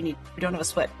 sweat. We don't have a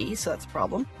sweat bee, so that's a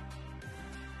problem.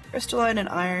 Crystalline and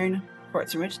iron.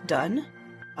 Quartz enriched. Done.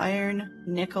 Iron,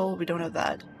 nickel. We don't have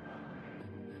that.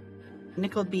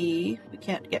 Nickel bee. We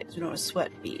can't get because we don't have a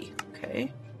sweat bee.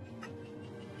 Okay.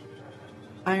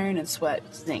 Iron and sweat.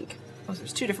 Zinc. Oh, so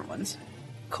there's 2 different ones.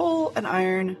 Coal and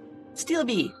iron. Steel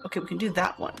bee. Okay, we can do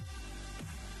that one.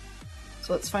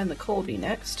 So let's find the coal bee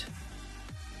next.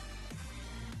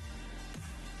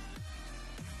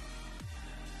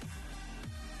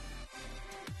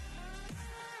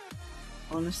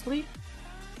 Honestly?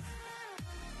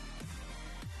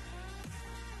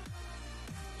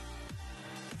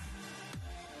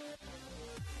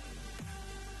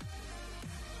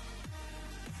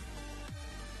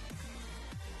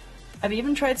 I've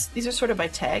even tried, these are sorted by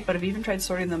tag, but I've even tried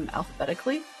sorting them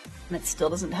alphabetically, and it still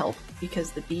doesn't help,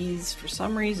 because the bees, for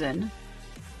some reason,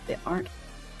 they aren't,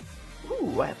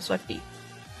 ooh, I have a sweat bee.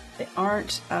 They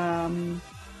aren't,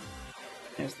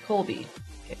 there's the coal bee.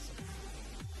 Okay, so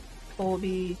coal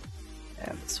bee,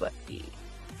 and the sweat bee.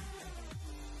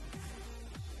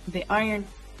 The iron,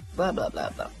 blah, blah,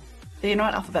 blah, blah. They're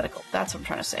not alphabetical, that's what I'm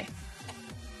trying to say.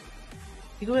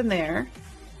 You go in there,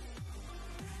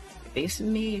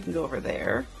 Basin bee, you can go over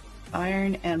there.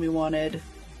 iron, and we wanted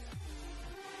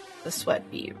the sweat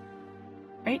bee,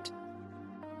 right?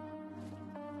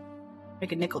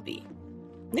 Make a nickel bee.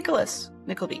 Nicholas,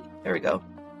 nickel bee. There we go.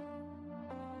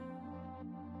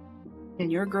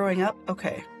 And you're growing up?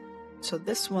 Okay. So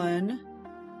this one,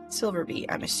 silver bee.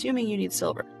 I'm assuming you need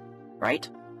silver, right?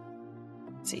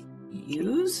 Let's see.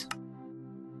 Use.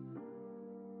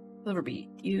 Silver bee.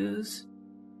 Use.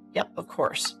 Yep, of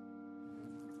course.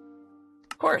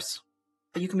 Of course.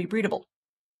 But you can be breedable.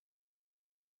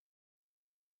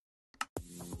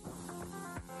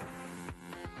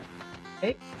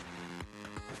 Okay.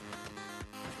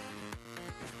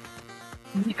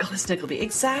 Nicholas Nickleby.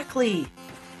 Exactly!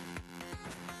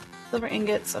 Silver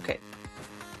ingots. Okay.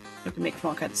 We can make from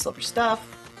all kinds of silver stuff.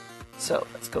 So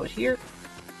let's go here.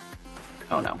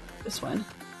 Oh no, this one.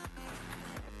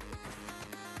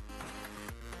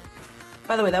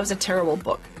 By the way, that was a terrible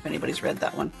book, if anybody's read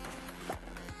that one.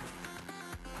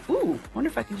 Ooh, I wonder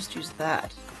if I can just use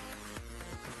that.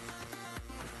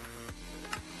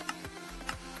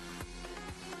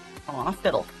 Aw,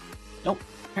 fiddle. Nope,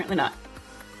 apparently not.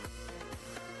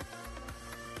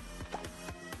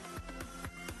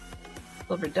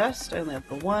 Silver dust, I only have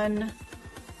the one.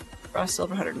 Raw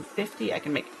silver 150, I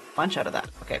can make a bunch out of that.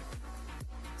 Okay.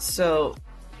 So,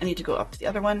 I need to go up to the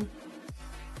other one.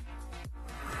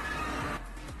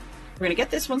 We're gonna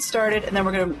get this one started, and then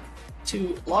we're going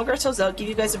to log ourselves out, give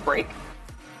you guys a break.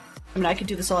 I mean, I could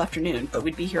do this all afternoon, but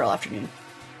we'd be here all afternoon.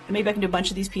 And maybe I can do a bunch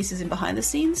of these pieces in behind the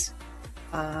scenes.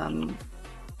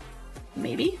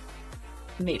 Maybe?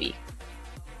 Maybe.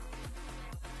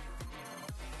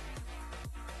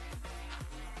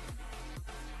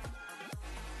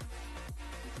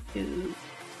 Two,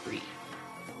 3,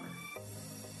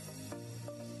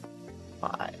 4,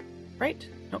 5. Right?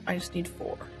 No, I just need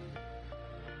 4.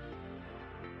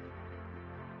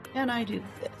 And I do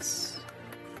this.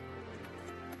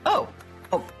 Oh!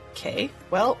 Okay.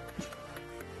 Well,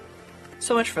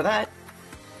 so much for that.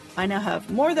 I now have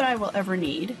more than I will ever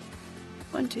need.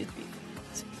 1, 2, 3, 4, 5,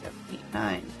 6, 7, 8,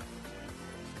 9.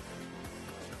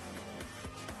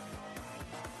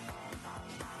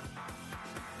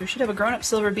 We should have a grown-up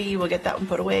silver bee. We'll get that one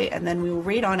put away, and then we will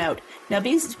raid on out. Now,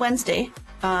 being it's Wednesday,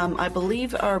 I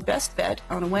believe our best bet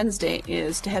on a Wednesday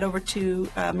is to head over to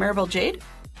Maribel Jade,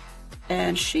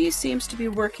 and she seems to be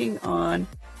working on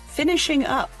finishing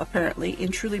up, apparently,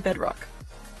 in Truly Bedrock.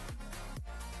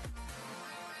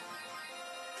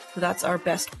 So that's our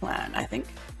best plan, I think.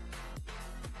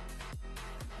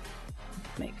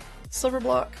 Make silver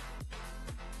block.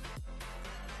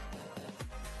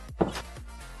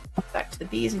 Back to the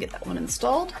bees and get that one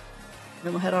installed.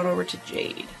 Then we'll head on over to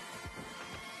Jade.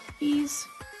 Bees.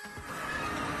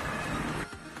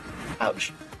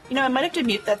 Ouch. You know, I might have to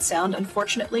mute that sound.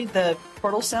 Unfortunately, the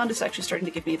portal sound is actually starting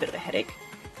to give me a bit of a headache.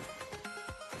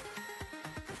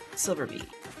 Silver bee.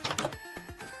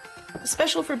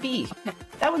 Special for bee.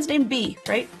 That one's named Bee,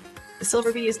 right? The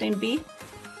silver bee is named Bee.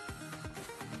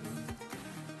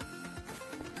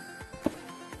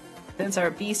 That's our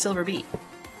bee silver bee.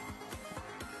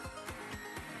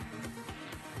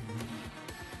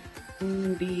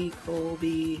 Bee, coal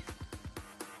bee,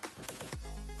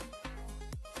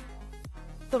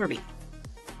 silver bee.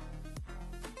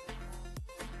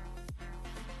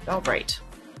 All right.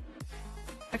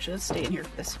 Actually, let's stay in here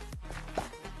for this.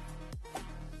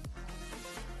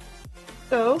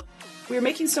 So, we're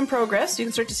making some progress. You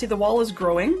can start to see the wall is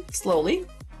growing slowly.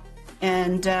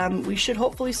 And we should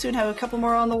hopefully soon have a couple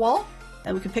more on the wall.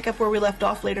 And we can pick up where we left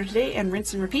off later today and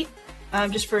rinse and repeat.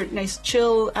 Just for a nice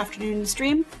chill afternoon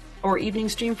stream. Or evening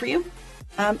stream for you.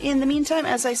 In the meantime,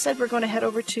 as I said, we're going to head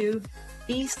over to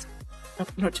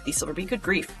Silver Bee, good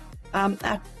grief. We're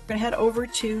going to head over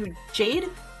to Jade,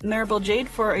 Maribel Jade,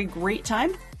 for a great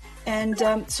time.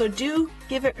 And so do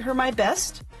give her my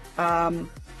best. I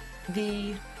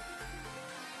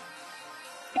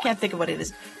can't think of what it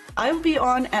is. I will be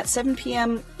on at 7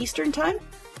 p.m. Eastern Time,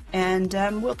 and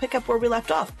we'll pick up where we left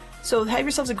off. So have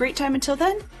yourselves a great time until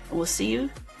then, and we'll see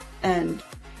you, and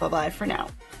bye-bye for now.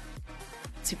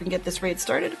 See if we can get this raid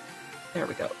started. There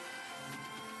we go.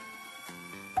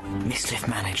 Mischief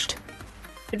managed.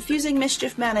 Confusing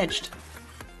mischief managed.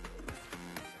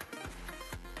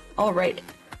 All right.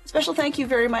 Special thank you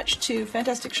very much to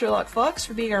Fantastic Sherlock Fox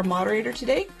for being our moderator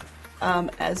today,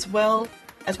 as well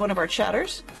as one of our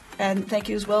chatters. And thank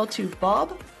you as well to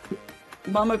Bob,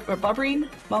 Bobrine,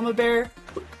 Mama Bear,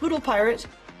 Poodle Pirate,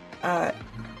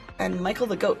 and Michael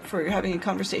the Goat for having a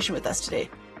conversation with us today.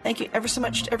 Thank you ever so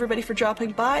much to everybody for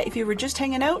dropping by. If you were just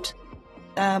hanging out,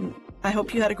 I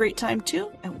hope you had a great time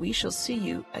too, and we shall see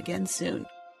you again soon.